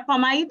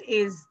 indapamide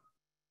is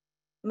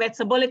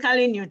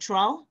metabolically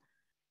neutral.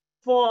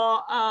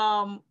 For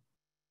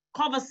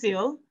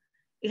Coversil,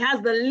 it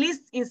has the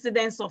least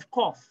incidence of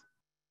cough.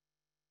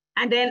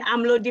 And then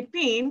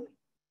amlodipine,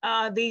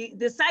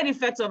 the side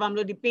effects of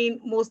amlodipine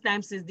most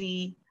times is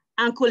the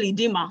ankle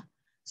edema.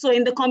 So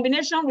in the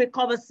combination with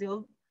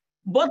Coversil,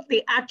 both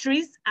the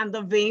arteries and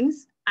the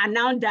veins are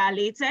now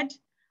dilated,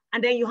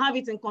 and then you have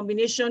it in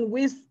combination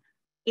with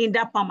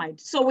indapamide.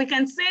 So we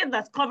can say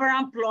that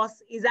Coveram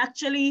Plus is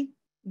actually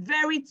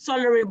very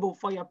tolerable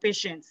for your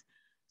patients.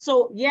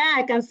 So yeah,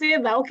 I can say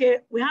that, okay,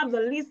 we have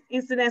the least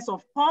incidence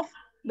of cough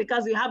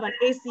because you have an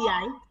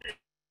ACI.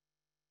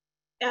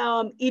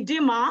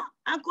 Edema,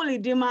 ankle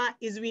edema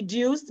is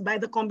reduced by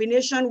the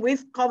combination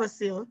with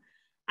Coversil.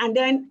 And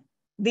then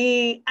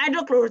the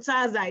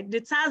hydrochlorothiazide,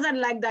 the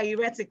thiazide-like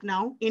diuretic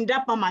now,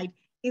 indapamide,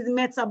 is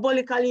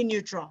metabolically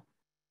neutral.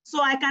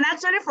 So I can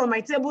actually, from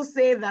my table,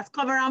 say that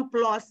Coveram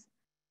Plus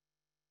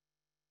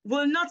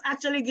will not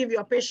actually give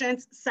your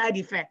patients side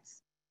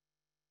effects.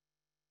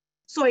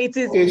 So it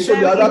is. Okay, so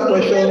the other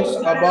questions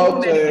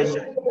about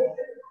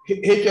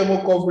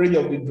HMO coverage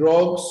of the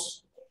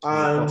drugs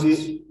and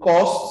the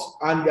cost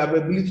and the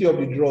availability of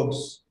the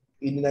drugs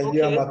in the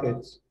Nigerian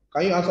market.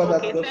 Can you answer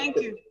that? Okay, thank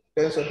you.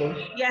 10 seconds.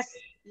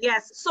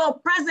 Yes.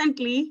 So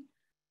presently,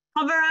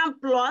 Coveram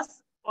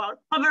Plus or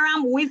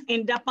Coveram with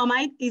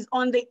indapamide is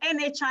on the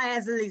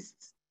NHIS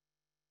list.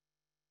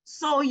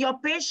 So your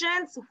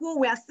patients who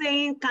we are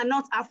saying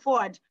cannot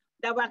afford,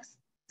 that were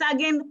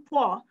staggering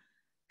poor,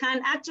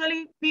 can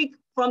actually pick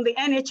from the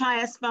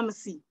NHIS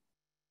pharmacy.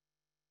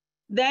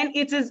 Then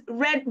it is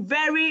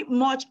very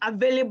much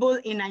available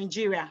in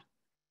Nigeria.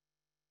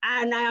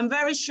 And I am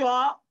very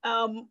sure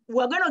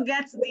we're going to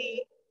get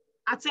the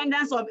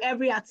attendance of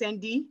every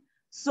attendee.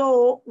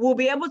 So we'll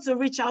be able to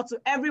reach out to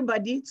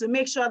everybody to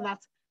make sure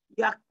that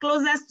you are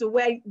closest to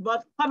where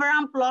both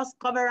Coveram Plus,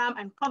 Coveram,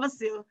 and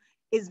Coversil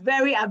is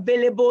very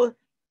available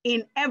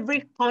in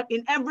every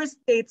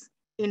state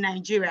in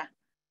Nigeria.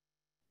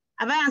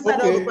 Have I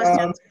answered all the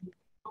questions?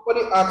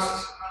 Somebody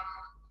asked,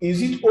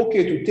 is it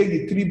okay to take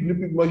the 3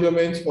 lipid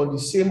measurements on the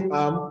same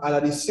arm and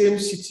at the same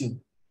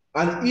sitting?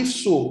 And if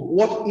so,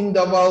 what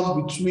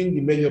intervals between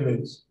the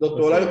measurements?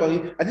 Dr. Okay.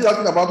 Olari, I think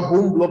talking about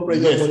home blood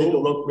pressure. Yes, home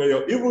blood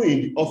pressure. Even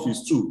in the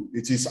office too,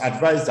 it is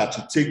advised that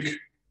you take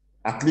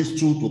at least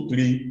 2 to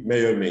 3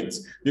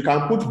 measurements. You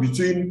can put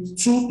between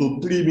 2 to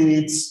 3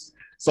 minutes.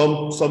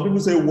 Some people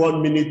say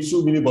 1 minute,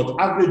 2 minutes, but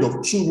average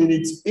of 2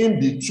 minutes in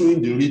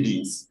between the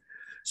readings.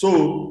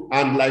 So,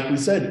 and like we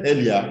said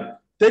earlier,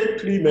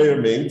 take 3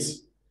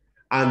 measurements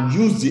and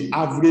use the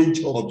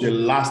average of the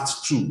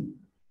last 2.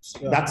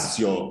 Yeah. That's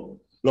your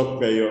blood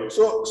pressure.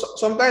 So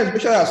sometimes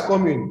patient has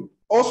come in.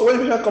 Also, when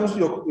the patient comes to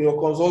your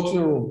consulting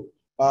room,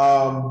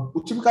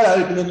 we typically allow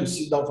the patient to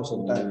sit down for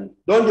some time.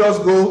 Don't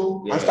just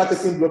go and start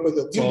taking blood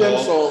pressure. Give them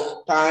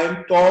some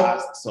time,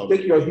 talk,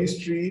 take your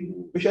history.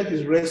 Patient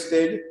is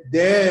rested.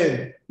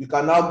 Then you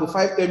can now go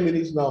 5-10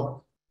 minutes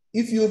now.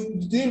 If you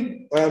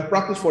didn't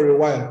practice for a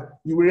while,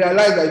 you will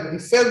realize that the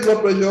first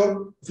blood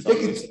pressure, if you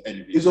take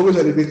it, is always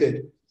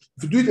elevated.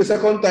 If you do it a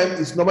second time,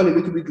 it's normally a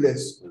little bit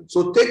less.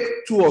 So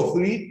take 2 or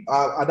 3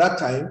 at that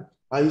time.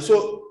 And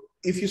so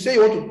if you say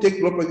you want to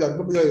take blood pressure and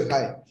blood pressure is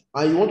high,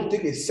 and you want to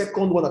take a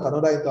second one at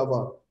another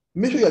interval,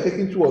 make sure you're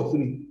taking 2 or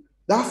 3.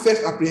 That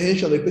first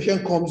apprehension, the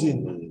patient comes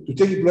in to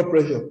take blood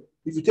pressure.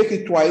 If you take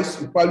it twice,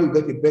 you probably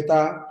will get a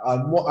better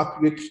and more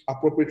accurate,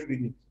 appropriate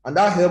reading. And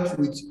that helps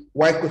with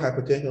white coat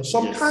hypertension.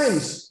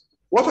 Sometimes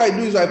what I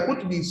do is I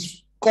put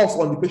this cuff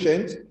on the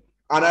patient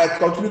and I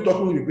continue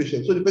talking with the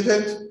patient. So the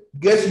patient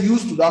gets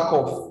used to that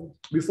cough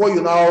before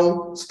you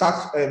now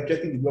start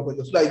checking the blood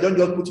pressure, so that you don't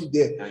just put it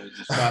there. And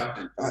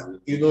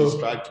you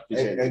distract, distract the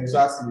patient.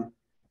 Exactly.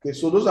 Okay,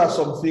 so those are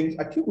some things.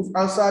 I think we've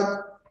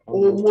answered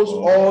almost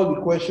all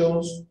the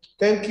questions.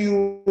 Thank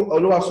you,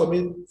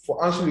 Oluwasomi,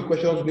 for answering the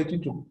questions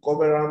relating to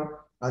Coveram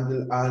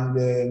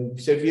and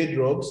severe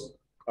drugs.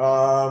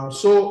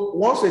 So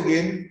once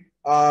again,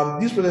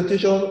 this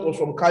presentation was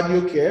from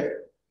Cardio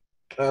Care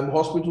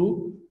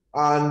Hospital,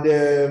 and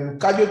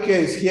Cardio Care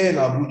is here in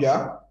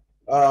Abuja.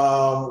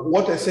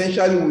 What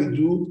essentially we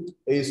do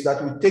is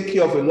that we take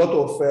care of a lot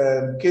of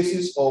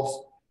cases of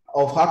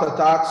heart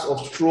attacks,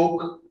 of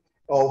stroke,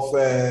 of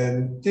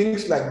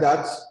things like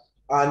that,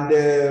 and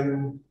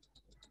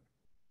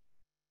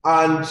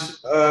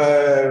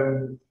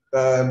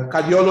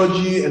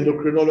cardiology,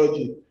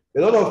 endocrinology.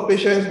 A lot of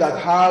patients that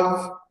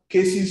have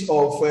cases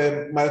of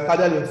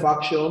myocardial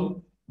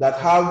infarction that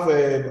have,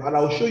 and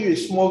I'll show you a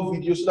small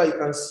video so that you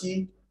can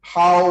see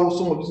how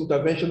some of these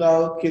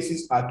interventional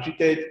cases are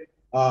treated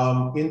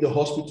in the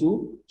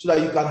hospital, so that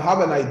you can have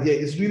an idea.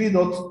 It's really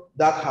not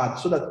that hard,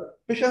 so that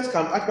patients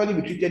can actually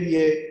be treated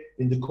here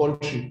in the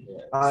country.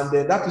 Yes. And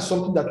that is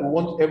something that we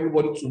want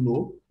everybody to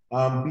know.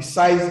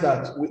 Besides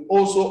that, we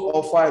also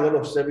offer a lot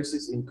of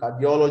services in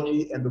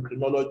cardiology,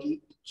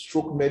 endocrinology,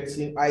 stroke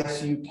medicine,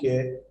 ICU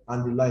care,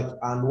 and the like.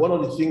 And one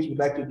of the things we'd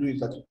like to do is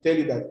that to tell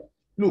you that,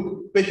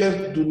 look,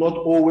 patients do not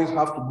always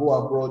have to go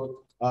abroad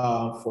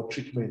for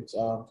treatment.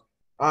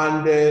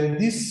 And then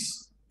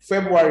this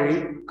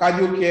February,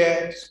 Cardio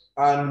Care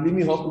and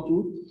Limi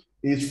Hospital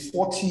is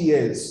 40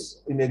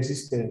 years in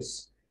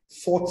existence.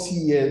 40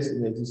 years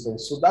in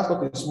existence. So that's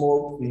not a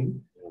small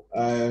thing.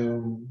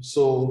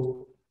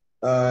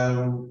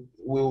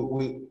 We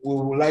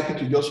would like you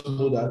to just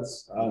know that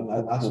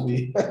as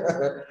we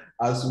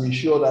as we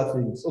show other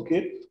things.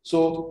 Okay.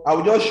 So I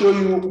will just show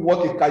you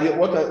what a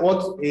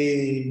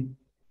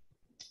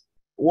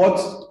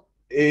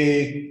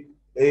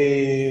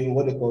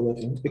what they call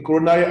that thing? A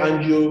coronary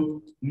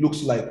angio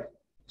looks like.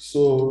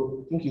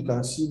 So I think you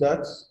can see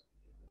that.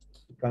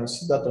 You can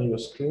see that on your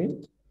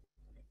screen.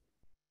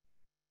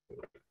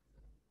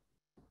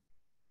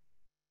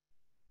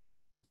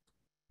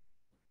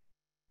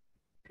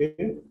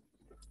 Okay.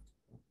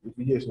 The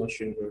video is not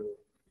showing very well.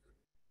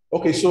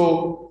 Okay,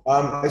 so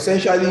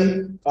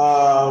essentially,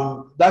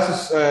 that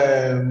is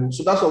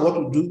so that's what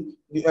we do.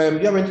 Do you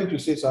have anything to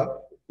say, sir?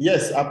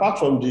 Yes, apart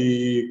from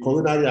the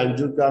coronary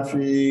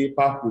angiography,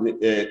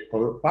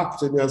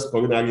 percutaneous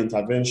coronary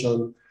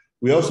intervention,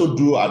 we also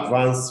do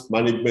advanced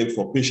management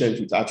for patients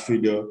with heart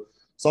failure.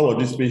 Some of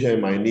these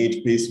patients might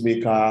need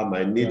pacemaker,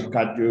 might need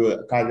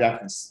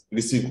cardiac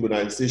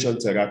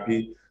resynchronization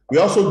therapy. We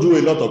also do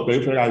a lot of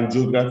peripheral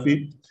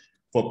angiography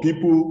for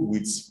people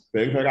with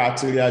peripheral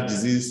arterial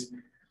disease.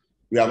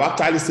 We have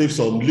actually saved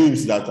some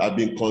limbs that have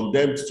been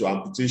condemned to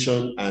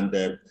amputation.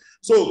 And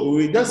so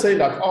we just say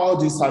that all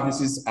these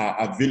services are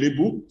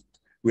available.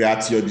 We are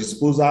at your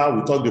disposal.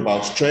 We talked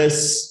about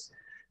stress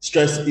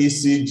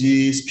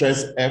ECG,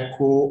 stress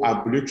echo,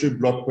 ambulatory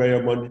blood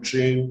pressure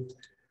monitoring,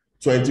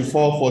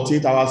 24,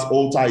 48 hours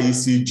Holter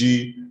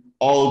ECG.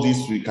 All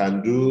this we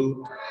can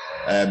do.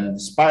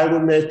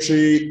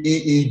 Spirometry,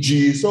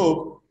 EEG.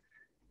 So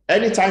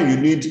anytime you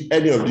need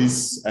any of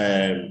these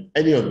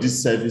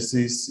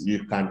services,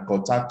 you can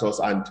contact us,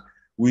 and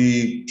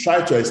we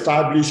try to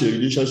establish a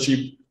relationship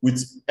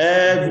with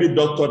every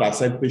doctor that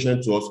sends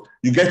patient to us.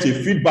 You get a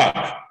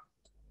feedback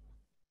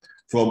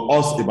from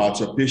us about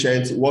your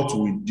patient, what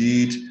we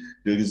did,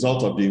 the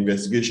result of the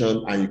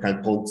investigation, and you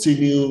can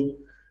continue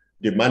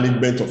the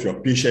management of your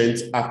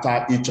patient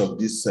after each of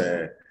these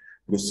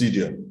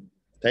procedure.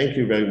 Thank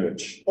you very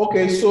much.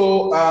 Okay,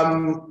 so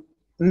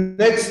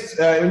next,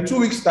 in 2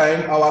 weeks'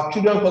 time, our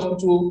Children's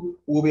Hospital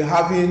will be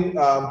having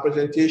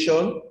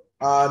presentation,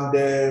 and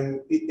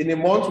in a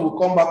month we'll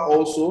come back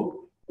also.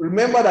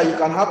 Remember that you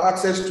can have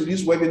access to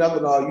this webinar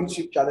on our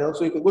YouTube channel.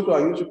 So you can go to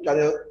our YouTube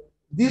channel.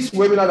 This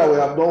webinar that we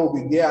have done will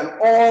be there, and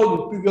all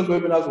the previous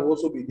webinars will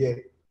also be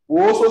there.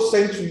 We'll also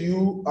send to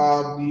you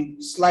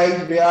the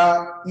slides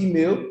via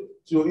email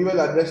to your email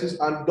addresses,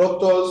 and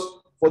doctors,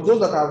 for those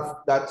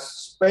that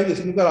spend a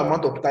significant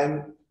amount of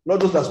time, not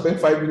those that spend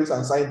 5 minutes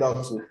and signed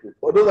out. So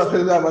for those that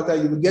spend that amount of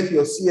time, you will get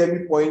your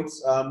CME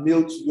points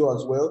mailed to you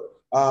as well.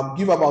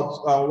 Give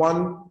about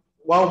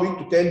 1 week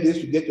to 10 days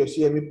to get your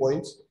CME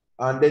points.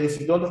 And then if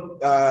you don't,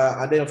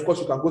 and then of course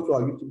you can go to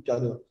our YouTube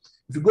channel.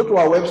 If you go to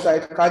our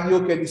website,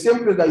 CardioCare, the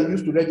same place that you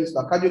used to register,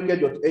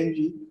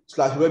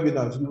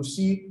 cardiocare.ng/webinars, you will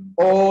see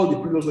all the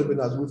previous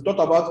webinars. We've talked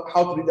about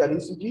how to read an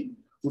ECG.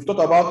 We've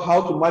talked about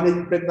how to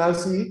manage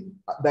pregnancy,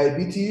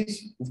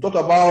 diabetes. We've talked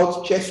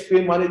about chest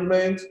pain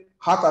management,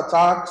 heart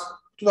attacks.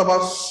 We've talked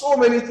about so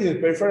many things,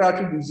 peripheral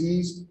artery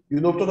disease.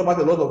 We've talked about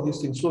a lot of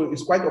these things. So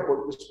it's quite a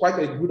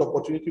good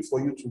opportunity for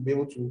you to be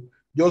able to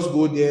just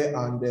go there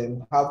and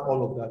then have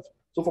all of that.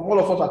 So from all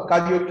of us at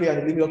CardioCare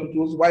and Living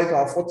Hospitals, why it's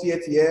our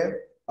 40th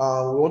year, we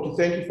want to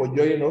thank you for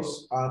joining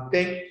us. And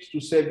thanks to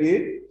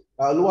Xavier.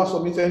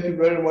 Oluwasomi, thank you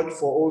very much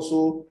for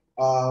also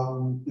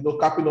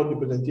capping up the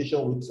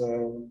presentation with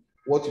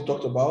what you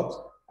talked about.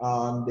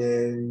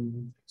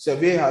 And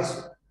Xavier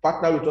has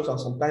partnered with us and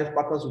sometimes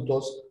partners with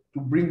us to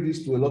bring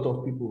this to a lot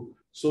of people.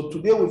 So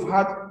today we've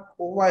had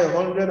over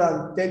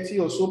 130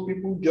 or so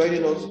people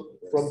joining us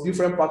from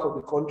different parts of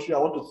the country. I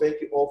want to thank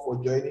you all for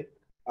joining.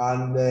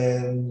 And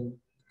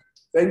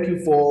thank you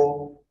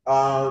for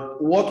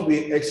what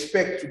we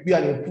expect to be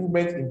an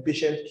improvement in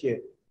patient care.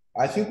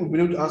 I think we'll be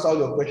able to answer all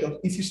your questions.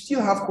 If you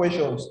still have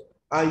questions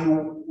and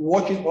you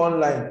watch it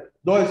online,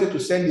 don't hesitate to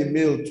send a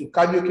mail to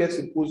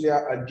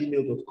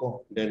cardiocaresymposia@gmail.com.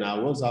 Then our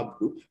WhatsApp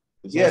group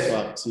is yes,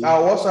 also active.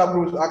 Our WhatsApp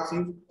group is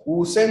active. We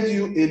will send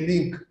you a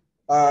link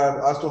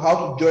as to how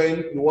to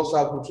join the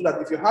WhatsApp group so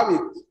that if you have a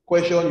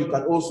question, you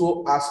can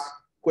also ask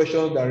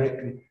questions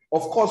directly.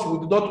 Of course, we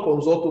do not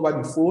consult over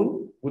the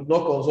phone, we do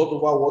not consult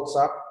over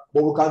WhatsApp,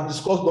 but we can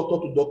discuss doctor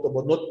to doctor,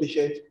 but not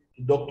patient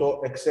to doctor,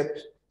 except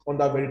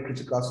under very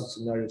critical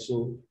scenarios.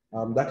 So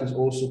that is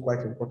also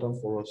quite important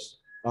for us.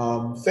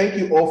 Thank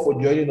you all for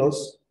joining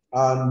us,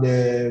 and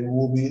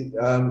we'll be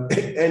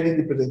ending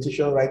the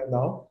presentation right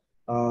now.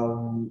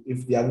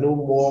 If there are no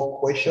more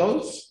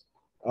questions,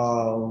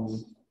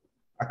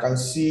 I can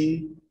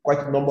see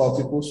quite a number of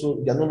people. So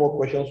if there are no more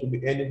questions, we'll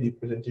be ending the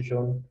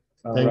presentation.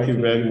 Thank you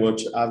very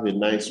much. Have a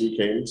nice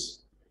weekend.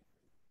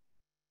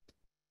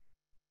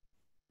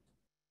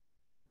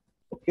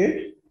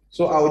 Okay,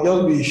 so I'll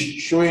just be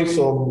showing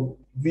some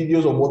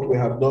videos of what we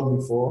have done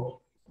before.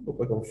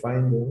 Hope I can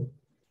find them.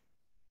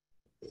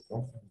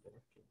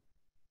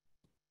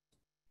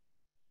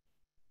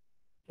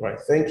 Right,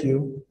 thank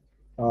you.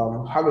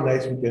 Have a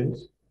nice weekend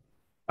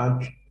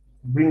and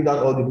bring down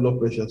all the blood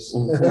pressures.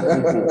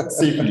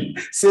 Safely.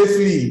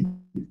 Safely.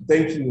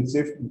 Thank you.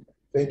 Safely.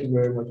 Thank you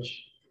very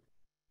much.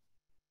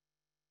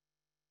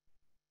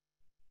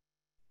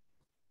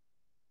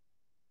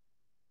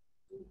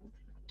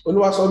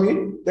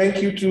 Oluwasomi,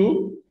 thank you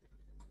too.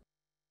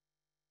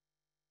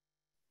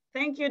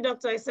 Thank you,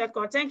 Dr.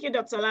 Iseko. Thank you,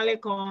 Dr.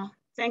 Laleko.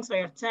 Thanks for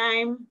your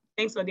time.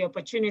 Thanks for the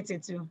opportunity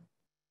too.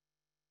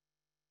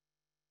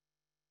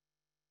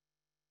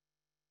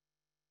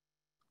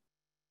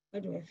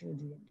 What do I feel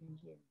doing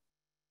here?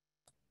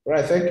 All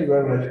right, thank you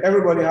very much.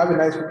 Everybody have a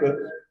nice weekend.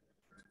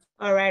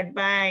 All right,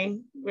 bye.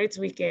 Great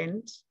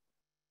weekend.